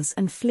cars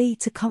and flee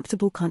to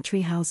comfortable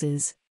country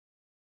houses.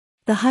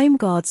 The Home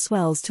Guard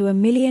swells to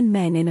 1 million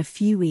men in a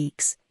few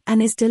weeks,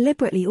 and is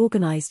deliberately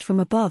organized from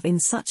above in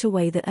such a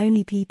way that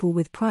only people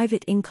with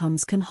private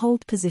incomes can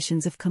hold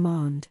positions of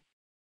command.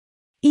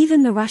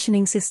 Even the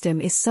rationing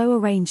system is so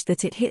arranged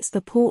that it hits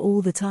the poor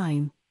all the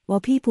time, while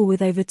people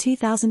with over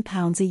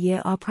 £2,000 a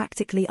year are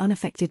practically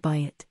unaffected by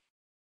it.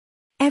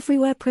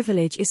 Everywhere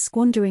privilege is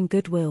squandering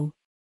goodwill.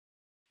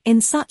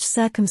 In such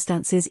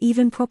circumstances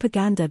even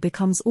propaganda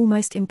becomes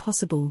almost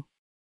impossible.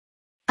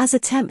 As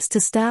attempts to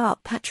stir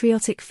up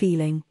patriotic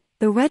feeling,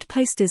 the red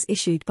posters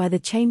issued by the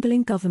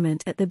Chamberlain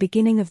government at the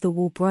beginning of the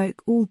war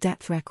broke all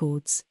depth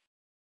records.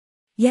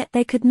 Yet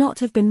they could not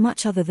have been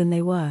much other than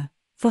they were,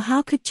 for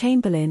how could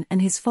Chamberlain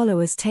and his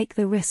followers take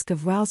the risk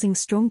of rousing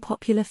strong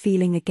popular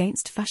feeling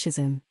against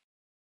fascism?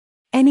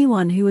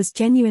 Anyone who was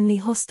genuinely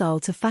hostile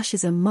to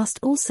fascism must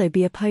also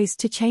be opposed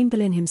to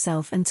Chamberlain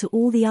himself and to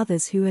all the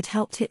others who had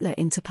helped Hitler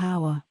into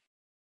power.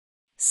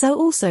 So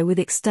also with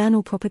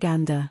external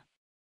propaganda.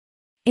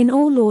 In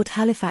all Lord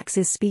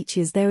Halifax's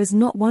speeches there is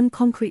not one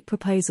concrete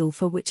proposal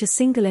for which a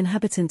single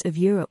inhabitant of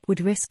Europe would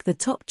risk the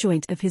top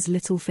joint of his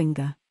little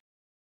finger.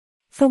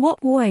 For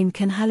what war aim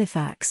can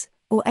Halifax,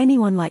 or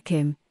anyone like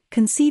him,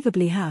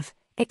 conceivably have,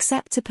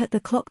 except to put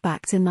the clock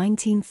back to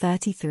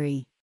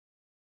 1933?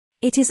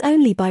 It is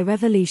only by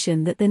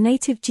revolution that the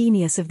native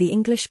genius of the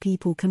English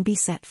people can be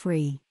set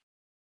free.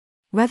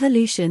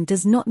 Revolution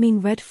does not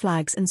mean red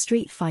flags and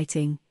street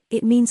fighting,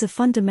 it means a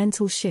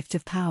fundamental shift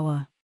of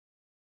power.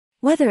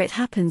 Whether it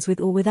happens with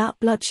or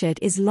without bloodshed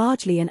is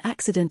largely an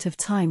accident of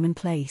time and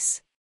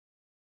place.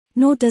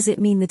 Nor does it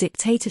mean the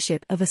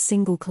dictatorship of a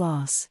single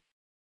class.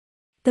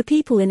 The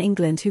people in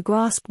England who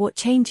grasp what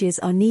changes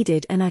are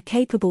needed and are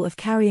capable of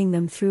carrying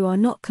them through are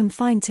not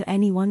confined to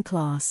any one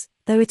class,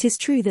 though it is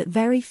true that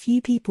very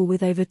few people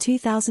with over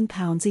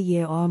 £2,000 a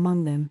year are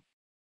among them.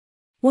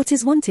 What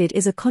is wanted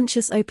is a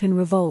conscious open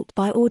revolt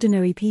by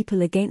ordinary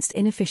people against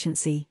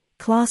inefficiency,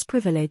 class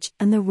privilege,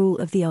 and the rule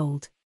of the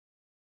old.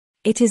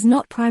 It is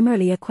not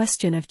primarily a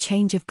question of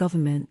change of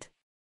government.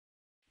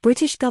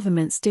 British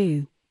governments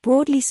do,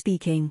 broadly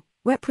speaking,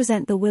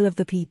 represent the will of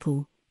the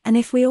people, and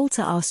if we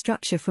alter our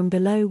structure from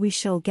below we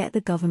shall get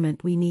the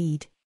government we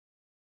need.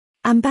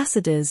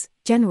 Ambassadors,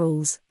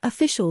 generals,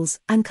 officials,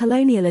 and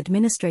colonial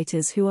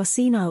administrators who are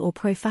senile or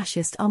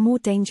pro-fascist are more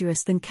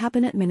dangerous than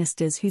cabinet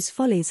ministers whose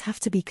follies have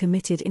to be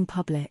committed in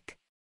public.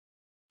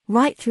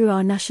 Right through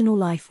our national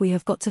life we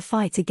have got to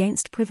fight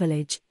against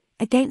privilege,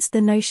 against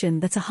the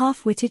notion that a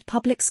half-witted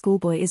public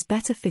schoolboy is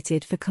better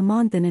fitted for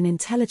command than an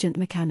intelligent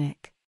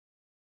mechanic.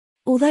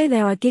 Although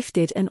there are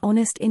gifted and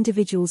honest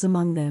individuals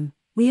among them,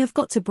 we have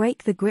got to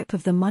break the grip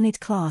of the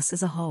moneyed class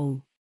as a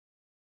whole.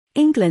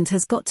 England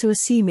has got to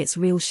assume its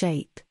real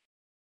shape.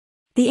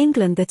 The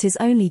England that is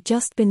only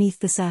just beneath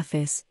the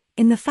surface,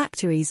 in the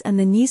factories and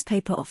the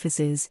newspaper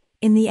offices,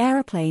 in the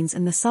aeroplanes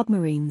and the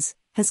submarines,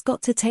 has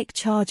got to take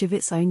charge of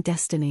its own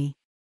destiny.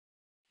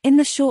 In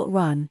the short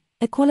run,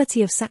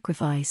 equality of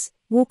sacrifice,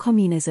 war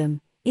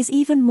communism, is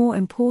even more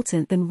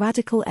important than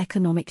radical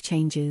economic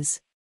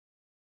changes.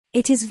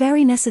 It is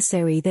very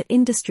necessary that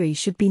industry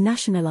should be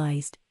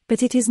nationalized,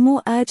 but it is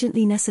more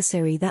urgently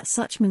necessary that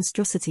such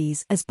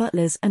monstrosities as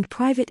butlers and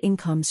private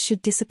incomes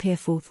should disappear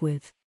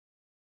forthwith.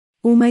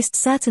 Almost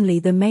certainly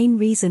the main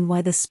reason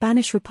why the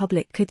Spanish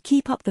Republic could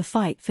keep up the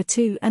fight for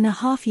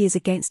 2.5 years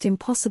against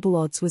impossible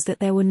odds was that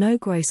there were no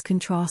gross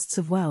contrasts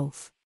of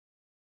wealth.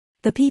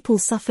 The people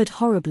suffered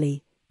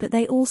horribly, but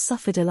they all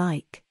suffered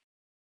alike.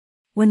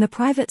 When the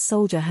private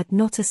soldier had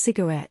not a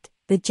cigarette,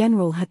 the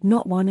general had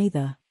not one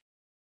either.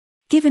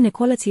 Given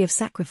equality of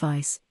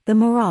sacrifice, the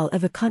morale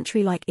of a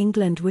country like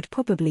England would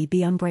probably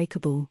be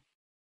unbreakable.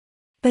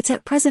 But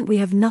at present we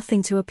have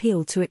nothing to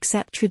appeal to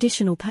except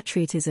traditional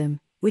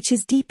patriotism, which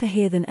is deeper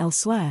here than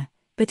elsewhere,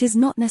 but is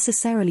not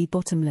necessarily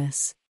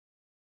bottomless.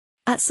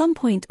 At some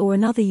point or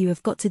another you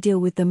have got to deal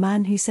with the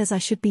man who says I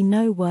should be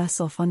no worse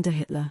off under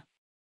Hitler.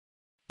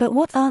 But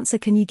what answer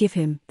can you give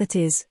him, that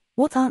is,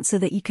 what answer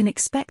that you can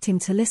expect him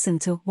to listen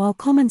to while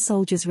common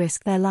soldiers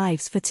risk their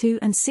lives for 2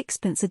 and 6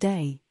 a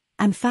day,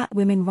 and fat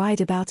women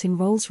ride about in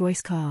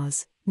Rolls-Royce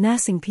cars,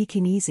 nursing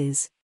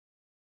Pekineses?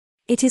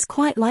 It is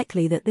quite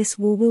likely that this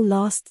war will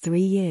last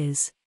 3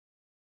 years.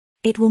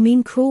 It will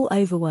mean cruel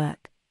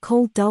overwork,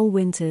 cold dull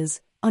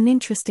winters,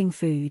 uninteresting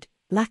food,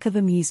 lack of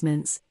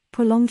amusements,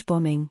 prolonged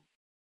bombing.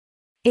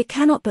 It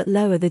cannot but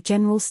lower the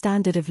general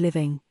standard of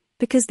living,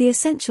 because the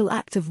essential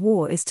act of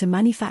war is to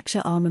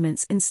manufacture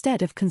armaments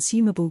instead of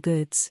consumable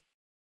goods.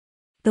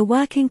 The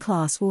working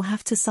class will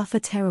have to suffer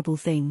terrible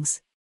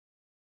things.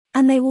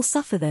 And they will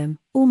suffer them,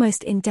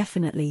 almost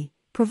indefinitely,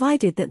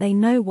 provided that they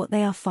know what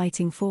they are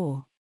fighting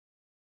for.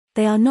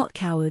 They are not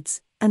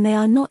cowards, and they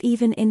are not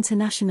even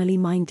internationally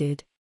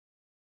minded.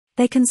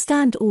 They can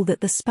stand all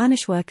that the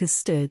Spanish workers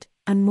stood,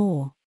 and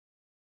more.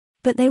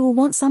 But they will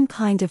want some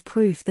kind of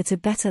proof that a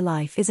better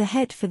life is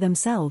ahead for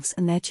themselves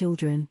and their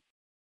children.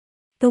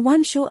 The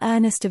one sure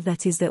earnest of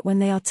that is that when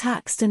they are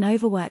taxed and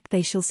overworked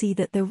they shall see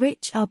that the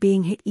rich are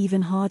being hit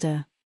even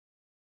harder.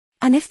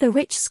 And if the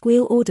rich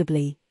squeal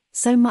audibly,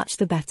 so much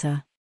the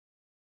better.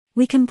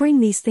 We can bring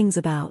these things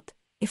about,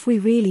 if we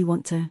really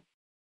want to.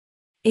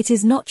 It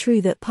is not true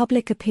that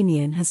public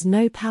opinion has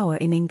no power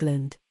in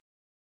England.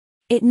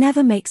 It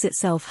never makes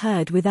itself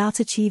heard without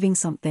achieving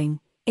something.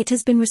 It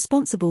has been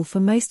responsible for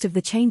most of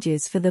the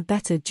changes for the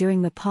better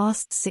during the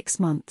past 6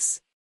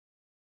 months.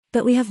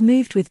 But we have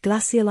moved with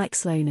glacier-like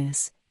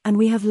slowness, and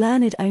we have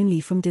learned only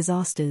from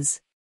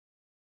disasters.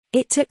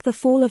 It took the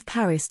fall of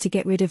Paris to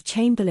get rid of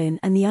Chamberlain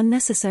and the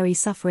unnecessary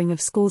suffering of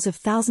scores of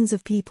thousands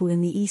of people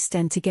in the East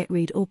End to get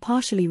rid or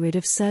partially rid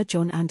of Sir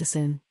John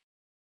Anderson.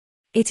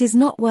 It is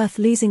not worth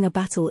losing a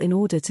battle in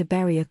order to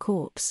bury a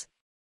corpse.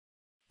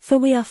 For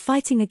we are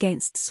fighting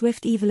against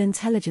swift evil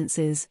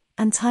intelligences,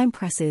 and time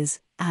presses,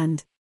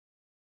 and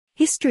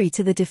history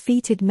to the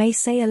defeated may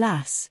say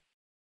alas,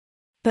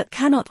 but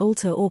cannot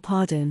alter or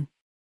pardon.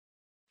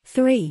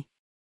 3.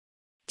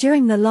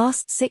 During the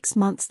last 6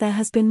 months there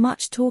has been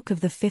much talk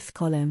of the fifth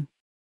column.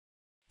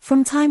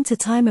 From time to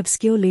time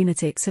obscure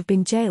lunatics have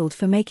been jailed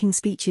for making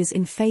speeches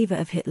in favor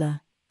of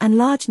Hitler, and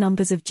large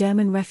numbers of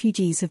German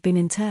refugees have been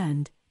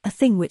interned, a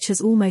thing which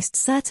has almost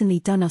certainly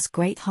done us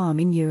great harm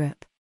in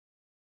Europe.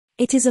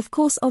 It is of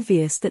course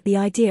obvious that the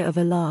idea of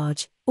a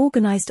large,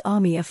 organized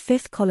army of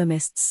fifth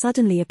columnists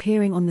suddenly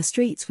appearing on the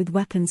streets with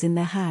weapons in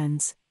their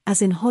hands,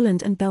 as in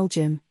Holland and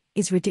Belgium,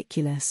 is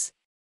ridiculous.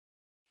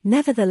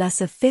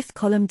 Nevertheless, a fifth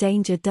column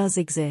danger does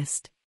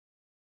exist.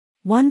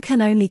 One can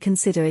only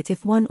consider it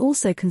if one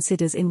also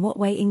considers in what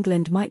way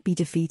England might be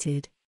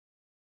defeated.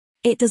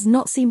 It does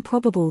not seem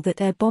probable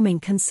that air bombing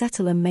can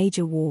settle a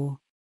major war.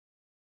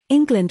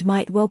 England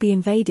might well be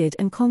invaded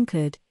and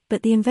conquered,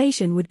 but the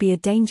invasion would be a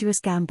dangerous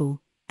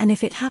gamble, and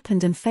if it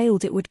happened and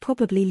failed it would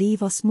probably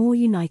leave us more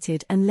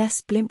united and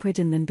less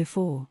blimp-ridden than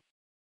before.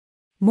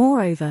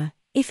 Moreover,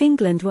 if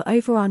England were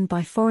overrun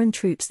by foreign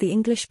troops, the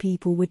English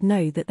people would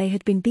know that they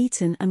had been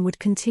beaten and would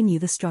continue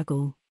the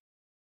struggle.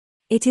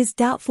 It is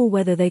doubtful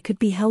whether they could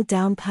be held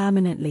down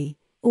permanently,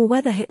 or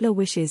whether Hitler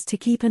wishes to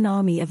keep an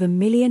army of 1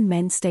 million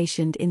men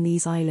stationed in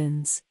these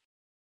islands.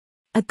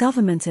 A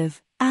government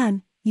of,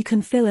 you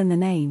can fill in the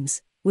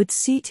names, would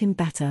suit him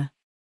better.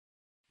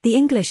 The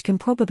English can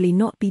probably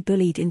not be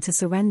bullied into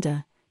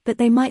surrender, but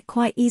they might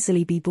quite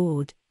easily be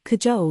bored,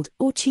 cajoled,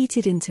 or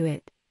cheated into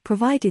it,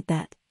 provided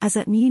that, as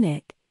at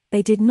Munich,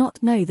 they did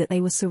not know that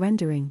they were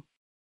surrendering.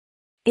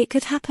 It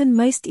could happen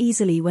most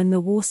easily when the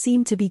war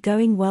seemed to be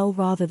going well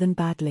rather than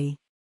badly.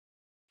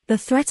 The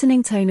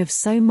threatening tone of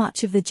so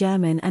much of the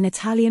German and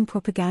Italian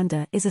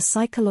propaganda is a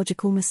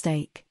psychological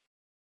mistake.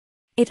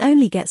 It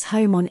only gets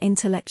home on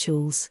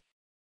intellectuals.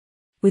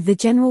 With the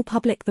general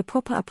public the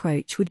proper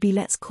approach would be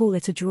let's call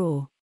it a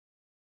draw.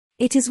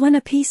 It is when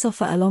a peace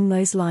offer along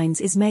those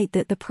lines is made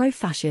that the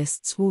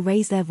pro-fascists will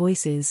raise their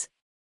voices.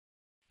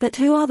 But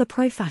who are the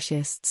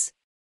pro-fascists?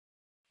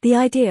 The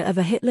idea of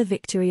a Hitler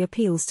victory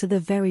appeals to the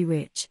very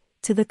rich,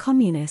 to the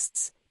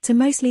communists, to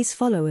Mosley's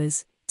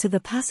followers, to the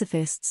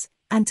pacifists,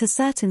 and to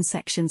certain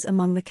sections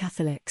among the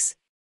Catholics.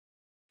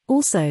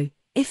 Also,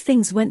 if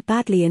things went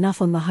badly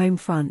enough on the home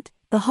front,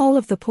 the whole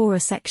of the poorer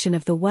section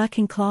of the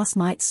working class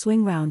might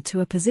swing round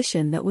to a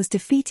position that was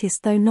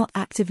defeatist though not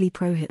actively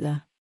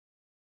pro-Hitler.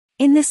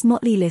 In this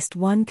motley list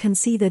one can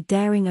see the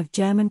daring of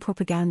German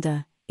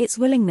propaganda, its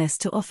willingness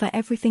to offer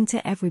everything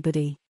to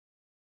everybody.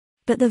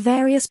 But the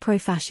various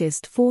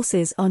pro-fascist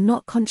forces are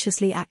not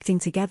consciously acting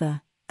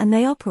together, and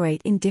they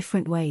operate in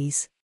different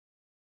ways.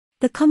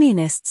 The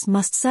communists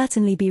must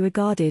certainly be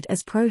regarded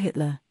as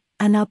pro-Hitler,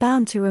 and are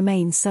bound to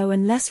remain so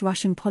unless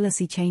Russian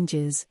policy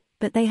changes,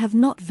 but they have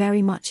not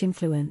very much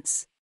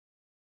influence.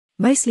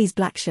 Mosley's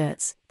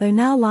blackshirts, though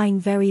now lying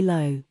very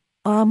low,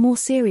 are a more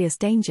serious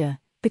danger,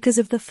 because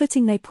of the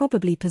footing they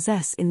probably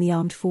possess in the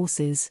armed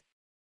forces.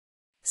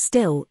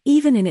 Still,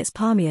 even in its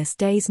palmiest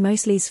days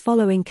Mosley's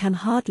following can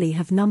hardly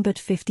have numbered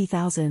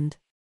 50,000.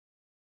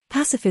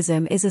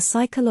 Pacifism is a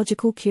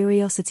psychological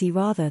curiosity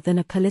rather than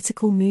a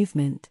political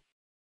movement.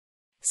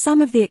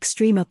 Some of the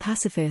extremer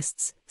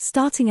pacifists,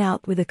 starting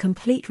out with a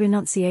complete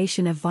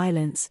renunciation of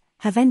violence,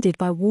 have ended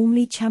by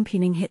warmly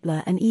championing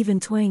Hitler and even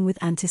toying with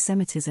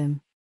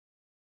antisemitism.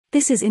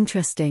 This is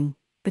interesting,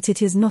 but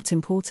it is not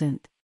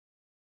important.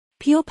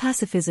 Pure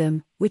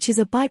pacifism, which is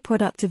a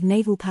byproduct of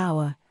naval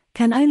power,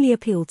 can only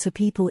appeal to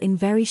people in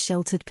very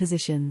sheltered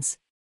positions.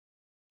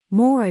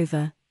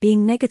 Moreover,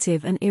 being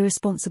negative and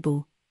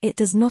irresponsible, it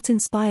does not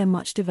inspire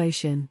much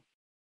devotion.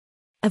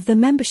 Of the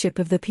membership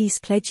of the Peace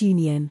Pledge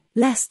Union,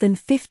 less than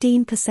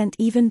 15%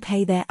 even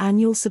pay their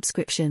annual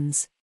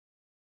subscriptions.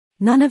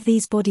 None of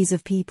these bodies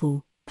of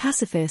people,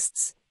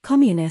 pacifists,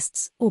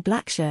 communists, or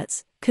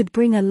blackshirts, could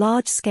bring a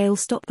large-scale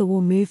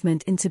stop-the-war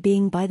movement into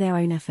being by their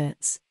own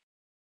efforts.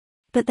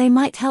 But they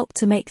might help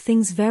to make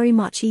things very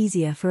much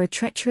easier for a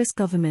treacherous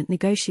government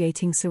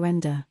negotiating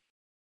surrender.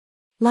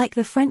 Like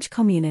the French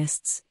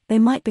communists, they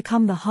might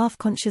become the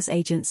half-conscious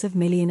agents of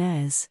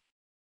millionaires.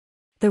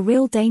 The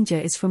real danger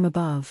is from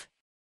above.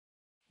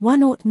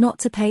 One ought not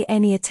to pay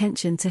any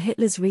attention to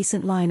Hitler's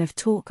recent line of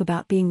talk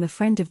about being the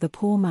friend of the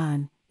poor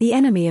man, the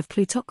enemy of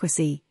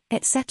plutocracy,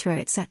 etc.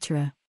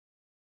 etc.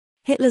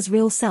 Hitler's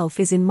real self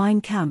is in Mein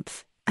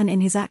Kampf, and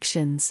in his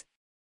actions.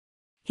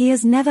 He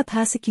has never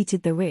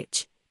persecuted the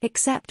rich,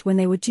 except when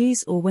they were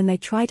Jews or when they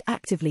tried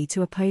actively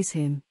to oppose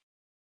him.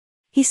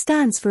 He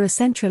stands for a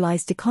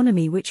centralized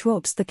economy which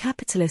robs the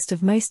capitalist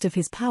of most of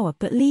his power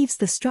but leaves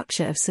the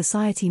structure of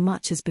society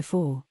much as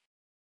before.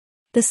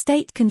 The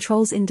state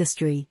controls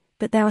industry,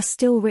 but there are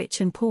still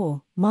rich and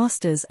poor,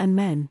 masters and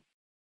men.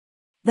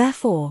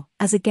 Therefore,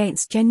 as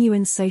against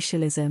genuine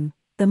socialism,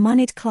 the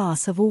moneyed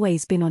class have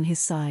always been on his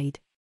side.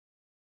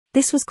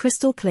 This was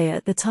crystal clear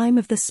at the time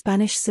of the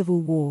Spanish Civil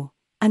War,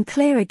 and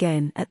clear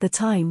again at the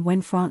time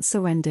when France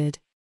surrendered.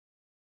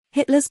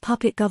 Hitler's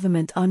puppet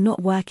government are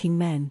not working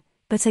men,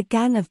 but a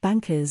gang of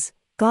bankers,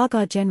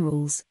 gaga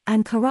generals,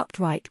 and corrupt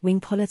right-wing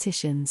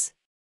politicians.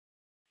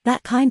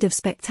 That kind of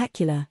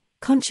spectacular,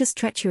 conscious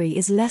treachery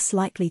is less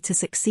likely to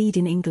succeed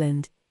in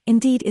England,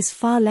 indeed is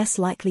far less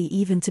likely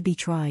even to be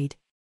tried.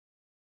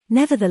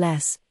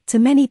 Nevertheless, to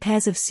many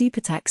pairs of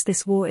supertax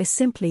this war is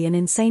simply an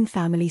insane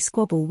family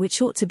squabble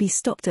which ought to be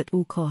stopped at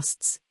all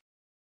costs.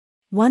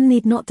 One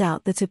need not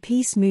doubt that a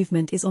peace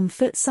movement is on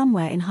foot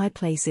somewhere in high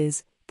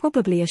places,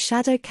 probably a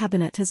shadow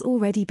cabinet has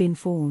already been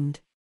formed.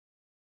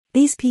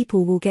 These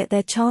people will get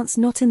their chance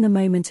not in the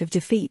moment of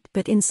defeat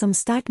but in some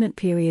stagnant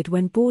period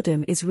when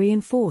boredom is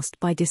reinforced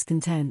by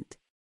discontent.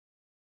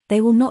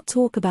 They will not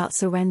talk about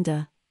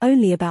surrender,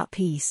 only about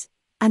peace,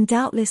 and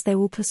doubtless they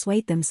will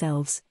persuade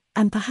themselves,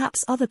 and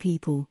perhaps other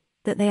people,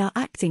 that they are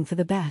acting for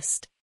the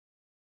best.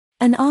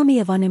 An army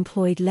of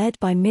unemployed led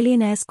by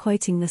millionaires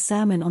quoting the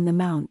Sermon on the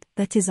Mount,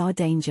 that is our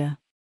danger.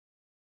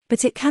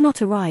 But it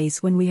cannot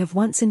arise when we have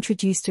once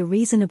introduced a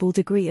reasonable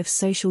degree of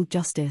social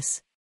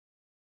justice.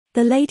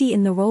 The lady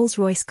in the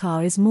Rolls-Royce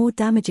car is more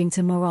damaging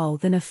to morale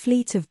than a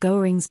fleet of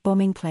Goering's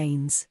bombing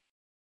planes.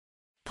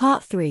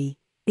 Part 3.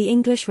 The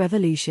English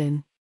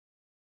Revolution.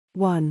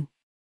 1.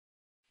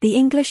 The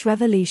English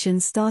Revolution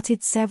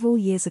started several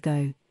years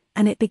ago,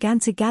 and it began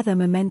to gather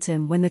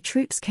momentum when the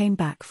troops came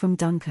back from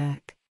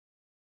Dunkirk.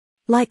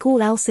 Like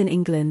all else in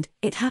England,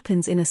 it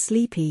happens in a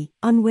sleepy,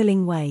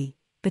 unwilling way,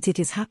 but it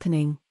is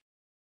happening.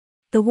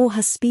 The war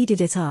has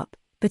speeded it up,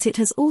 but it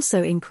has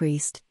also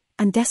increased,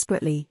 and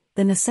desperately,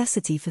 the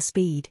necessity for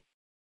speed.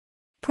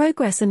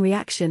 Progress and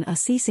reaction are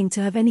ceasing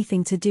to have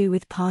anything to do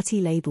with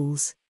party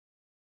labels.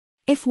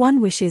 If one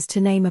wishes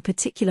to name a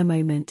particular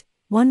moment,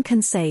 one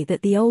can say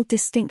that the old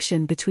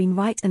distinction between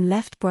right and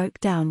left broke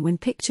down when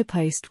Picture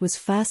Post was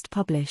first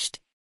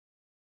published.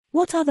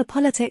 What are the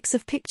politics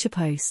of Picture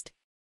Post?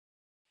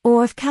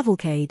 Or of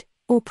Cavalcade,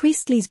 or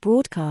Priestley's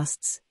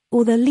broadcasts,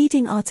 or the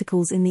leading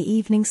articles in the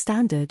Evening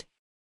Standard?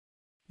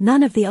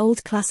 None of the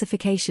old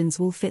classifications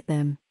will fit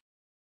them.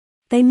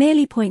 They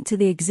merely point to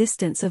the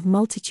existence of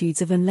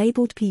multitudes of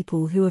unlabeled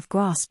people who have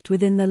grasped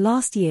within the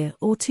last year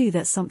or two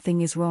that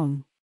something is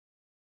wrong.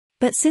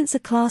 But since a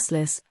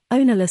classless,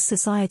 ownerless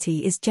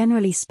society is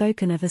generally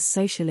spoken of as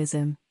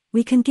socialism,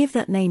 we can give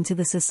that name to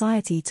the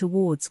society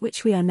towards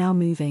which we are now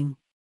moving.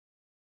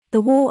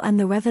 The war and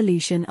the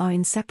revolution are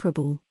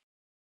inseparable.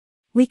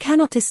 We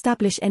cannot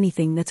establish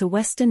anything that a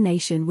Western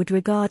nation would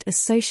regard as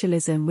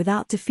socialism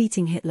without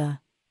defeating Hitler.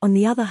 On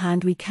the other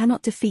hand, we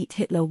cannot defeat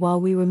Hitler while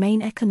we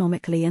remain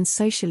economically and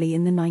socially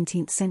in the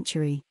 19th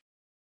century.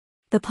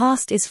 The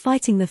past is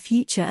fighting the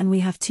future and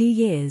we have 2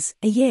 years,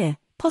 a year,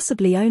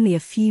 possibly only a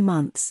few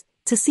months,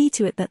 to see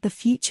to it that the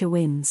future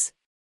wins.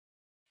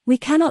 We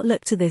cannot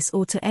look to this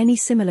or to any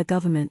similar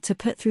government to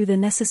put through the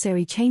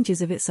necessary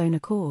changes of its own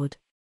accord.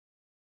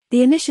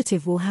 The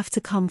initiative will have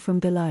to come from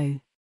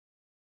below.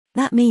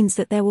 That means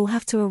that there will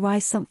have to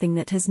arise something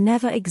that has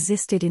never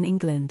existed in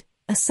England,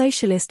 a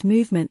socialist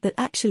movement that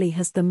actually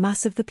has the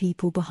mass of the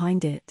people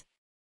behind it.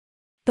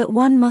 But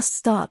one must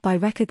start by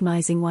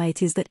recognizing why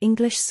it is that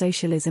English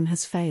socialism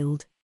has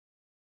failed.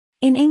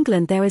 In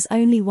England there is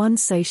only one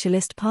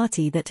socialist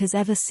party that has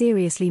ever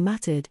seriously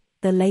mattered,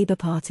 the Labour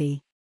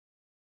Party.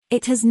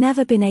 It has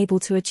never been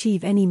able to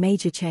achieve any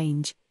major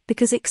change,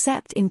 because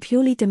except in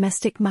purely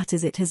domestic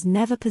matters it has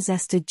never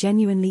possessed a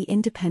genuinely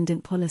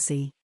independent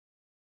policy.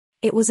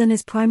 It was and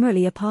is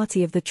primarily a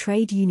party of the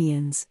trade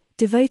unions,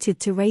 devoted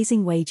to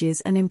raising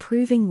wages and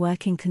improving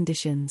working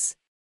conditions.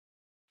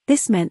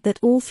 This meant that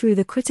all through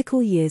the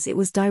critical years it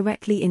was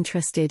directly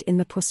interested in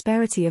the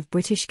prosperity of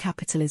British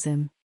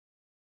capitalism.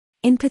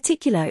 In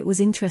particular, it was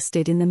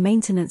interested in the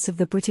maintenance of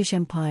the British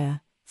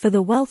Empire, for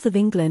the wealth of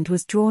England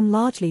was drawn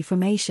largely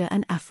from Asia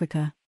and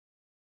Africa.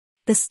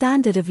 The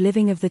standard of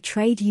living of the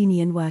trade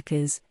union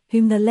workers,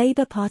 whom the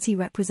Labour Party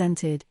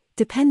represented,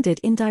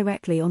 depended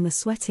indirectly on the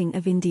sweating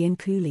of Indian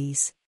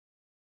coolies.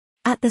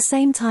 At the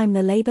same time,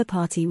 the Labour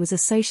Party was a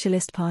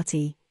socialist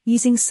party,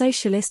 using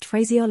socialist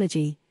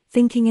phraseology,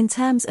 thinking in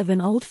terms of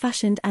an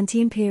old-fashioned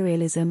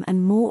anti-imperialism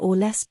and more or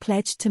less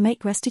pledged to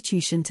make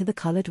restitution to the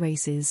coloured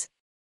races.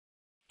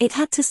 It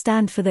had to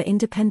stand for the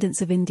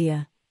independence of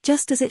India,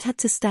 just as it had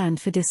to stand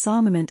for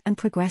disarmament and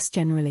progress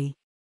generally.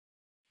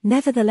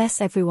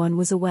 Nevertheless, everyone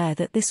was aware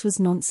that this was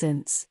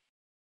nonsense.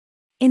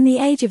 In the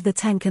age of the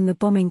tank and the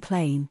bombing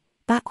plane,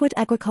 backward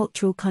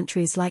agricultural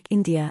countries like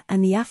India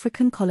and the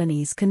African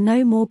colonies can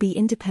no more be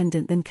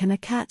independent than can a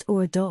cat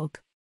or a dog.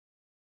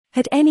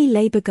 Had any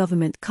Labour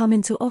government come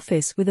into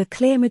office with a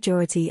clear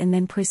majority and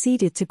then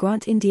proceeded to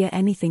grant India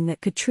anything that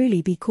could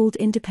truly be called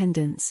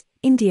independence,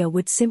 India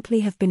would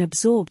simply have been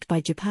absorbed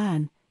by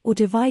Japan, or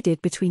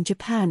divided between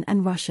Japan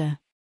and Russia.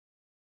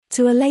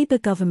 To a Labour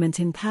government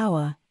in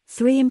power,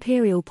 3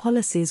 imperial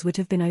policies would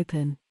have been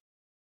open.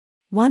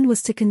 One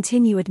was to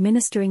continue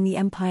administering the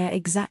empire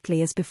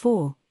exactly as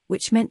before,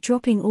 which meant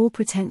dropping all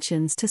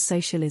pretensions to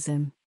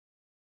socialism.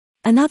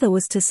 Another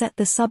was to set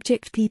the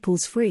subject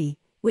peoples free,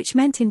 which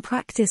meant in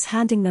practice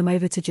handing them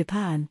over to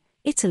Japan,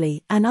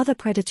 Italy, and other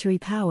predatory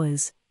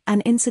powers,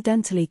 and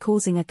incidentally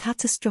causing a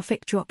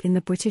catastrophic drop in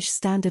the British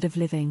standard of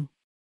living.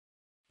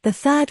 The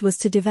third was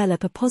to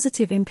develop a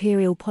positive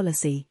imperial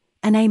policy,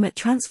 an aim at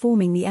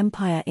transforming the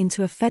empire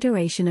into a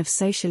federation of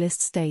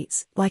socialist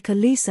states, like a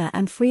looser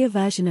and freer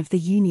version of the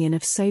Union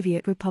of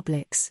Soviet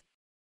Republics.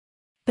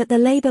 But the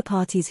Labour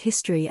Party's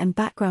history and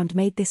background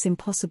made this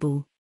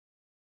impossible.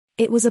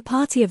 It was a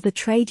party of the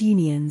trade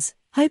unions,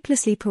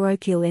 hopelessly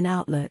parochial in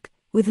outlook,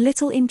 with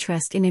little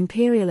interest in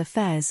imperial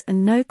affairs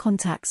and no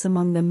contacts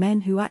among the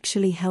men who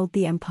actually held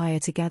the empire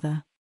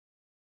together.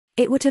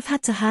 It would have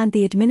had to hand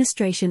the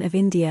administration of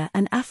India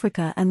and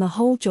Africa and the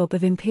whole job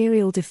of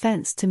imperial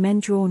defense to men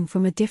drawn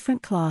from a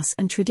different class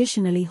and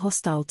traditionally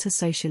hostile to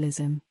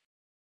socialism.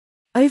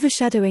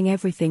 Overshadowing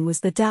everything was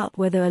the doubt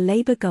whether a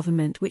Labour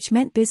government which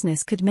meant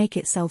business could make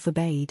itself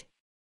obeyed.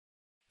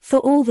 For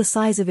all the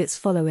size of its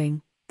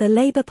following, the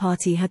Labour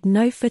Party had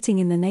no footing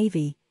in the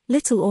Navy,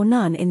 little or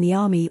none in the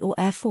Army or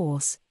Air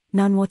Force,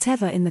 none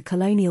whatever in the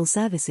colonial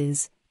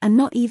services, and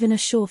not even a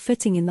sure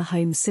footing in the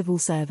Home Civil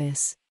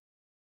Service.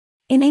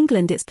 In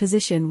England its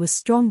position was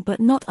strong but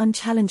not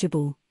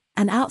unchallengeable,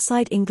 and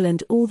outside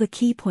England all the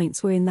key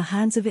points were in the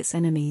hands of its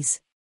enemies.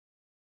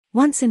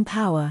 Once in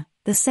power,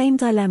 the same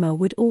dilemma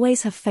would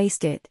always have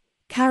faced it: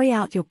 carry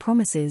out your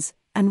promises,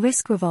 and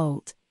risk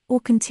revolt, or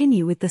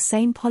continue with the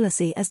same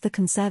policy as the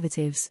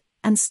Conservatives,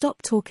 and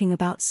stop talking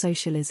about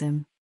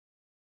socialism.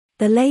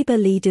 The Labour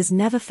leaders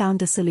never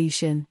found a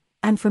solution,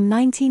 and from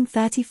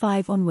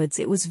 1935 onwards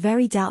it was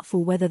very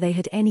doubtful whether they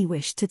had any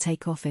wish to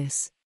take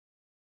office.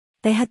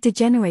 They had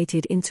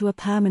degenerated into a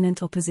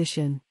permanent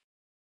opposition.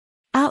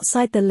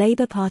 Outside the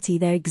Labour Party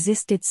there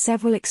existed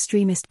several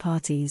extremist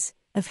parties,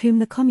 of whom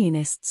the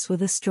Communists were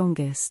the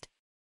strongest.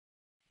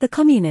 The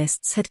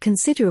Communists had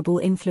considerable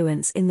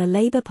influence in the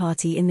Labour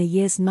Party in the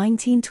years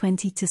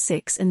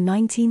 1920-6 and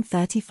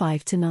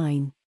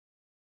 1935-9.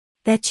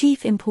 Their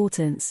chief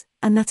importance,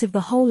 and that of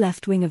the whole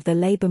left wing of the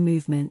Labour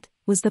movement,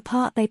 was the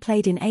part they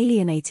played in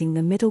alienating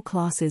the middle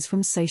classes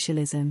from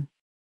socialism.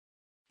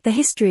 The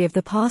history of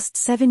the past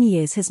 7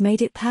 years has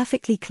made it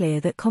perfectly clear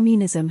that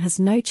communism has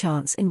no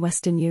chance in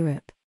Western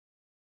Europe.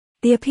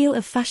 The appeal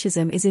of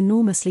fascism is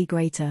enormously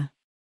greater.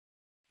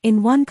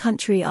 In one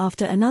country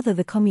after another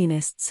the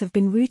communists have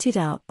been rooted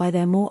out by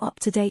their more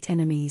up-to-date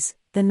enemies,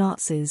 the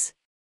Nazis.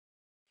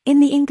 In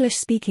the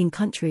English-speaking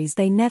countries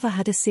they never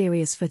had a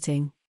serious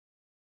footing.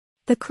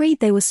 The creed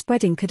they were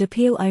spreading could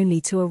appeal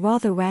only to a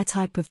rather rare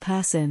type of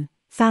person,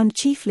 found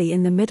chiefly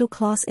in the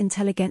middle-class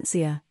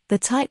intelligentsia, the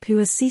type who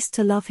has ceased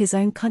to love his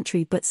own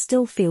country but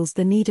still feels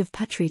the need of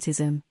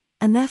patriotism,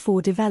 and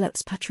therefore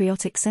develops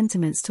patriotic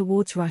sentiments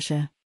towards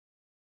Russia.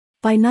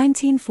 By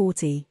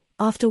 1940,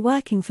 after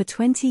working for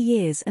 20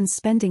 years and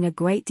spending a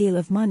great deal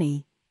of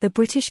money, the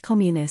British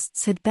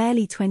Communists had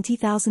barely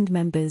 20,000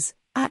 members,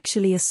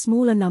 actually a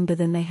smaller number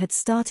than they had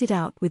started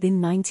out with in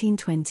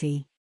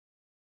 1920.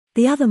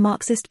 The other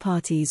Marxist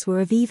parties were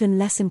of even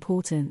less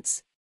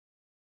importance.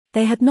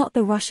 They had not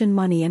the Russian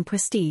money and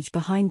prestige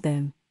behind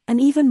them,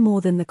 and even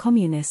more than the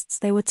Communists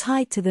they were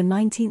tied to the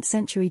 19th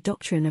century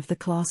doctrine of the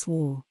class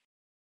war.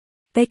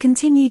 They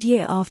continued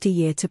year after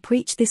year to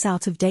preach this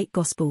out-of-date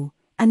gospel,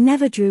 and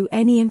never drew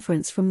any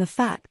inference from the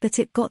fact that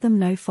it got them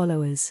no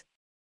followers.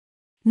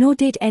 Nor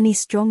did any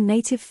strong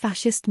native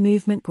fascist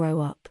movement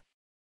grow up.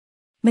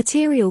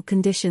 Material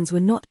conditions were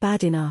not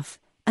bad enough,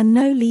 and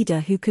no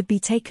leader who could be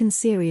taken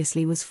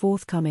seriously was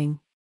forthcoming.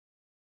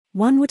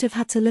 One would have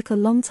had to look a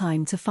long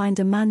time to find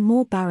a man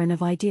more barren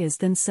of ideas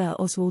than Sir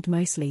Oswald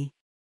Mosley.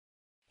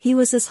 He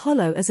was as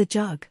hollow as a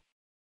jug.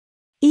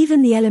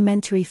 Even the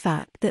elementary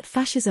fact that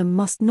fascism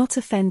must not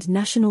offend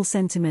national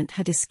sentiment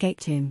had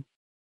escaped him.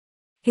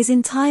 His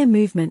entire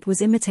movement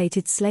was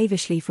imitated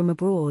slavishly from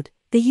abroad,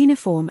 the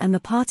uniform and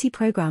the party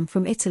program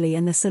from Italy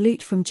and the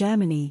salute from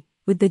Germany,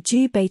 with the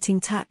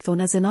Jew-baiting tacked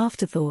on as an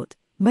afterthought,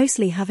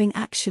 Mosley having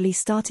actually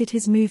started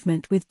his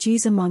movement with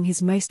Jews among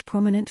his most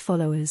prominent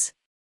followers.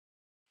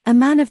 A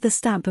man of the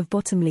stamp of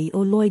Bottomley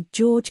or Lloyd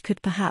George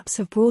could perhaps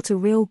have brought a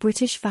real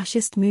British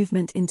fascist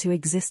movement into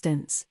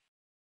existence.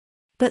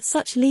 But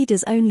such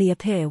leaders only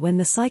appear when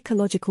the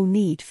psychological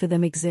need for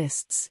them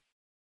exists.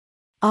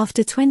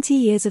 After 20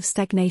 years of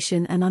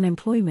stagnation and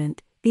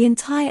unemployment, the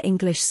entire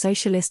English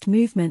socialist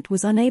movement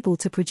was unable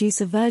to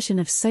produce a version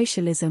of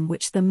socialism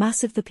which the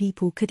mass of the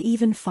people could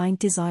even find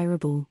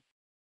desirable.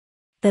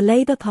 The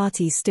Labour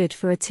Party stood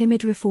for a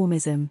timid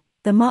reformism.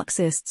 The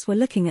Marxists were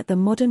looking at the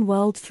modern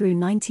world through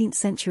 19th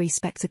century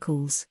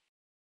spectacles.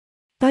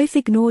 Both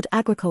ignored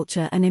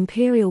agriculture and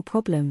imperial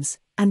problems,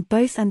 and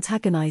both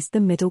antagonized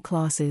the middle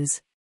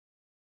classes.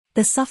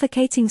 The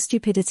suffocating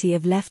stupidity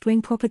of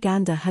left-wing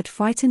propaganda had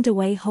frightened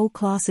away whole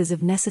classes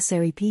of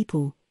necessary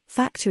people: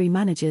 factory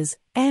managers,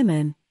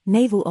 airmen,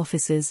 naval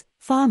officers,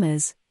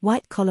 farmers,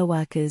 white-collar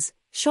workers,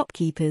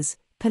 shopkeepers,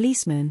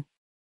 policemen.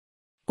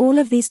 All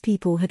of these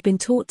people had been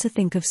taught to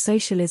think of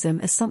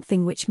socialism as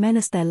something which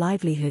menaced their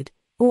livelihood,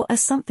 or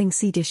as something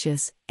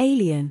seditious,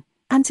 alien,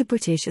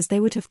 anti-British as they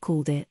would have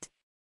called it.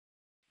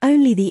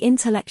 Only the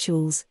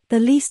intellectuals, the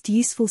least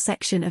useful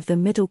section of the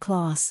middle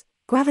class,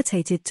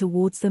 gravitated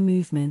towards the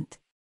movement.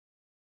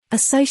 A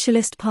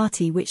socialist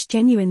party which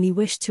genuinely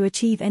wished to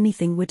achieve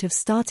anything would have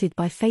started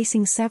by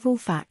facing several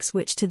facts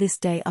which to this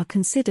day are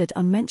considered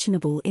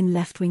unmentionable in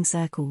left-wing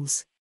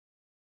circles.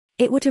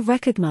 It would have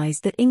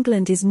recognized that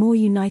England is more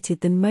united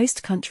than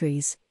most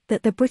countries,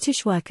 that the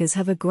British workers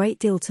have a great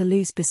deal to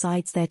lose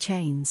besides their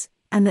chains,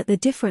 and that the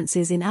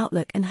differences in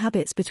outlook and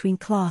habits between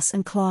class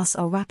and class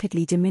are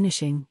rapidly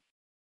diminishing.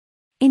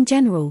 In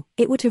general,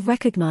 it would have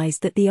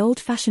recognized that the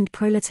old-fashioned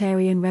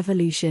proletarian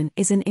revolution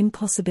is an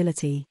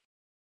impossibility.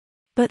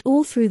 But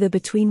all through the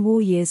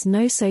between-war years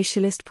no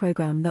socialist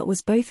program that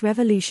was both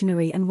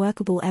revolutionary and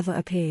workable ever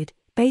appeared,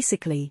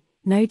 basically,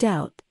 no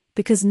doubt,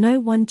 because no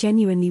one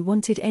genuinely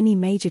wanted any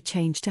major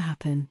change to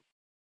happen.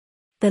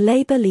 The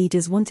Labour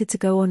leaders wanted to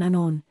go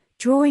on,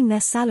 drawing their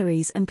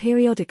salaries and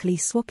periodically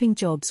swapping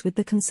jobs with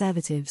the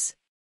Conservatives.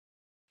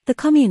 The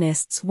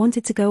Communists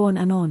wanted to go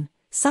on,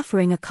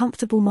 suffering a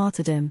comfortable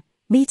martyrdom,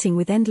 meeting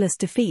with endless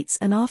defeats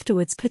and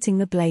afterwards putting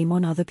the blame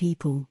on other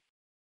people.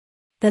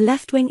 The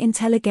left-wing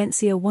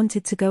intelligentsia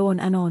wanted to go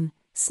on,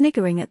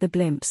 sniggering at the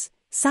blimps,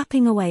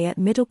 sapping away at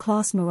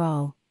middle-class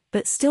morale,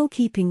 but still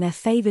keeping their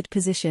favoured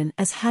position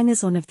as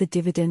hangers-on of the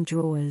dividend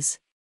drawers.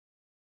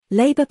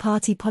 Labour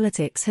Party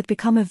politics had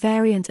become a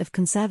variant of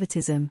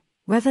conservatism,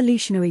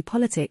 revolutionary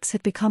politics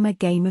had become a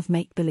game of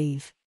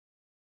make-believe.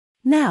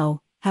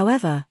 Now,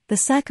 however, the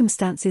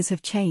circumstances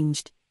have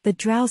changed, the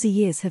drowsy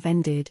years have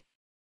ended.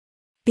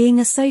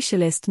 Being a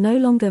socialist no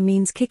longer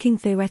means kicking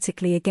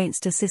theoretically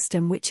against a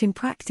system which in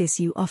practice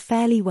you are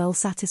fairly well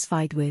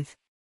satisfied with.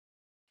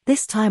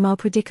 This time our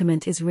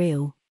predicament is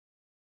real.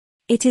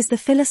 It is the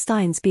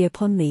Philistines be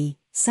upon thee,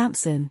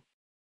 Samson.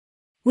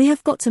 We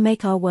have got to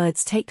make our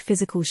words take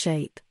physical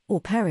shape,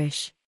 or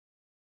perish.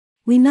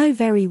 We know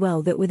very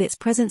well that with its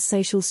present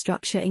social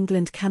structure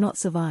England cannot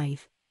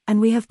survive,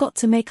 and we have got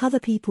to make other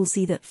people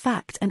see that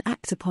fact and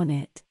act upon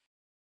it.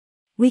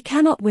 We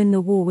cannot win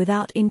the war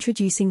without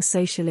introducing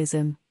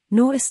socialism,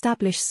 nor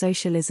establish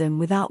socialism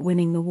without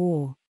winning the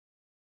war.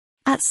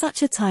 At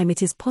such a time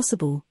it is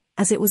possible,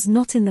 as it was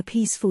not in the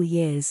peaceful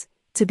years,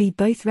 to be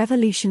both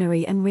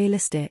revolutionary and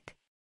realistic.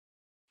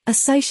 A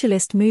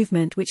socialist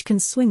movement which can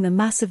swing the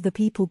mass of the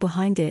people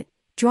behind it,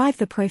 drive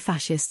the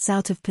pro-fascists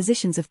out of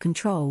positions of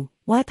control,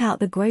 wipe out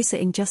the grosser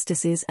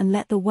injustices and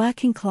let the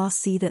working class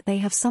see that they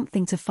have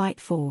something to fight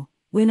for,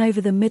 win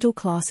over the middle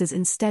classes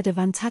instead of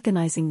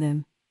antagonizing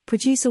them,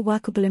 produce a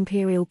workable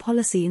imperial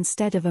policy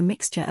instead of a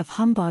mixture of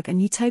humbug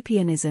and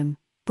utopianism,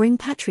 bring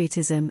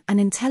patriotism and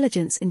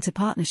intelligence into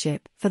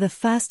partnership. For the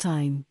first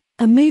time,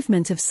 a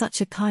movement of such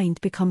a kind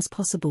becomes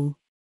possible.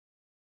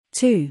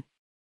 2.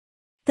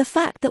 The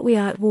fact that we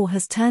are at war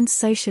has turned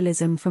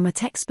socialism from a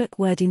textbook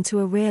word into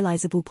a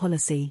realizable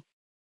policy.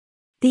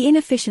 The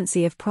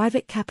inefficiency of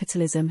private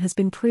capitalism has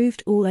been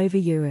proved all over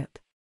Europe.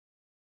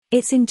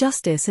 Its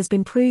injustice has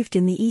been proved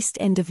in the East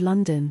End of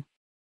London.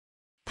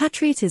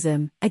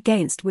 Patriotism,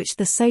 against which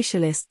the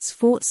socialists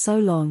fought so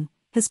long,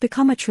 has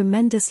become a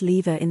tremendous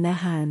lever in their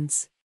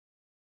hands.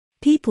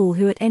 People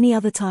who at any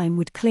other time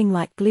would cling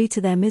like glue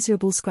to their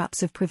miserable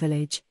scraps of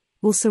privilege,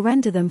 will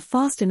surrender them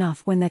fast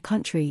enough when their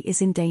country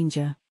is in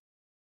danger.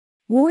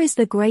 War is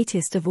the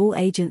greatest of all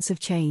agents of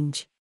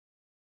change.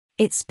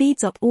 It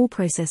speeds up all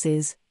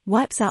processes,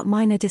 wipes out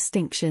minor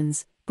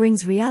distinctions,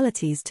 brings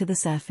realities to the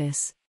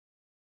surface.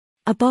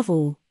 Above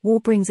all, war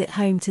brings it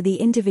home to the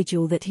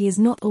individual that he is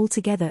not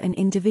altogether an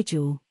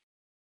individual.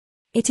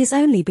 It is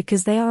only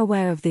because they are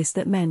aware of this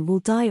that men will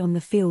die on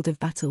the field of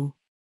battle.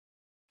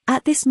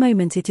 At this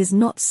moment it is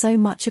not so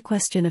much a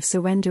question of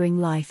surrendering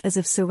life as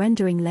of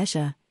surrendering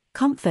leisure,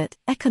 comfort,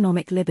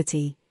 economic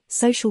liberty,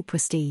 social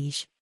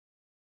prestige.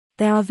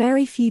 There are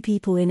very few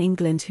people in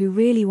England who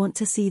really want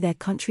to see their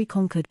country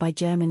conquered by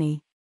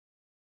Germany.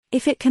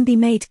 If it can be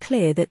made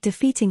clear that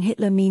defeating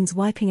Hitler means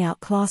wiping out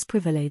class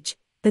privilege,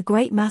 the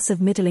great mass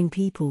of middling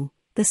people,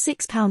 the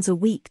 £6 a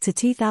week to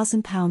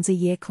 £2,000 a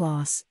year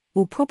class,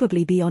 will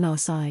probably be on our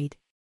side.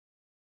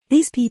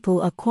 These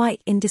people are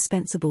quite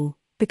indispensable,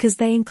 because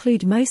they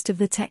include most of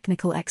the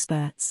technical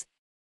experts.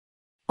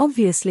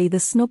 Obviously the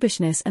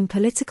snobbishness and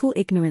political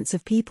ignorance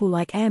of people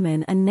like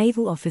airmen and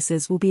naval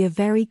officers will be a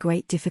very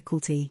great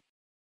difficulty.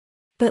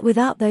 But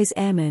without those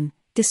airmen,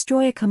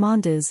 destroyer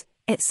commanders,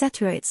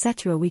 etc.,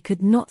 we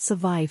could not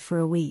survive for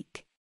a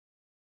week.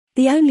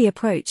 The only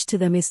approach to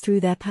them is through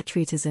their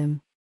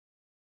patriotism.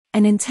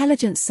 An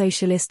intelligent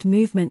socialist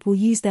movement will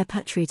use their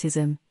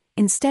patriotism,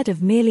 instead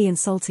of merely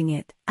insulting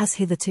it, as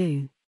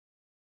hitherto.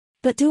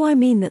 But do I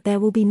mean that there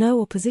will be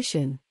no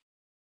opposition?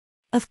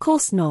 Of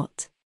course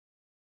not.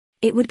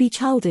 It would be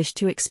childish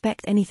to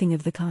expect anything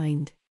of the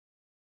kind.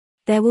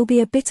 There will be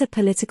a bitter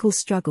political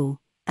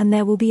struggle, and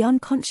there will be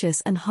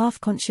unconscious and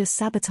half-conscious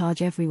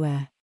sabotage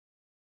everywhere.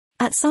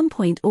 At some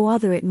point or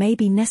other it may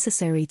be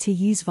necessary to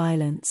use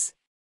violence.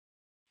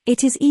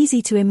 It is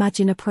easy to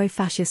imagine a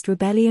pro-fascist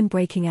rebellion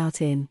breaking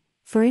out in,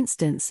 for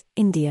instance,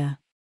 India.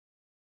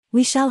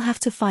 We shall have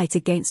to fight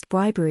against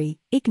bribery,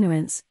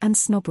 ignorance, and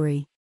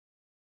snobbery.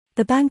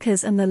 The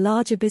bankers and the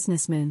larger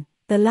businessmen,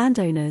 the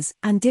landowners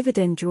and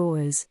dividend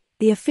drawers,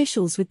 the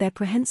officials with their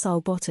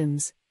prehensile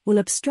bottoms, will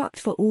obstruct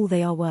for all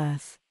they are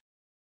worth.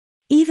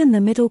 Even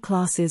the middle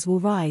classes will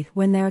writhe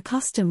when their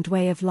accustomed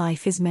way of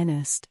life is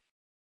menaced.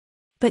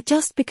 But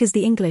just because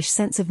the English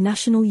sense of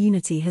national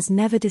unity has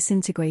never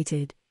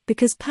disintegrated,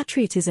 because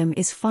patriotism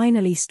is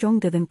finally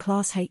stronger than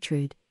class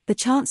hatred, the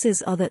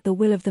chances are that the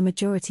will of the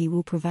majority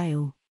will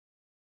prevail.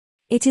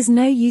 It is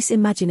no use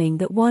imagining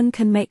that one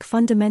can make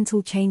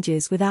fundamental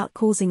changes without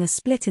causing a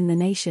split in the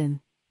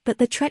nation, but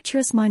the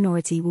treacherous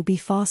minority will be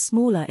far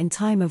smaller in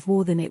time of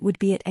war than it would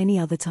be at any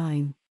other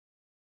time.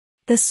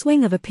 The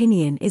swing of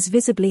opinion is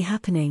visibly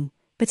happening,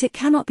 but it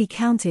cannot be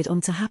counted on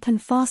to happen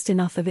fast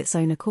enough of its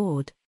own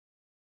accord.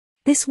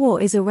 This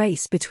war is a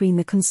race between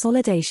the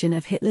consolidation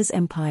of Hitler's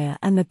empire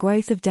and the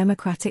growth of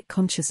democratic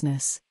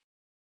consciousness.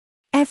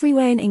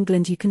 Everywhere in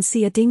England you can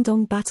see a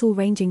ding-dong battle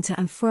ranging to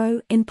and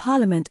fro, in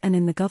Parliament and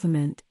in the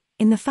government,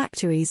 in the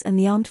factories and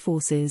the armed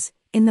forces,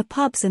 in the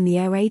pubs and the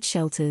air raid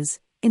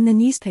shelters, in the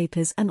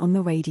newspapers and on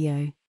the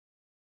radio.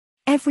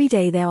 Every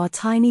day there are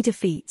tiny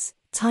defeats,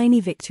 tiny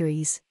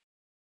victories.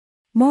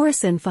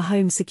 Morrison for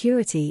Home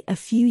Security a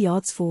few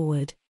yards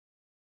forward.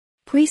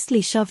 Priestley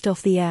shoved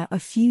off the air a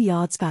few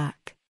yards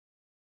back.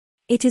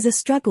 It is a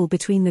struggle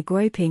between the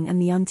groping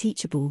and the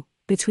unteachable,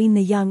 between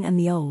the young and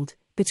the old,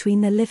 between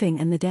the living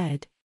and the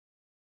dead.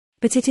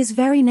 But it is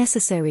very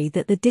necessary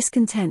that the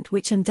discontent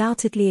which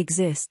undoubtedly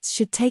exists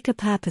should take a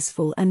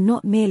purposeful and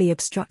not merely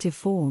obstructive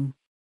form.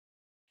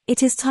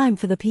 It is time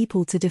for the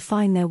people to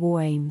define their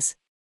war aims.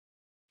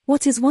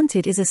 What is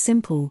wanted is a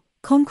simple,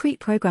 concrete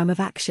program of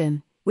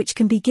action, which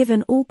can be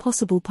given all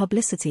possible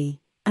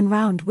publicity, and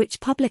round which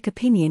public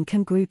opinion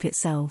can group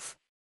itself.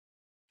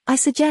 I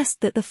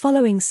suggest that the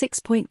following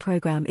 6-point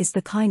program is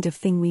the kind of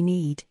thing we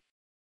need.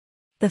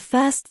 The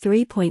first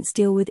 3 points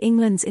deal with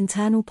England's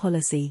internal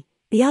policy,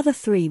 the other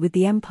 3 with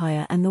the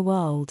empire and the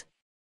world.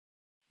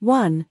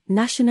 1.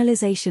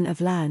 Nationalisation of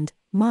land,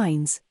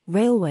 mines,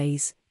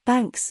 railways,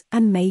 banks,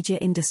 and major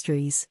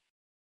industries.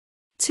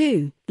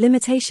 2.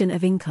 Limitation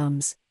of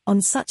incomes,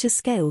 on such a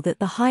scale that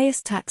the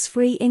highest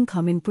tax-free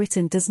income in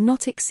Britain does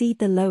not exceed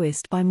the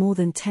lowest by more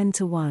than 10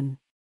 to 1.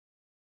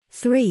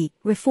 3.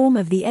 Reform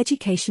of the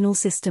educational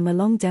system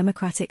along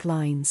democratic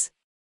lines.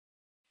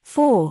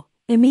 4.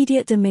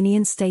 Immediate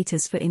dominion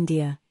status for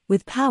India,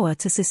 with power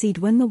to secede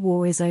when the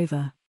war is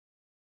over.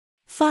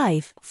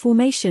 5.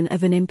 Formation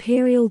of an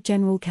Imperial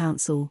General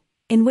Council,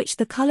 in which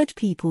the coloured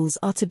peoples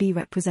are to be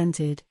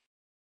represented.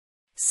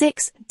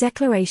 6.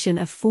 Declaration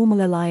of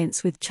formal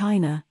alliance with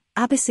China,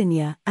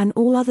 Abyssinia, and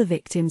all other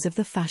victims of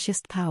the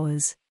fascist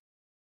powers.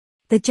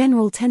 The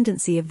general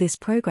tendency of this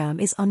program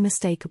is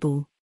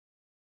unmistakable.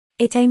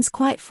 It aims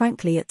quite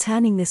frankly at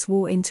turning this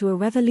war into a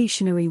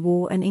revolutionary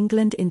war and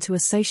England into a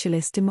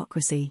socialist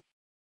democracy.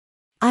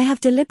 I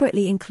have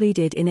deliberately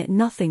included in it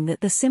nothing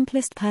that the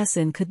simplest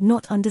person could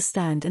not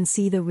understand and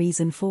see the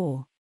reason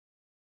for.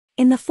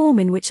 In the form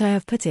in which I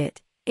have put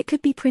it, it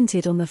could be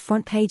printed on the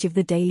front page of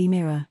the Daily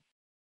Mirror.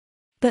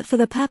 But for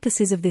the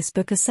purposes of this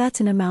book a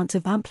certain amount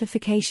of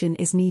amplification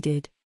is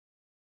needed.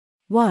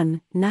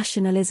 1.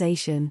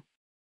 Nationalization.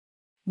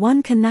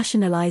 One can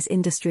nationalize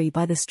industry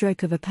by the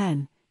stroke of a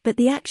pen, but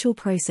the actual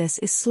process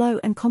is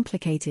slow and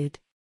complicated.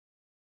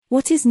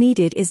 What is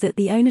needed is that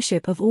the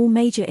ownership of all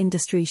major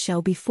industries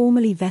shall be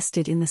formally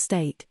vested in the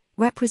state,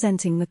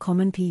 representing the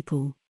common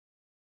people.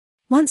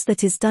 Once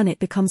that is done it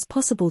becomes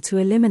possible to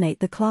eliminate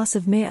the class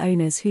of mere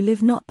owners who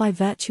live not by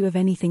virtue of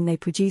anything they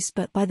produce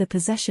but by the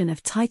possession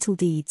of title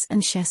deeds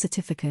and share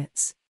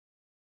certificates.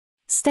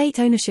 State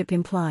ownership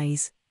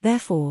implies,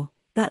 therefore,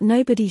 that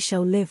nobody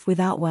shall live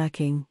without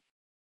working.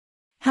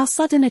 How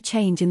sudden a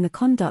change in the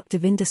conduct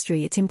of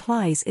industry it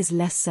implies is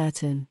less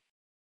certain.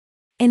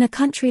 In a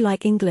country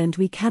like England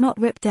we cannot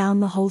rip down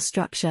the whole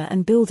structure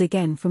and build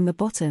again from the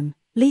bottom,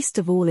 least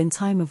of all in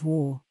time of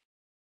war.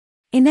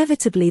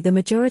 Inevitably the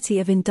majority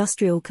of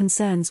industrial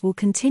concerns will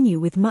continue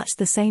with much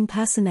the same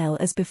personnel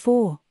as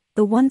before,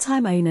 the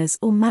one-time owners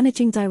or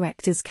managing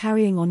directors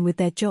carrying on with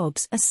their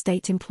jobs as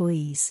state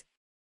employees.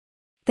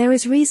 There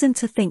is reason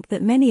to think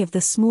that many of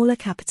the smaller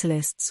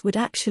capitalists would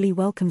actually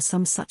welcome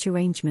some such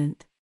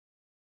arrangement.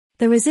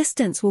 The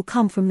resistance will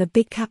come from the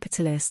big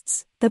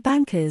capitalists, the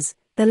bankers,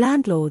 the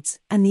landlords,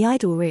 and the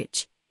idle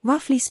rich,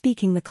 roughly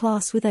speaking the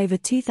class with over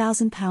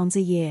 £2,000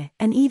 a year,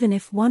 and even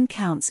if one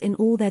counts in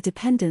all their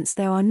dependents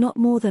there are not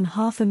more than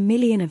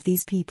 500,000 of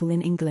these people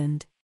in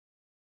England.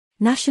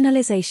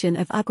 Nationalisation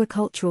of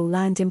agricultural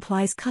land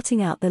implies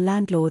cutting out the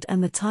landlord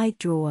and the tithe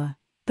drawer,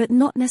 but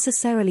not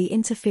necessarily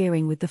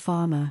interfering with the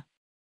farmer.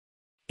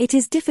 It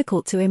is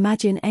difficult to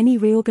imagine any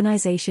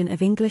reorganisation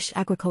of English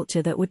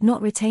agriculture that would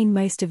not retain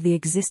most of the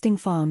existing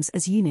farms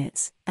as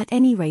units, at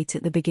any rate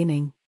at the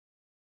beginning.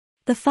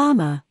 The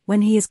farmer,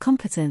 when he is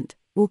competent,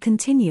 will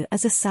continue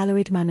as a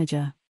salaried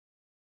manager.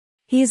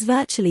 He is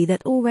virtually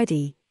that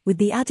already, with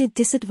the added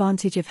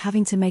disadvantage of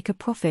having to make a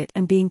profit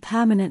and being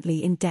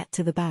permanently in debt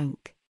to the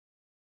bank.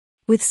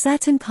 With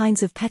certain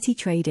kinds of petty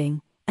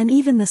trading, and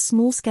even the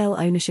small-scale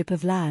ownership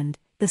of land,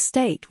 the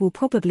state will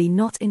probably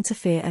not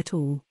interfere at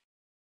all.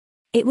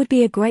 It would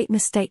be a great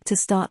mistake to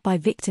start by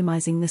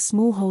victimizing the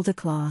smallholder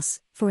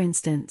class, for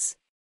instance.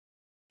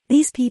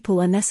 These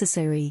people are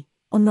necessary,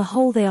 on the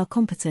whole they are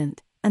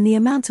competent, and the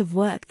amount of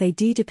work they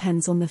do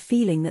depends on the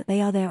feeling that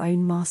they are their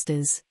own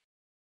masters.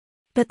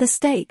 But the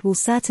state will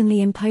certainly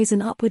impose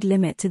an upward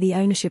limit to the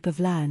ownership of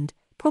land,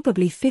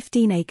 probably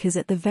 15 acres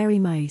at the very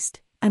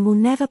most, and will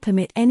never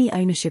permit any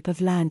ownership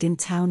of land in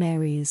town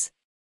areas.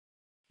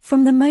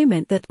 From the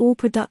moment that all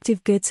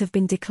productive goods have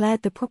been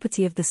declared the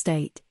property of the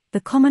state, the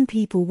common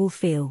people will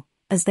feel,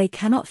 as they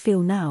cannot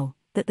feel now,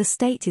 that the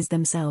state is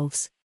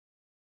themselves.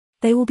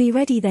 They will be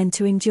ready then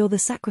to endure the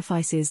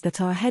sacrifices that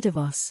are ahead of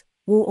us,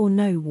 war or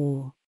no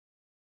war.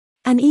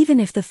 And even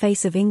if the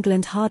face of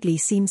England hardly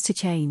seems to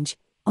change,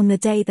 on the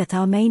day that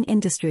our main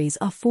industries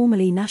are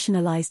formally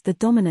nationalized, the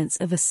dominance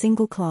of a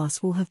single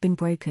class will have been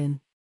broken.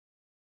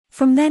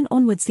 From then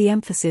onwards the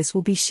emphasis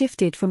will be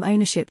shifted from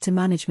ownership to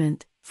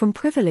management, from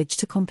privilege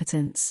to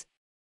competence.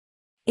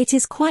 It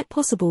is quite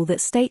possible that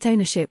state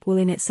ownership will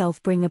in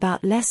itself bring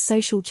about less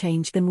social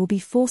change than will be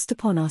forced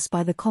upon us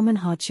by the common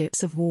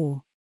hardships of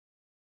war.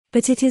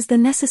 But it is the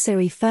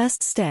necessary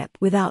first step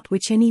without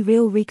which any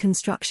real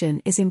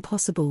reconstruction is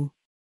impossible.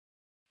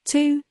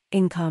 2.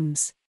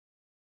 Incomes.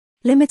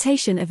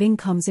 Limitation of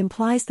incomes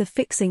implies the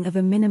fixing of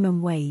a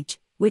minimum wage,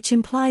 which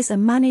implies a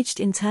managed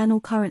internal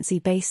currency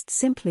based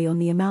simply on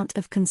the amount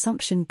of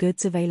consumption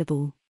goods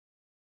available.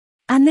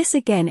 And this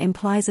again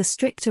implies a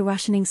stricter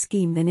rationing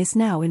scheme than is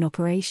now in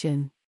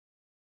operation.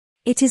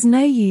 It is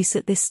no use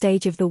at this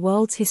stage of the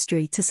world's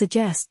history to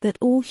suggest that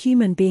all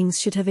human beings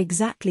should have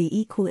exactly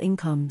equal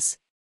incomes.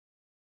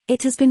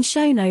 It has been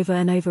shown over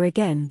and over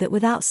again that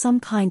without some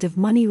kind of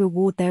money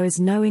reward there is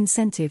no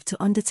incentive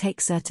to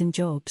undertake certain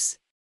jobs.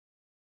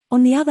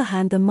 On the other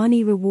hand, the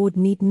money reward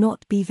need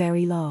not be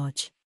very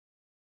large.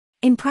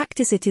 In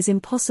practice it is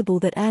impossible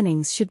that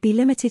earnings should be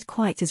limited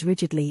quite as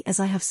rigidly as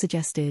I have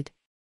suggested.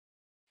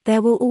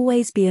 There will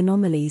always be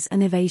anomalies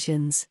and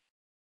evasions.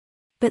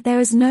 But there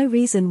is no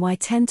reason why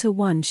 10 to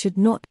 1 should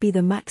not be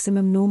the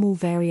maximum normal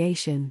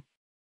variation.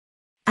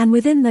 And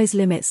within those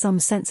limits some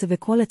sense of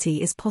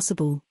equality is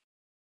possible.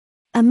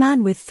 A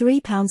man with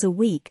 £3 a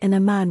week and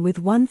a man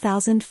with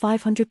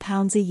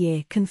 £1,500 a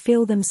year can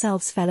feel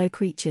themselves fellow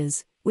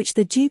creatures, which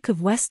the Duke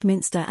of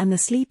Westminster and the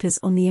sleepers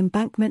on the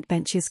embankment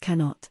benches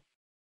cannot.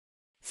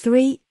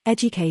 3.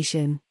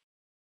 Education.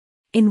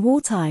 In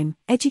wartime,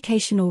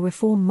 educational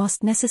reform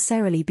must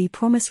necessarily be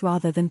promise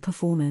rather than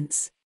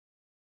performance.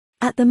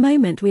 At the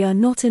moment we are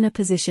not in a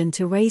position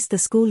to raise the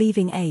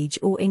school-leaving age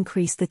or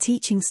increase the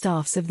teaching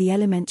staffs of the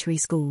elementary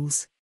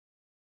schools.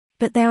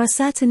 But there are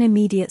certain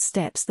immediate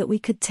steps that we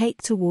could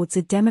take towards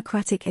a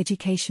democratic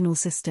educational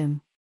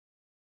system.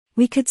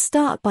 We could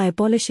start by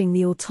abolishing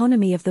the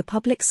autonomy of the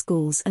public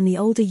schools and the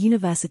older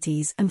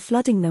universities and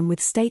flooding them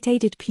with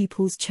state-aided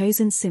pupils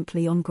chosen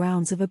simply on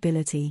grounds of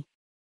ability.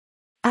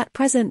 At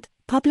present,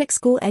 public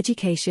school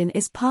education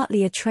is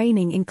partly a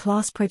training in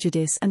class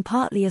prejudice and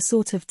partly a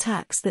sort of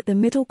tax that the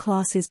middle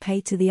classes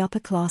pay to the upper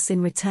class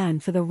in return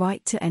for the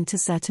right to enter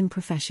certain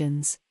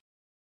professions.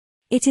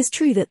 It is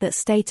true that that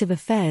state of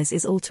affairs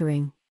is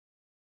altering.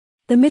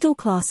 The middle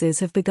classes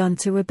have begun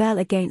to rebel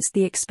against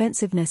the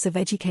expensiveness of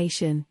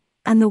education,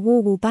 and the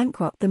war will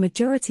bankrupt the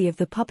majority of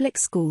the public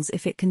schools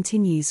if it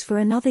continues for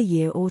another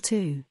year or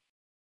two.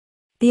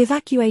 The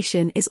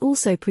evacuation is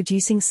also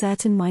producing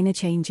certain minor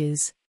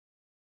changes.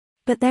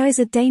 But there is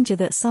a danger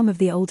that some of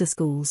the older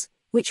schools,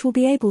 which will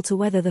be able to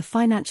weather the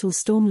financial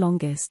storm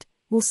longest,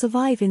 will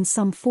survive in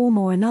some form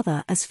or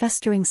another as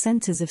festering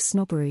centres of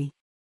snobbery.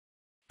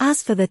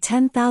 As for the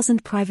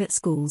 10,000 private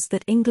schools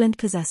that England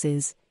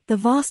possesses, the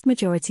vast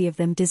majority of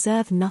them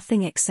deserve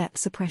nothing except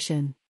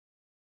suppression.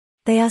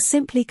 They are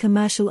simply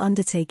commercial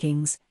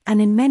undertakings,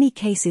 and in many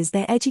cases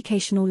their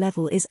educational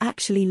level is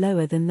actually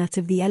lower than that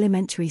of the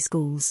elementary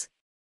schools.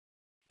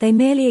 They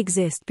merely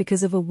exist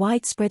because of a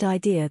widespread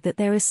idea that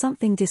there is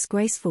something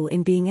disgraceful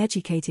in being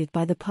educated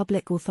by the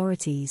public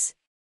authorities.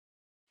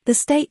 The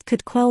state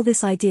could quell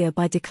this idea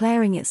by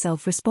declaring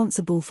itself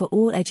responsible for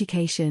all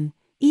education,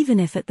 even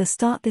if at the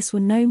start this were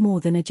no more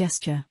than a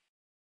gesture.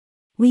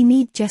 We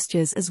need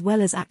gestures as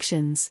well as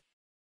actions.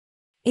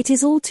 It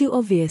is all too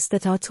obvious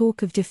that our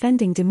talk of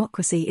defending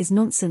democracy is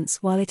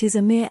nonsense while it is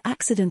a mere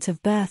accident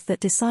of birth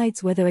that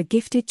decides whether a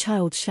gifted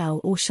child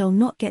shall or shall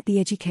not get the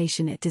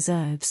education it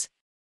deserves.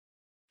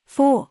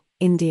 4.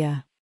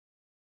 India.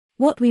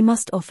 What we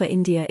must offer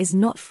India is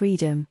not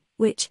freedom,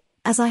 which,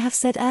 as I have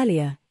said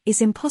earlier, is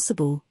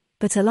impossible,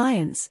 but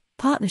alliance,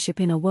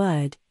 partnership, in a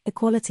word,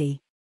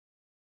 equality.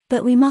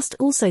 But we must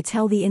also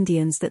tell the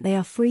Indians that they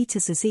are free to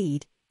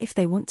secede, if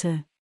they want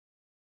to.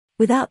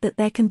 Without that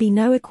there can be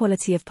no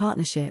equality of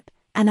partnership,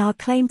 and our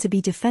claim to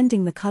be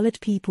defending the coloured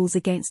peoples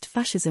against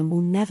fascism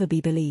will never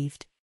be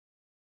believed.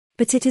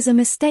 But it is a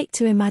mistake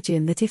to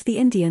imagine that if the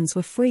Indians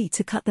were free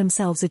to cut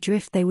themselves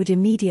adrift they would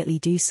immediately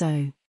do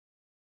so.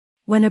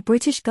 When a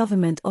British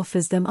government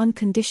offers them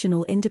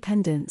unconditional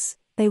independence,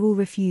 they will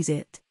refuse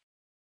it.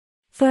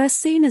 For as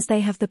soon as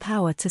they have the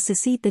power to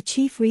secede, the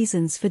chief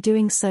reasons for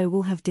doing so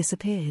will have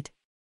disappeared.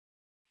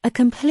 A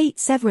complete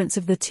severance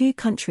of the two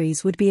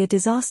countries would be a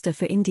disaster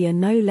for India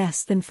no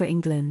less than for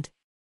England.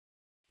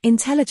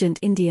 Intelligent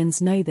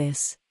Indians know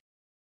this.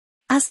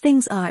 As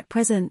things are at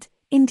present,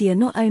 India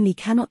not only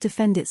cannot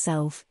defend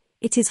itself,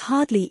 it is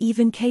hardly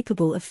even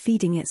capable of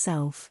feeding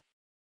itself.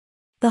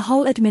 The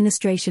whole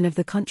administration of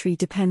the country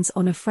depends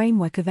on a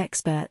framework of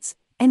experts,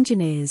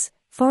 engineers,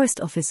 forest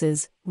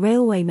officers,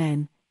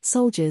 railwaymen,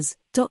 soldiers,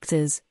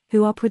 doctors,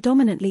 who are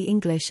predominantly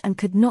English and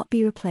could not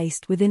be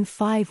replaced within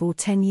 5 or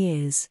 10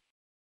 years.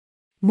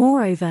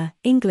 Moreover,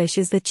 English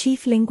is the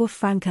chief lingua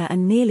franca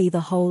and nearly the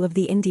whole of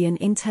the Indian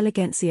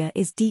intelligentsia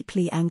is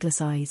deeply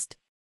anglicized.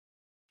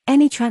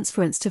 Any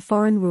transference to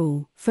foreign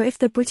rule, for if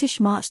the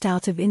British marched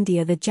out of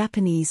India the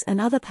Japanese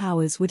and other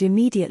powers would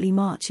immediately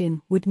march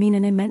in, would mean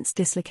an immense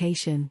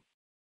dislocation.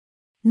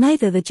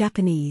 Neither the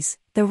Japanese,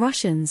 the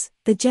Russians,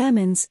 the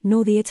Germans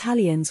nor the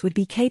Italians would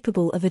be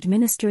capable of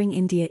administering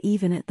India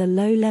even at the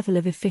low level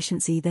of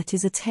efficiency that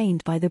is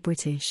attained by the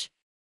British.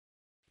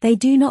 They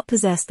do not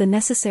possess the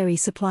necessary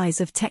supplies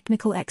of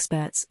technical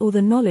experts or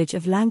the knowledge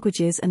of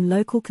languages and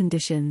local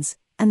conditions,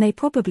 and they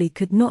probably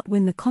could not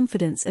win the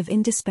confidence of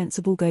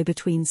indispensable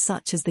go-betweens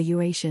such as the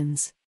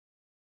Eurasians.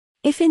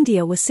 If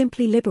India were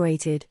simply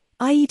liberated,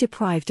 i.e.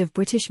 deprived of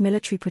British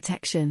military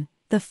protection,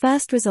 the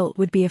first result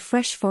would be a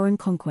fresh foreign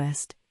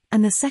conquest,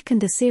 and the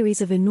second a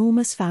series of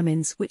enormous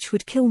famines which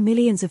would kill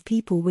millions of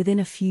people within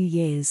a few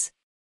years.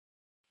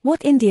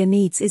 What India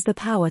needs is the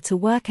power to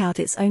work out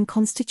its own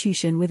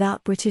constitution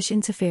without British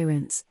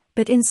interference,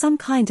 but in some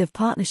kind of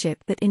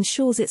partnership that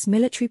ensures its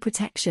military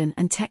protection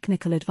and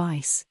technical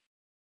advice.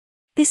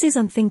 This is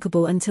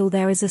unthinkable until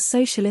there is a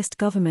socialist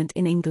government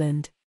in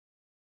England.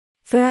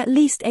 For at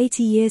least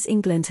 80 years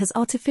England has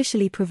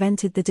artificially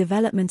prevented the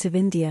development of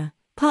India,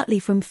 partly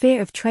from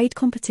fear of trade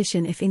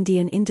competition if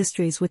Indian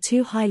industries were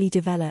too highly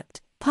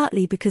developed,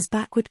 partly because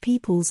backward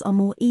peoples are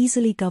more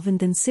easily governed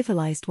than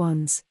civilized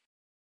ones.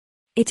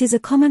 It is a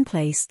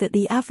commonplace that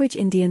the average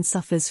Indian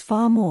suffers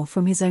far more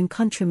from his own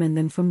countrymen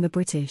than from the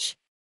British.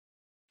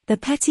 The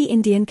petty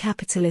Indian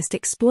capitalist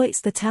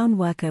exploits the town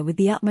worker with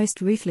the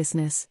utmost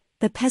ruthlessness.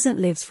 The peasant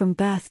lives from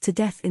birth to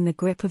death in the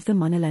grip of the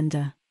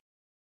moneylender.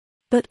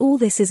 But all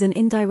this is an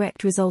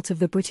indirect result of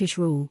the British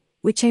rule,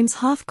 which aims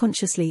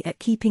half-consciously at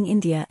keeping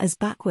India as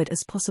backward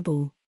as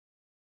possible.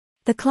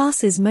 The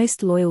classes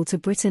most loyal to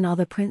Britain are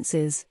the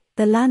princes,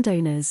 the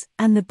landowners,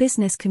 and the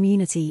business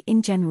community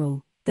in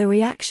general, the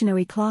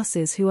reactionary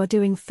classes who are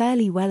doing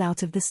fairly well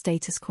out of the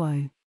status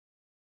quo.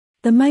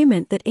 The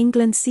moment that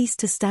England ceased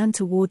to stand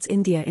towards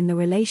India in the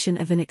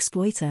relation of an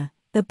exploiter,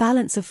 the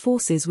balance of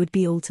forces would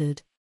be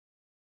altered.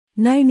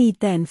 No need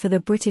then for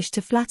the British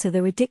to flatter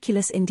the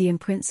ridiculous Indian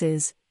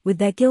princes, with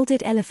their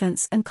gilded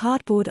elephants and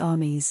cardboard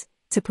armies,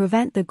 to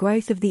prevent the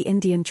growth of the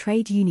Indian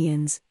trade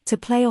unions, to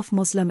play off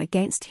Muslim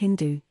against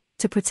Hindu,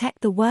 to protect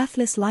the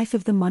worthless life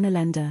of the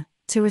moneylender,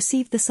 to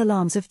receive the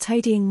salams of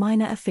toadying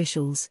minor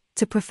officials,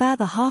 to prefer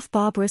the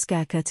half-barbarous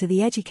Gurkha to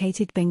the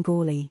educated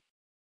Bengali.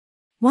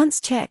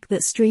 Once check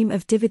that stream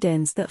of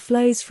dividends that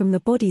flows from the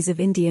bodies of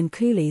Indian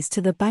coolies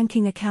to the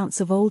banking accounts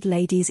of old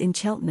ladies in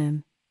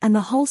Cheltenham, and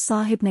the whole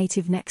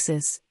Sahib-native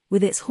nexus,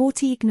 with its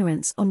haughty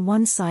ignorance on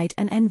one side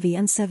and envy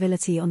and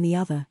servility on the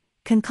other,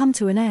 can come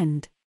to an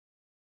end.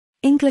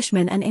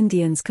 Englishmen and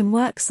Indians can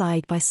work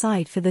side by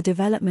side for the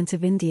development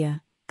of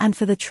India, and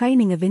for the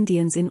training of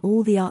Indians in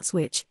all the arts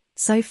which,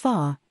 so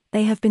far,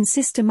 they have been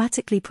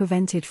systematically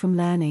prevented from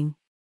learning.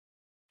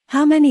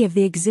 How many of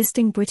the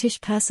existing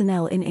British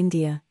personnel in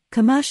India,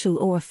 commercial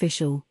or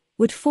official,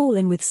 would fall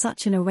in with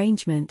such an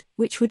arrangement,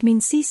 which would mean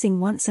ceasing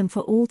once and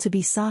for all to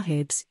be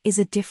sahibs, is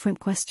a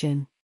different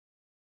question.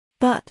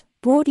 But,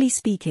 broadly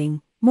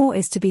speaking, more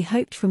is to be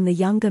hoped from the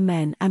younger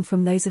men and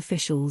from those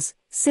officials,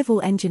 civil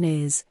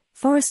engineers,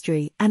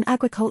 forestry and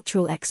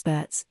agricultural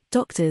experts,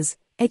 doctors,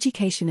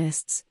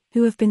 educationists,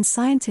 who have been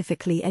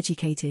scientifically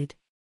educated.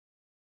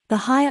 The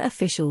higher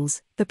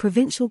officials, the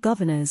provincial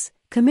governors,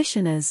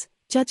 commissioners,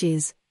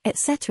 judges,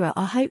 etc.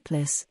 are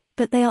hopeless,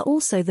 but they are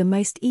also the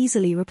most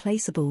easily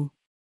replaceable.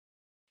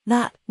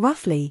 That,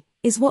 roughly,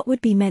 is what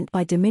would be meant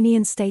by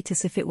dominion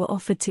status if it were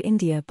offered to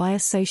India by a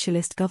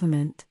socialist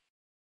government.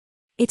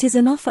 It is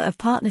an offer of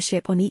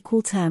partnership on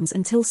equal terms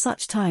until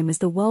such time as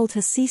the world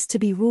has ceased to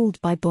be ruled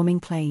by bombing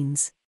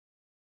planes.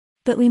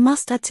 But we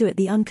must add to it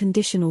the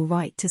unconditional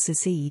right to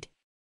secede.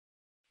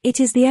 It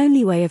is the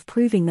only way of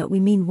proving that we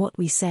mean what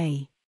we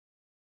say.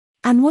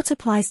 And what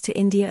applies to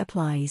India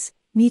applies,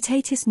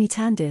 mutatis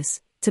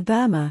mutandis, to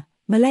Burma,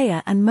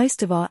 Malaya and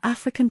most of our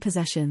African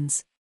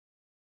possessions.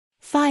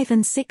 5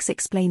 and 6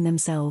 explain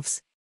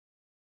themselves.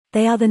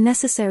 They are the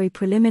necessary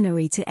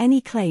preliminary to any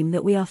claim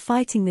that we are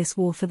fighting this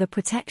war for the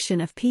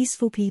protection of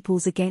peaceful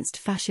peoples against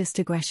fascist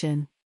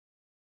aggression.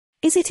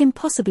 Is it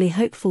impossibly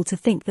hopeful to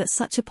think that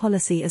such a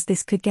policy as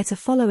this could get a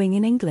following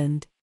in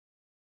England?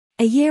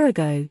 A year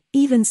ago,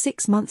 even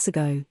 6 months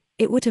ago,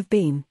 it would have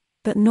been,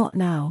 but not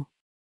now.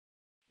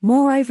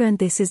 Moreover, and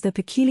this is the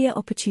peculiar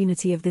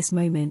opportunity of this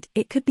moment,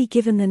 it could be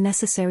given the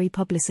necessary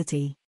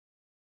publicity.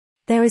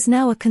 There is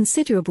now a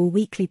considerable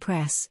weekly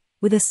press,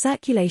 with a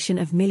circulation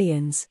of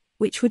millions,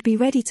 which would be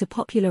ready to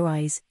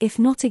popularize, if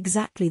not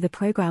exactly the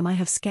program I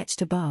have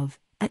sketched above,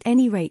 at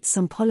any rate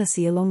some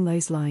policy along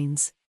those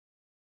lines.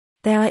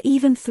 There are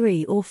even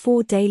 3 or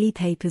 4 daily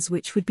papers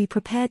which would be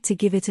prepared to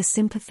give it a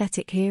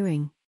sympathetic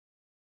hearing.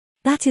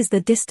 That is the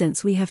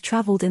distance we have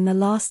traveled in the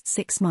last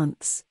 6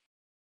 months.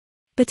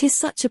 But is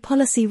such a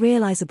policy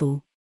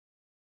realizable?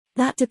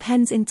 That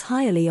depends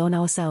entirely on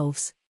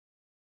ourselves.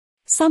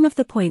 Some of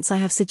the points I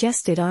have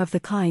suggested are of the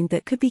kind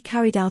that could be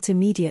carried out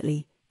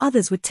immediately,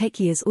 others would take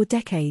years or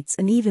decades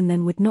and even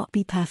then would not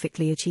be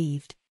perfectly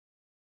achieved.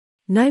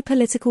 No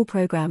political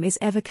program is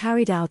ever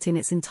carried out in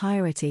its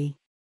entirety.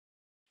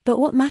 But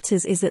what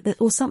matters is that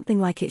or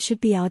something like it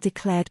should be our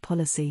declared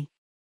policy.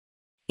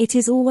 It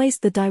is always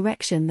the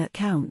direction that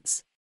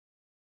counts.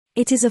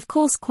 It is of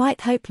course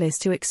quite hopeless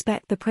to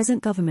expect the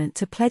present government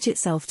to pledge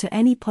itself to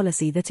any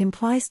policy that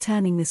implies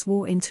turning this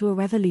war into a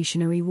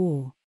revolutionary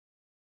war.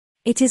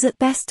 It is at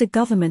best a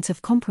government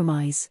of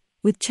compromise,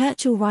 with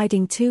Churchill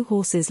riding 2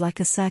 horses like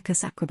a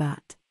circus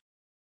acrobat.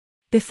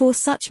 Before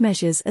such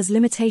measures as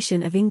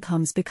limitation of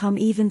incomes become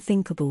even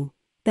thinkable,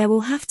 there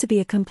will have to be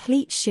a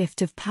complete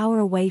shift of power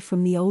away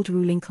from the old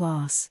ruling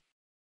class.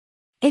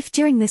 If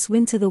during this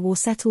winter the war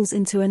settles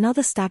into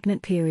another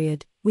stagnant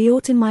period, we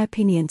ought in my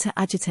opinion to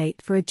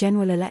agitate for a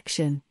general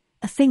election,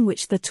 a thing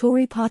which the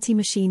Tory party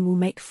machine will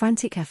make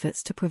frantic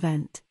efforts to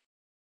prevent.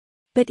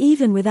 But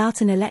even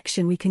without an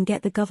election we can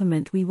get the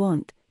government we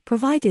want,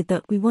 provided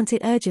that we want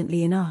it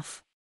urgently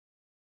enough.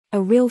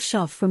 A real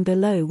shove from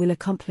below will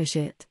accomplish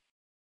it.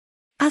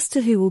 As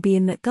to who will be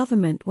in that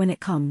government when it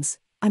comes,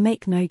 I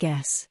make no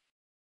guess.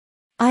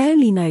 I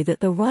only know that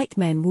the right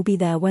men will be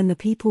there when the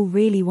people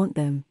really want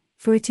them,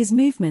 for it is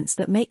movements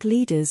that make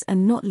leaders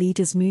and not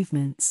leaders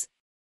movements.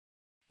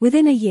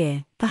 Within a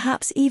year,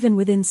 perhaps even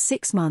within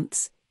 6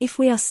 months, if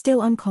we are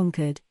still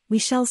unconquered, we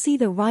shall see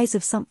the rise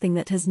of something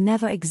that has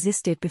never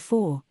existed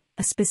before,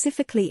 a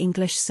specifically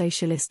English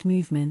socialist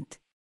movement.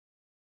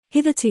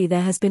 Hitherto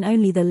there has been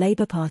only the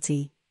Labour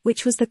Party,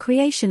 which was the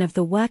creation of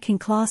the working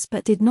class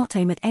but did not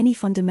aim at any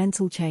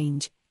fundamental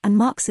change, and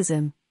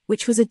Marxism,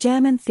 which was a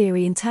German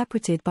theory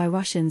interpreted by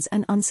Russians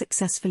and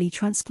unsuccessfully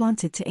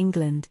transplanted to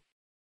England.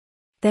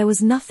 There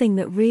was nothing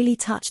that really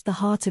touched the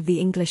heart of the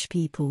English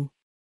people.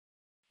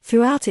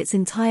 Throughout its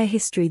entire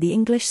history the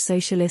English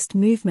socialist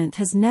movement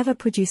has never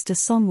produced a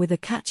song with a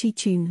catchy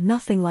tune,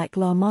 nothing like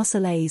La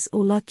Marseillaise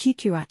or La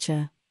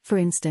Cucaracha, for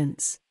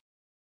instance.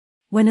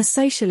 When a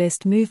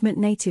socialist movement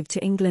native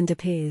to England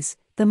appears,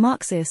 the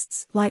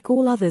Marxists, like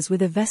all others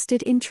with a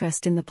vested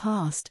interest in the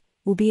past,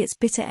 will be its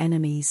bitter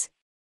enemies.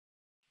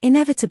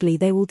 Inevitably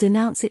they will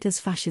denounce it as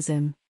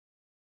fascism.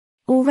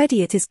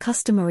 Already it is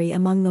customary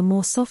among the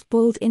more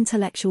soft-boiled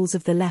intellectuals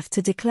of the left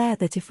to declare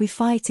that if we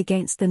fight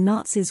against the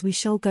Nazis we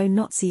shall go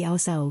Nazi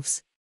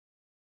ourselves.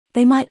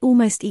 They might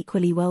almost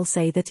equally well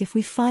say that if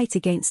we fight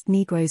against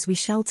Negroes we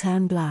shall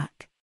turn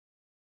black.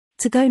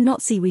 To go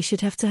Nazi we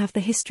should have to have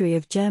the history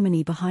of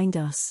Germany behind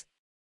us.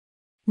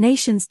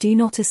 Nations do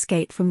not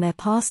escape from their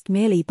past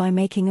merely by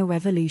making a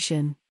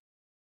revolution.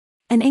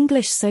 An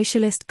English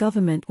socialist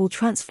government will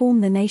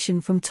transform the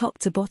nation from top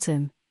to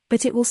bottom,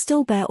 but it will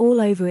still bear all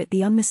over it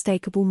the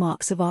unmistakable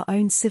marks of our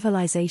own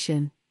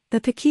civilization, the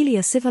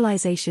peculiar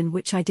civilization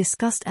which I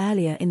discussed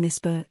earlier in this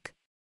book.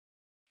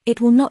 It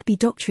will not be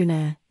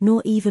doctrinaire,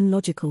 nor even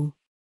logical.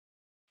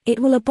 It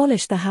will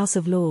abolish the House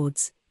of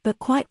Lords, but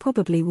quite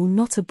probably will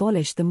not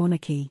abolish the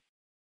monarchy.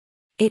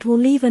 It will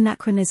leave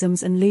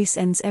anachronisms and loose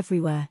ends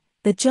everywhere,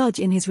 the judge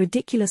in his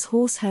ridiculous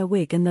horsehair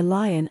wig and the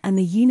lion and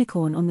the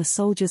unicorn on the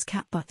soldier's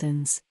cap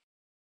buttons.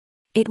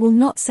 It will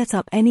not set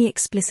up any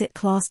explicit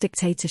class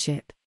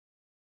dictatorship.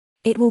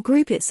 It will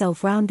group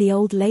itself round the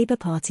old Labour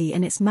Party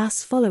and its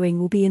mass following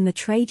will be in the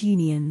trade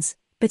unions,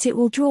 but it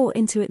will draw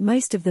into it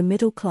most of the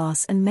middle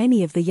class and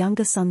many of the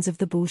younger sons of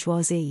the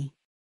bourgeoisie.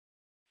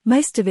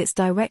 Most of its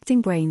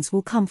directing brains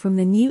will come from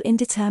the new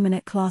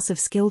indeterminate class of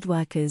skilled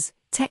workers,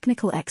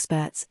 technical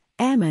experts,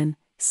 airmen,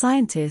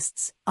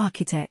 scientists,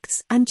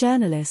 architects, and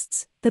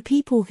journalists, the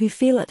people who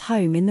feel at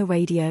home in the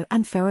radio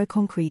and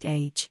ferroconcrete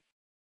age.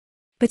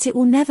 But it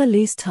will never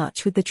lose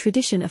touch with the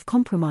tradition of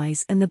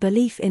compromise and the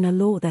belief in a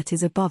law that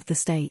is above the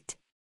state.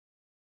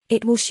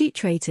 It will shoot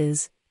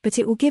traitors, but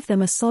it will give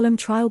them a solemn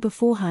trial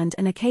beforehand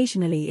and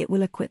occasionally it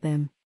will acquit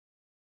them.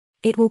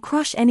 It will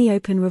crush any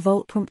open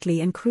revolt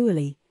promptly and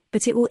cruelly,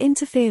 but it will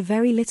interfere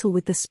very little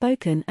with the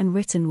spoken and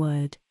written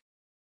word.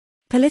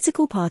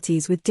 Political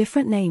parties with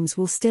different names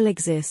will still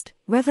exist,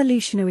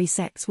 revolutionary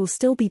sects will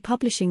still be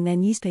publishing their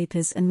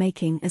newspapers and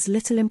making as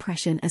little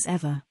impression as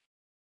ever.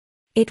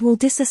 It will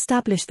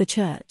disestablish the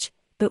church,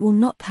 but will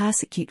not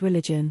persecute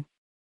religion.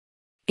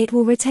 It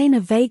will retain a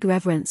vague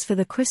reverence for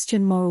the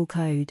Christian moral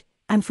code,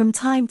 and from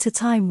time to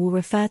time will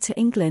refer to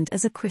England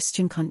as a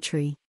Christian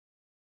country.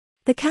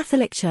 The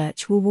Catholic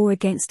Church will war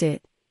against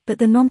it, but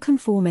the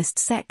nonconformist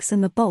sects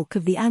and the bulk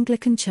of the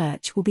Anglican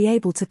Church will be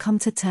able to come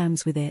to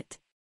terms with it.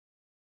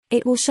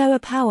 It will show a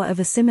power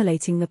of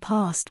assimilating the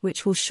past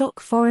which will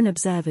shock foreign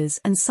observers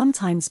and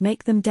sometimes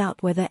make them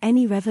doubt whether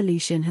any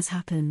revolution has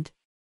happened.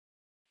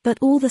 But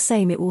all the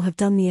same it will have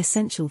done the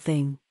essential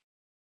thing.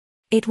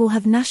 It will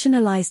have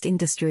nationalized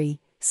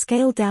industry,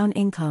 scaled down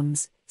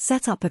incomes,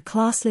 set up a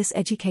classless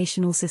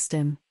educational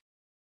system.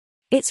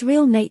 Its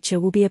real nature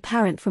will be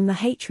apparent from the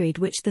hatred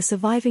which the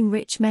surviving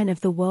rich men of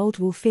the world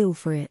will feel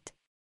for it.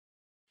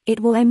 It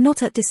will aim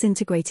not at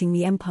disintegrating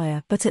the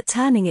empire but at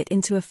turning it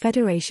into a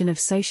federation of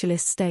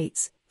socialist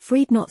states,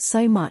 freed not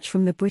so much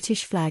from the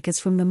British flag as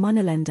from the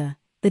moneylender,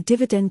 the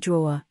dividend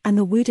drawer, and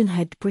the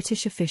wooden-headed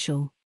British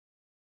official.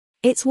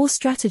 Its war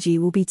strategy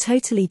will be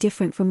totally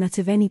different from that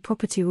of any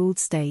property-ruled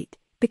state,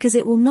 because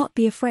it will not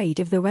be afraid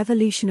of the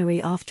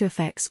revolutionary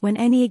after-effects when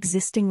any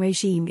existing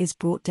regime is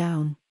brought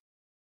down.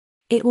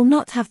 It will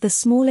not have the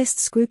smallest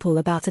scruple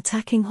about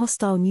attacking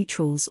hostile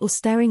neutrals or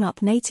stirring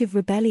up native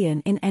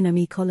rebellion in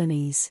enemy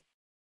colonies.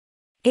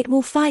 It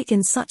will fight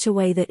in such a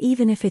way that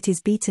even if it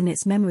is beaten,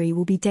 its memory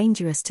will be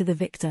dangerous to the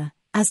victor,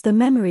 as the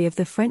memory of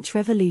the French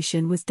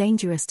Revolution was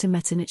dangerous to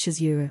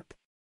Metternich's Europe.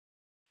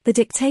 The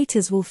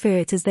dictators will fear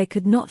it as they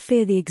could not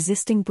fear the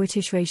existing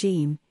British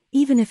regime,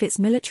 even if its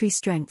military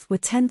strength were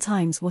 10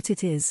 times what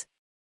it is.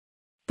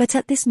 But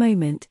at this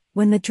moment,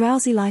 when the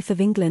drowsy life of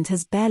England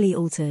has barely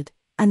altered,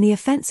 and the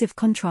offensive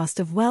contrast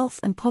of wealth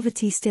and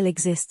poverty still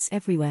exists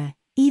everywhere,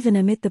 even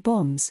amid the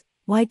bombs,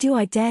 why do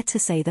I dare to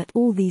say that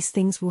all these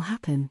things will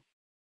happen?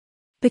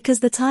 Because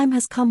the time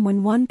has come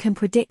when one can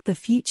predict the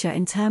future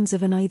in terms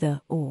of an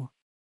either-or.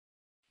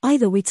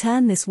 Either we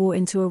turn this war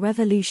into a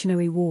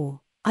revolutionary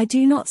war. I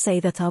do not say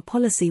that our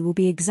policy will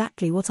be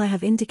exactly what I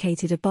have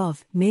indicated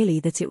above,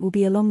 merely that it will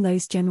be along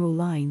those general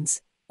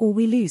lines, or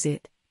we lose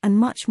it, and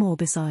much more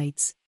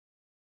besides.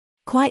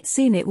 Quite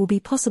soon it will be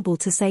possible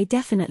to say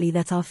definitely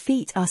that our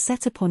feet are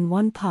set upon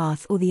one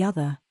path or the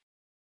other.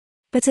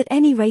 But at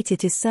any rate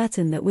it is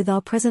certain that with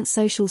our present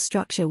social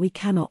structure we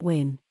cannot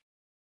win.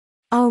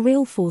 Our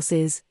real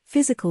forces,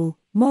 physical,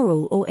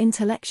 moral or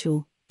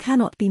intellectual,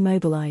 cannot be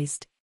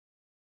mobilized.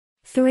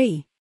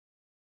 3.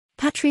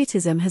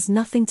 Patriotism has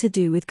nothing to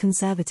do with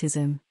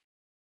conservatism.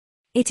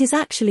 It is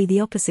actually the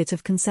opposite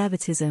of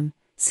conservatism,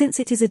 since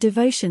it is a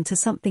devotion to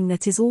something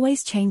that is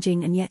always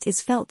changing and yet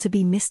is felt to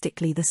be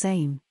mystically the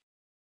same.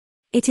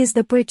 It is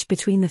the bridge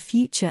between the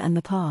future and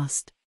the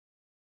past.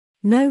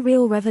 No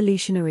real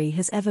revolutionary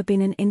has ever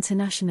been an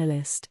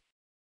internationalist.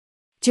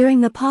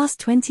 During the past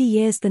 20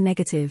 years the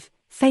negative,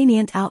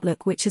 fainéant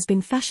outlook which has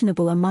been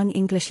fashionable among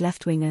English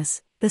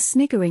left-wingers, the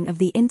sniggering of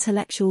the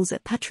intellectuals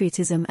at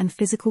patriotism and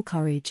physical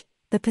courage,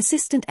 the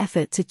persistent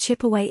effort to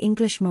chip away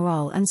English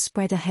morale and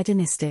spread a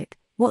hedonistic,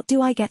 what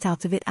do I get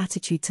out of it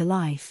attitude to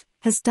life,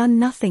 has done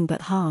nothing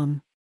but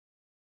harm.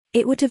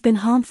 It would have been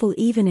harmful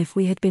even if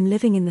we had been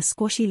living in the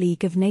squashy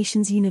League of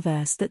Nations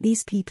universe that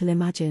these people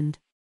imagined.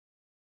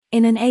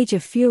 In an age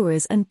of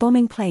furors and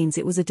bombing planes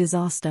it was a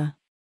disaster.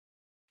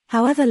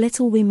 However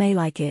little we may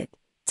like it,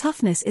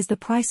 toughness is the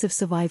price of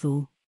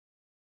survival.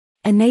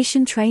 A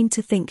nation trained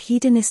to think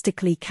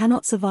hedonistically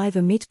cannot survive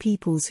amid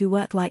peoples who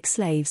work like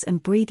slaves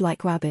and breed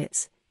like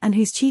rabbits, and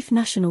whose chief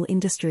national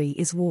industry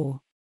is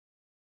war.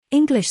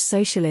 English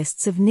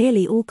socialists of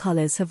nearly all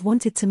colors have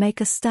wanted to make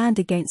a stand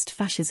against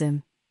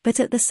fascism, but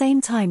at the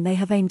same time they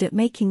have aimed at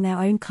making their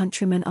own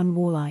countrymen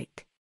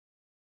unwarlike.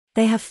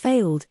 They have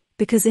failed,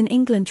 because in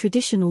England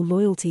traditional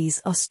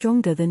loyalties are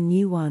stronger than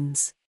new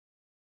ones.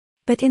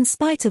 But in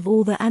spite of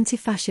all the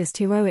anti-fascist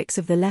heroics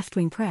of the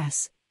left-wing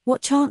press,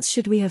 what chance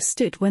should we have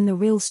stood when the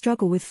real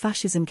struggle with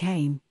fascism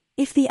came,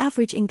 if the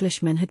average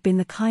Englishman had been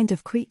the kind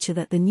of creature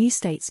that the New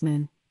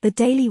Statesman, the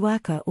Daily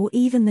Worker or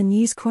even the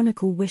News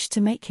Chronicle wished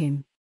to make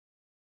him?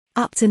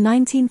 Up to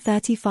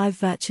 1935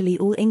 virtually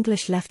all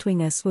English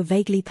left-wingers were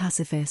vaguely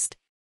pacifist.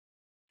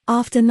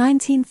 After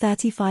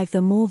 1935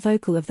 the more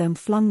vocal of them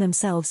flung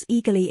themselves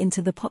eagerly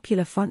into the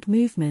Popular Front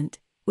movement,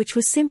 which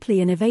was simply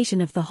an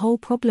evasion of the whole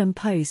problem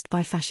posed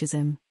by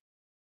fascism.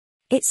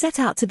 It set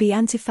out to be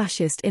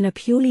anti-fascist in a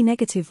purely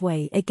negative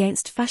way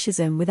against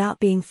fascism without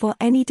being for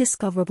any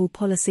discoverable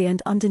policy,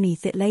 and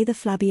underneath it lay the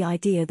flabby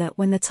idea that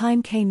when the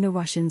time came the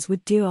Russians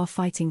would do our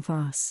fighting for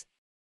us.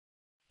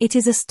 It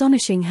is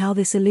astonishing how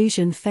this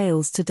illusion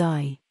fails to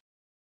die.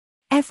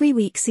 Every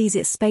week sees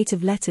its spate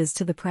of letters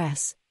to the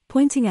press,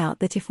 pointing out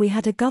that if we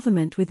had a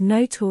government with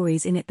no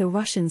Tories in it the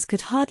Russians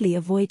could hardly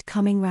avoid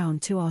coming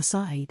round to our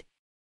side.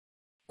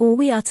 Or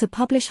we are to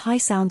publish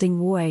high-sounding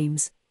war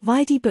aims,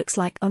 vide books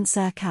like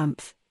Unser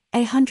Kampf,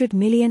 100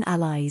 million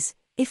allies,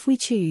 if we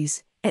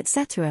choose,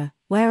 etc.,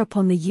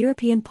 whereupon the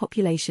European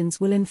populations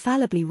will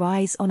infallibly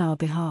rise on our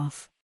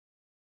behalf.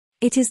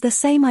 It is the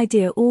same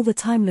idea all the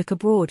time: look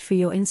abroad for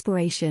your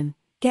inspiration,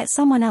 get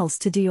someone else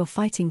to do your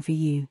fighting for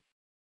you.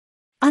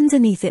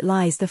 Underneath it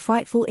lies the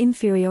frightful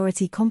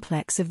inferiority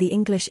complex of the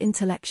English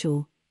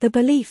intellectual, the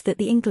belief that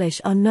the English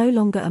are no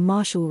longer a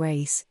martial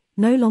race,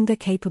 no longer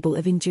capable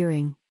of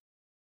enduring.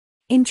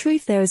 In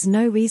truth there is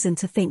no reason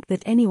to think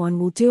that anyone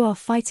will do our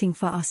fighting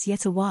for us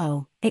yet a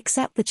while,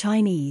 except the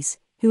Chinese,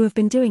 who have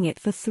been doing it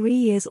for 3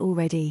 years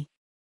already.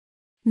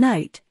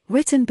 Note,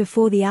 written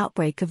before the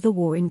outbreak of the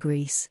war in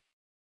Greece.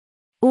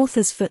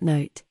 Author's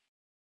footnote.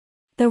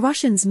 The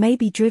Russians may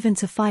be driven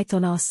to fight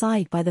on our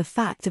side by the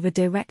fact of a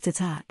direct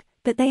attack,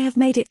 but they have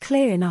made it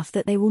clear enough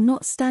that they will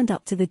not stand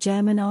up to the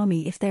German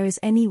army if there is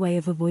any way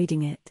of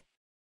avoiding it.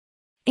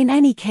 In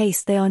any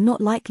case, they are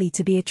not likely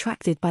to be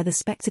attracted by the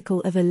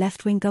spectacle of a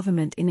left-wing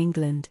government in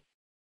England.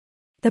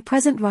 The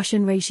present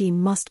Russian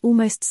regime must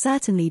almost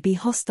certainly be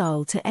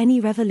hostile to any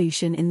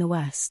revolution in the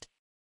West.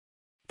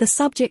 The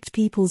subject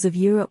peoples of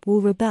Europe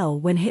will rebel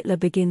when Hitler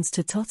begins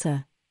to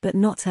totter, but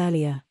not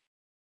earlier.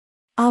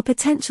 Our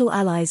potential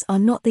allies are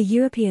not the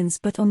Europeans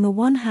but on the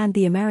one hand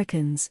the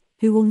Americans,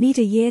 who will need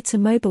a year to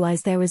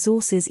mobilize their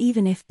resources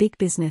even if big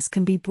business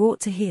can be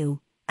brought to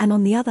heel, and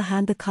on the other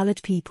hand the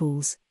colored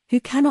peoples, who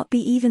cannot be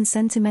even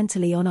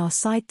sentimentally on our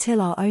side till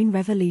our own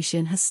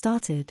revolution has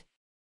started.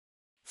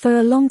 For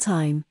a long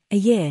time, a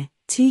year,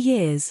 2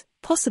 years,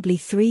 possibly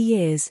 3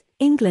 years,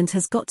 England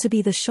has got to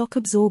be the shock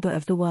absorber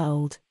of the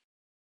world.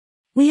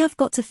 We have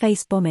got to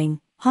face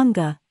bombing,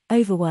 hunger,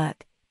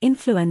 overwork,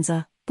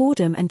 influenza,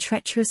 boredom and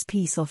treacherous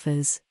peace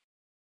offers.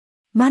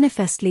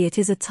 Manifestly it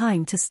is a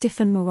time to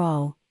stiffen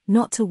morale,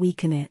 not to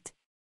weaken it.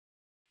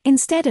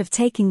 Instead of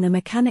taking the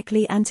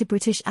mechanically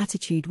anti-British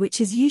attitude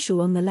which is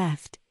usual on the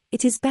left,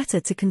 it is better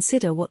to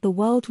consider what the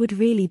world would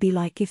really be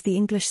like if the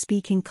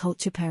English-speaking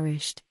culture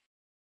perished.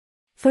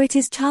 For it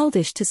is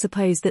childish to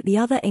suppose that the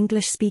other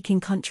English-speaking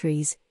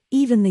countries,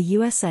 even the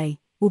USA,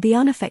 will be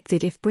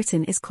unaffected if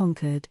Britain is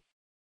conquered.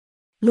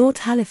 Lord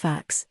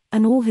Halifax,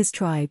 and all his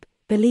tribe,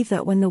 believe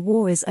that when the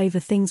war is over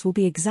things will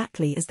be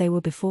exactly as they were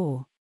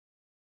before.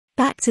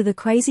 Back to the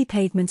crazy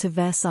pavement of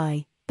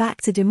Versailles, back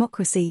to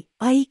democracy,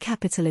 i.e.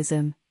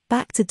 capitalism,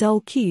 back to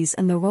dull queues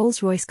and the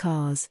Rolls-Royce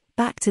cars,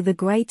 back to the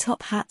grey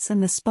top hats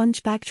and the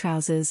sponge-bag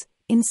trousers,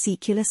 in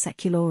secula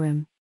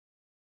secularum.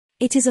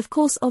 It is of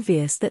course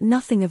obvious that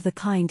nothing of the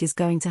kind is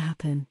going to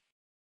happen.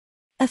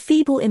 A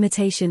feeble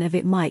imitation of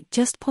it might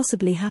just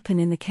possibly happen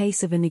in the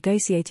case of a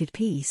negotiated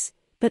peace,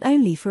 but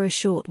only for a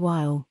short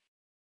while.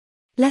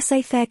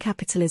 Laissez-faire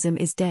capitalism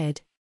is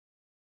dead.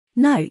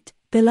 Note,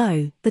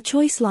 below, the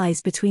choice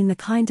lies between the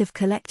kind of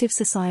collective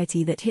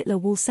society that Hitler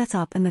will set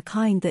up and the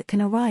kind that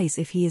can arise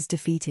if he is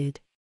defeated.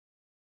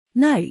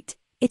 Note,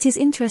 it is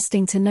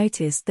interesting to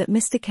notice that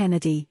Mr.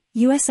 Kennedy,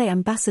 USA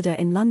ambassador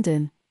in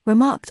London,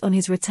 remarked on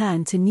his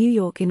return to New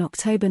York in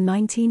October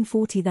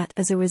 1940 that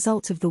as a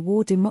result of the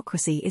war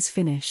democracy is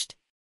finished.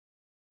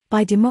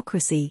 By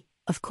democracy,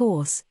 of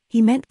course,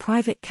 he meant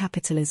private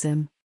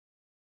capitalism.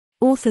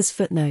 Author's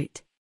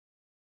footnote.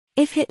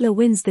 If Hitler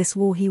wins this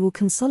war he will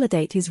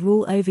consolidate his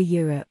rule over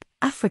Europe,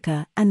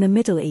 Africa, and the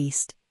Middle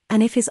East,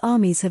 and if his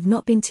armies have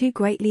not been too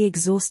greatly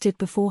exhausted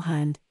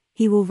beforehand,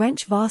 he will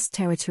wrench vast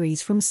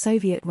territories from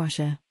Soviet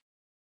Russia.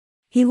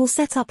 He will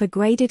set up a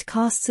graded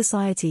caste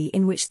society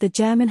in which the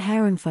German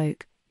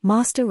Herrenfolk,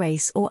 master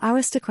race or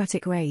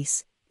aristocratic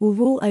race, will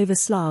rule over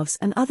Slavs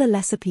and other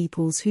lesser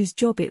peoples whose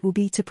job it will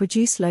be to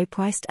produce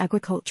low-priced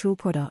agricultural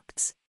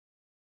products.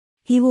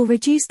 He will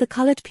reduce the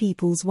colored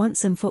peoples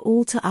once and for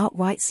all to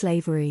outright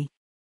slavery.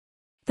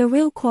 The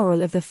real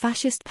quarrel of the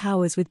fascist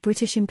powers with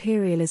British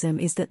imperialism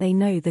is that they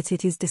know that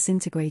it is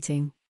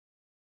disintegrating.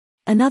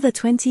 Another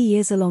 20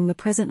 years along the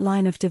present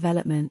line of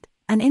development,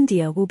 and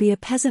India will be a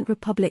peasant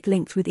republic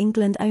linked with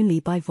England only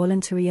by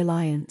voluntary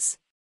alliance.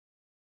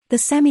 The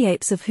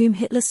semi-apes of whom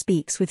Hitler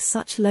speaks with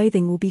such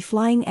loathing will be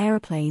flying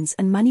aeroplanes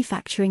and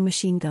manufacturing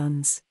machine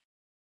guns.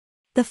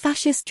 The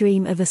fascist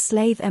dream of a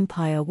slave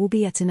empire will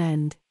be at an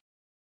end.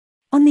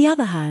 On the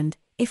other hand,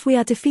 if we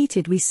are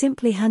defeated we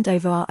simply hand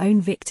over our own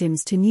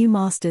victims to new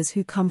masters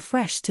who come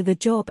fresh to the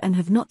job and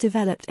have not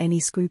developed any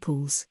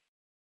scruples.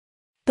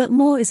 But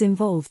more is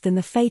involved than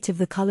the fate of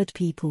the colored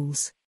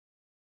peoples.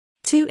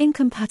 Two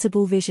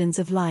incompatible visions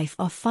of life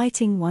are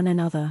fighting one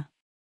another.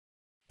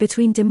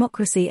 Between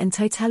democracy and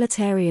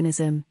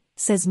totalitarianism,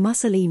 says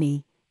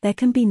Mussolini, there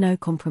can be no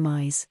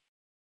compromise.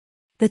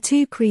 The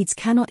two creeds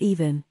cannot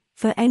even,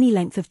 for any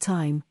length of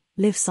time,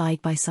 live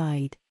side by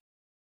side.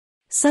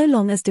 So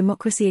long as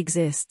democracy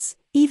exists,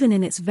 even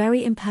in its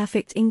very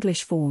imperfect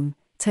English form,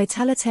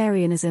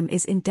 totalitarianism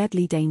is in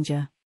deadly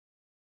danger.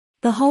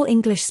 The whole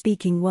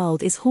English-speaking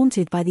world is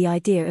haunted by the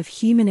idea of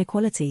human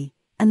equality,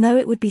 and though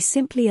it would be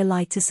simply a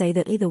lie to say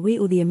that either we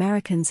or the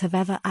Americans have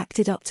ever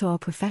acted up to our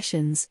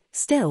professions,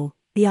 still,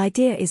 the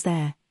idea is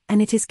there, and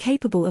it is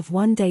capable of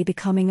one day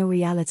becoming a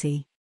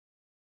reality.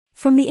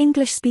 From the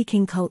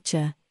English-speaking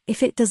culture,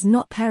 if it does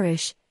not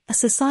perish, a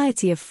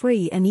society of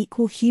free and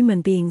equal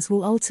human beings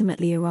will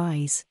ultimately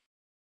arise.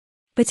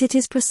 But it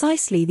is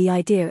precisely the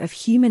idea of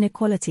human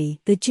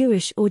equality, the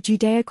Jewish or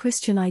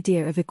Judeo-Christian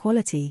idea of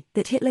equality,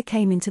 that Hitler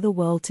came into the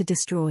world to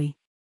destroy.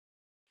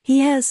 He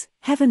has,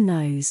 heaven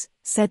knows,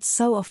 said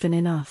so often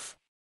enough.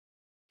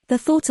 The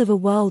thought of a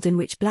world in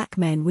which black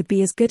men would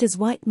be as good as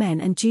white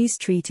men and Jews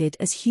treated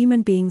as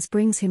human beings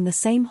brings him the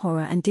same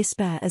horror and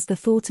despair as the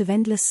thought of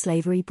endless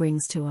slavery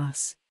brings to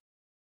us.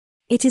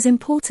 It is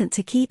important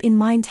to keep in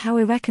mind how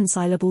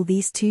irreconcilable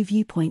these two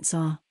viewpoints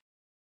are.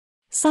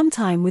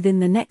 Sometime within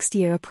the next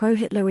year a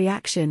pro-Hitler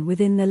reaction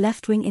within the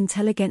left-wing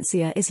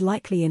intelligentsia is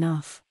likely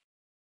enough.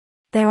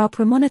 There are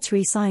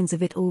premonitory signs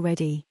of it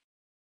already.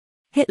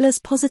 Hitler's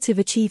positive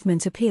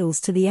achievement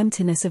appeals to the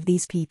emptiness of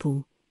these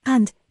people,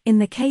 and, in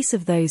the case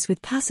of those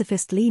with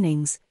pacifist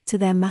leanings, to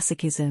their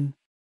masochism.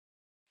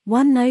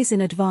 One knows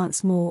in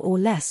advance more or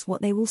less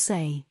what they will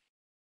say.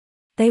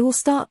 They will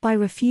start by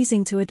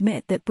refusing to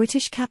admit that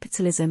British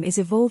capitalism is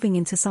evolving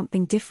into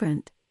something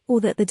different, or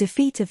that the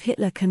defeat of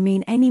Hitler can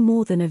mean any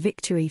more than a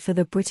victory for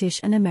the British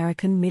and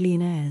American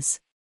millionaires.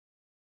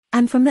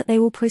 And from that they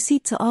will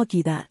proceed to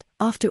argue that,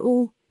 after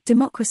all,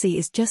 democracy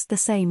is just the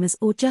same as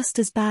or just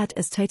as bad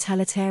as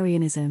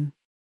totalitarianism.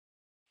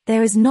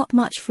 There is not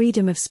much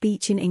freedom of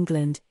speech in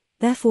England,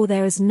 therefore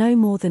there is no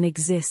more than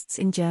exists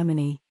in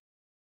Germany.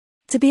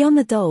 To be on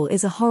the dole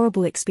is a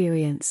horrible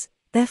experience,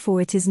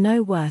 therefore it is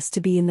no worse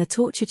to be in the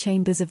torture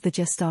chambers of the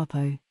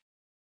Gestapo.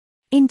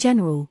 In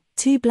general,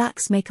 2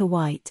 blacks make a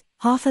white,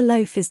 half a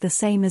loaf is the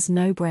same as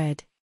no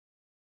bread.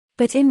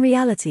 But in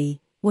reality,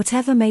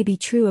 whatever may be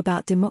true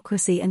about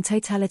democracy and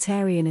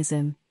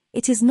totalitarianism,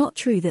 it is not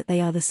true that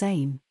they are the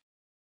same.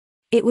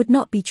 It would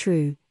not be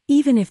true,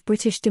 even if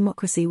British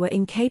democracy were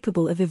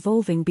incapable of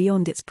evolving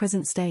beyond its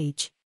present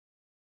stage.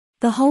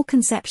 The whole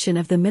conception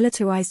of the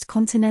militarized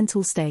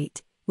continental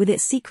state, with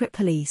its secret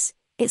police,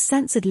 its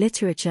censored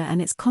literature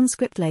and its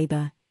conscript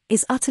labor,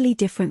 is utterly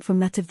different from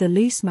that of the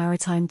loose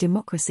maritime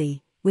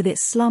democracy, with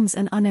its slums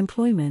and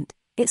unemployment,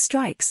 its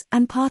strikes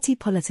and party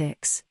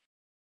politics.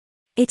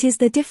 It is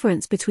the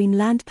difference between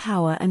land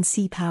power and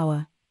sea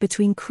power,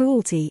 between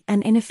cruelty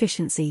and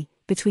inefficiency,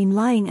 between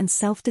lying and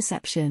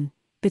self-deception,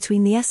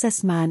 between the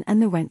SS man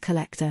and the rent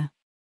collector.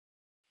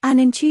 And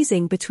in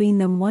choosing between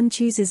them one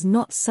chooses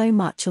not so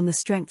much on the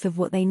strength of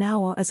what they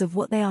now are as of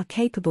what they are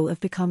capable of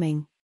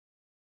becoming.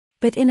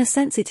 But in a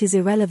sense it is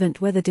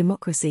irrelevant whether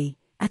democracy,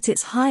 at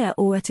its higher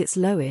or at its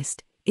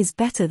lowest, is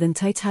better than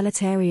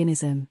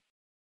totalitarianism.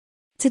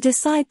 To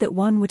decide that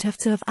one would have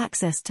to have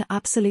access to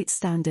absolute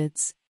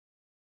standards.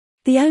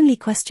 The only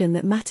question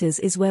that matters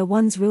is where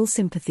one's real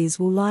sympathies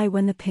will lie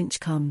when the pinch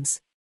comes.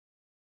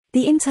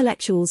 The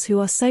intellectuals who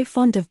are so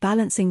fond of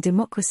balancing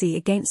democracy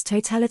against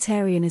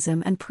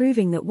totalitarianism and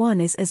proving that one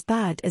is as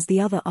bad as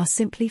the other are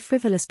simply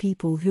frivolous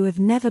people who have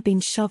never been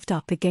shoved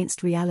up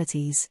against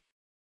realities.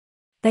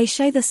 They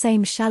show the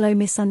same shallow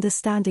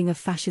misunderstanding of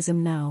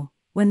fascism now,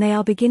 when they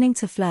are beginning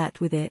to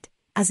flirt with it,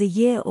 as a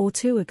year or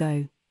 2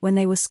 ago, when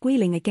they were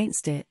squealing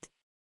against it.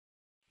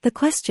 The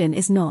question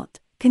is not,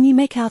 can you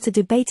make out a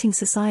debating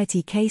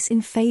society case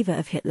in favor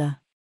of Hitler?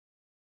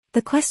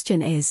 The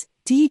question is,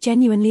 do you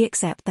genuinely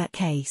accept that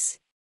case?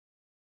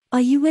 Are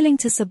you willing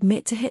to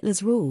submit to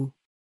Hitler's rule?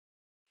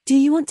 Do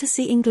you want to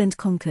see England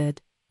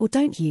conquered, or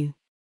don't you?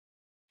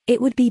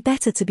 It would be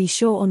better to be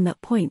sure on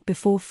that point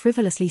before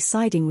frivolously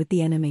siding with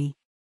the enemy.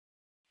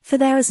 For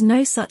there is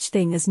no such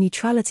thing as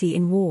neutrality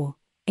in war.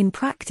 In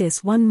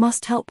practice one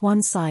must help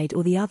one side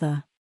or the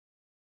other.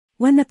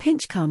 When the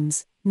pinch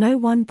comes, no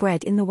one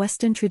bred in the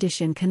Western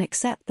tradition can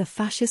accept the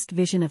fascist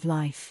vision of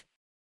life.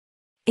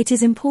 It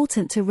is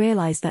important to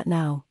realize that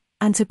now,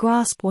 and to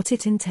grasp what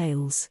it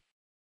entails.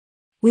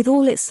 With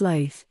all its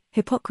sloth,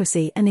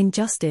 hypocrisy and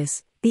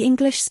injustice, the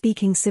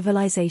English-speaking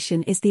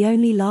civilization is the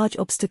only large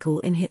obstacle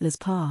in Hitler's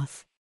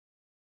path.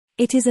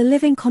 It is a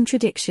living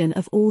contradiction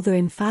of all the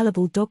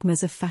infallible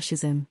dogmas of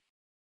fascism.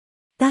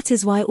 That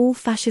is why all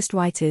fascist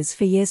writers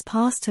for years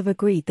past have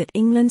agreed that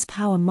England's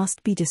power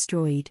must be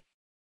destroyed.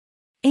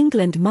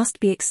 England must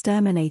be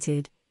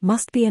exterminated,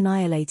 must be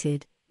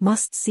annihilated,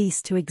 must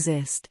cease to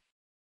exist.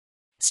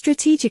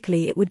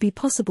 Strategically it would be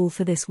possible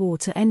for this war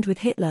to end with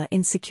Hitler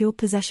in secure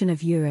possession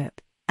of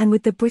Europe, and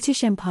with the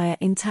British Empire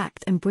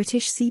intact and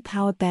British sea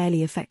power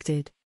barely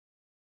affected.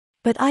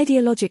 But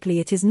ideologically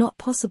it is not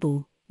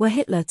possible. Were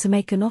Hitler to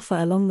make an offer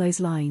along those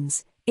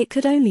lines, it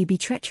could only be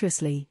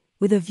treacherously,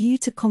 with a view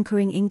to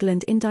conquering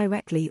England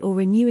indirectly or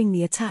renewing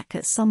the attack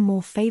at some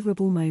more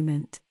favourable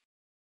moment.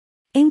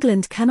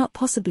 England cannot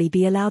possibly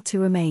be allowed to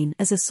remain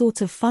as a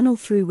sort of funnel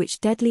through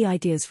which deadly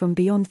ideas from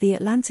beyond the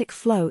Atlantic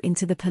flow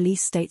into the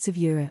police states of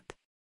Europe.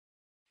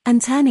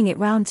 And turning it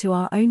round to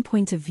our own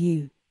point of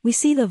view, we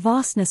see the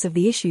vastness of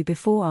the issue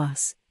before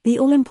us, the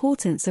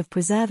all-importance of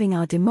preserving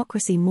our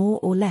democracy more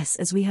or less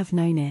as we have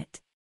known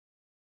it.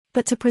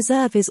 But to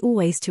preserve is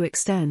always to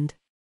extend.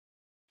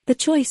 The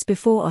choice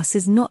before us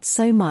is not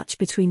so much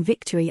between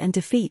victory and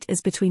defeat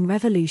as between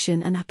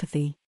revolution and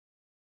apathy.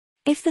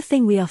 If the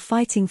thing we are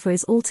fighting for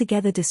is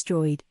altogether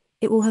destroyed,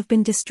 it will have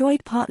been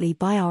destroyed partly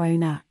by our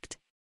own act.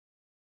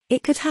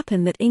 It could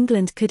happen that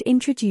England could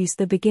introduce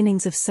the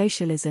beginnings of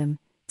socialism,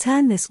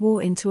 turn this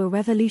war into a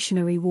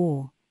revolutionary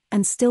war,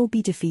 and still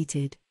be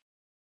defeated.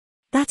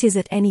 That is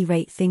at any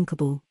rate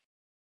thinkable.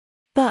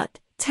 But,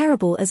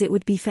 terrible as it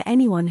would be for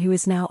anyone who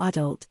is now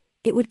adult,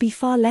 it would be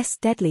far less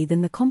deadly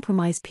than the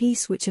compromise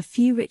peace which a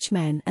few rich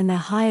men and their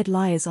hired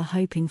liars are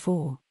hoping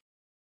for.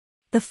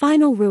 The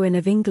final ruin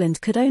of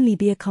England could only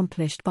be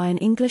accomplished by an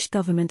English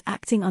government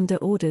acting under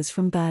orders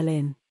from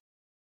Berlin.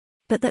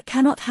 But that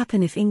cannot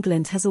happen if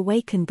England has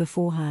awakened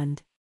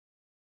beforehand.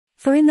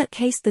 For in that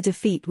case the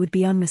defeat would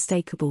be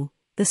unmistakable,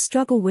 the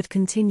struggle would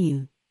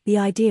continue, the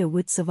idea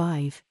would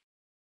survive.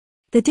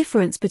 The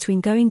difference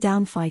between going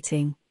down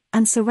fighting,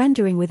 and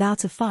surrendering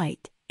without a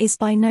fight, is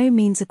by no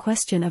means a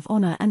question of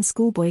honor and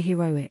schoolboy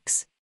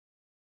heroics.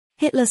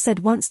 Hitler said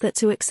once that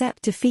to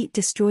accept defeat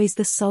destroys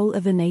the soul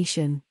of a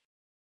nation.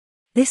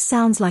 This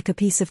sounds like a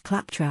piece of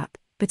claptrap,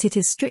 but it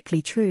is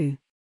strictly true.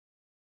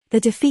 The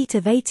defeat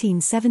of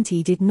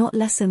 1870 did not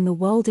lessen the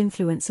world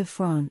influence of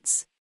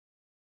France.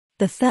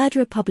 The Third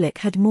Republic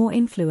had more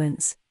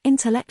influence,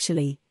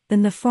 intellectually,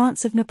 than the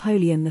France of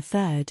Napoleon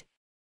III.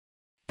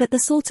 But the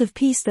sort of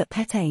peace that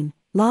Pétain,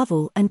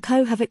 Laval and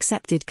co. have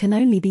accepted can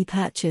only be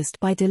purchased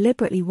by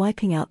deliberately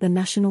wiping out the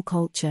national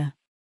culture.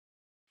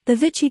 The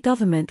Vichy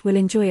government will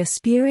enjoy a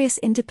spurious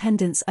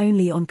independence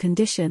only on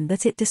condition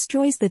that it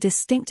destroys the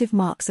distinctive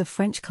marks of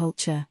French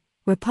culture: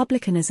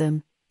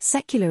 republicanism,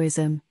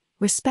 secularism,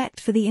 respect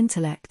for the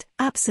intellect,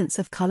 absence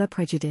of color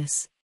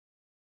prejudice.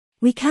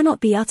 We cannot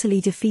be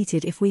utterly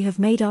defeated if we have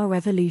made our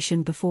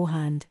revolution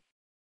beforehand.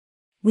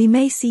 We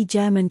may see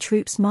German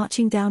troops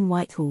marching down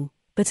Whitehall,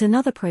 but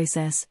another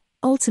process,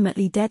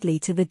 ultimately deadly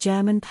to the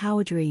German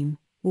power dream,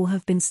 will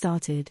have been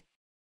started.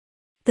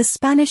 The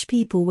Spanish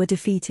people were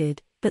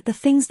defeated, but the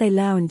things they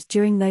learned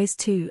during those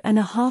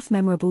 2.5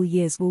 memorable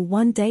years will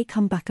one day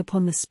come back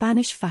upon the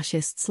Spanish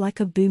fascists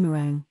like a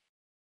boomerang.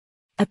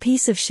 A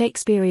piece of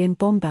Shakespearean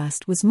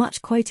bombast was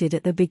much quoted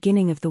at the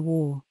beginning of the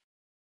war.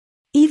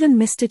 Even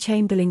Mr.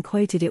 Chamberlain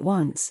quoted it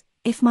once,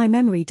 if my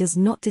memory does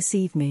not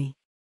deceive me.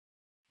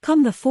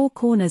 Come the four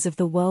corners of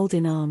the world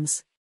in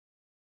arms,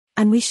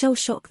 and we shall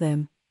shock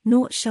them,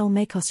 naught shall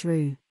make us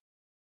rue.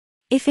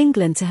 If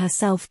England to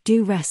herself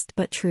do rest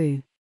but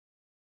true.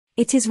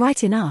 It is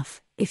right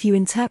enough, if you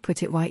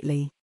interpret it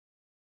rightly.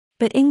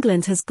 But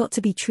England has got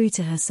to be true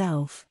to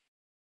herself.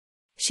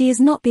 She is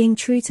not being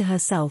true to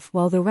herself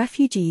while the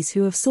refugees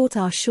who have sought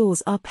our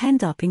shores are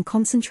penned up in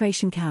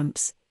concentration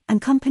camps,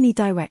 and company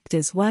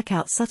directors work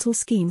out subtle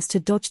schemes to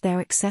dodge their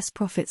excess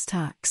profits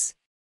tax.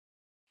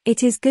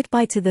 It is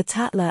goodbye to the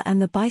tattler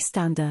and the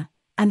bystander,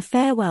 and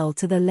farewell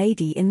to the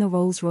lady in the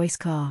Rolls-Royce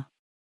car.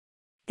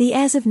 The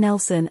heirs of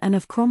Nelson and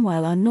of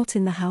Cromwell are not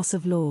in the House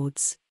of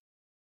Lords.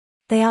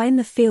 They are in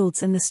the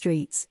fields and the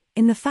streets,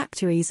 in the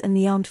factories and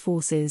the armed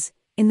forces,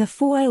 in the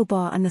four-ale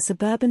bar and the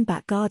suburban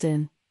back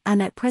garden,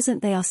 and at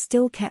present they are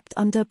still kept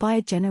under by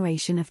a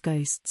generation of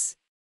ghosts.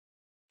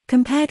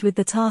 Compared with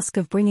the task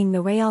of bringing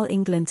the Real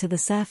England to the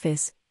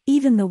surface,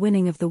 even the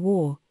winning of the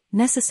war,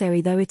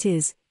 necessary though it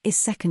is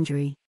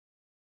secondary.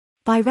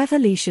 By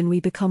revolution we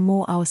become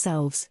more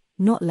ourselves,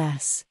 not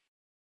less.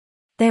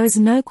 There is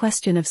no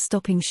question of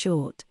stopping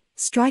short,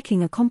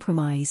 striking a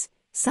compromise,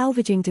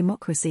 salvaging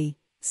democracy,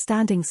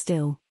 standing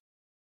still.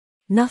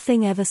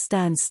 Nothing ever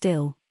stands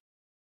still.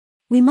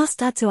 We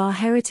must add to our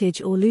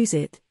heritage or lose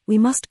it, we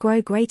must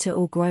grow greater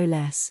or grow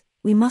less,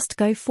 we must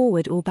go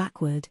forward or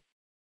backward.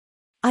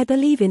 I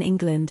believe in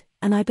England,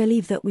 and I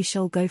believe that we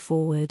shall go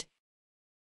forward.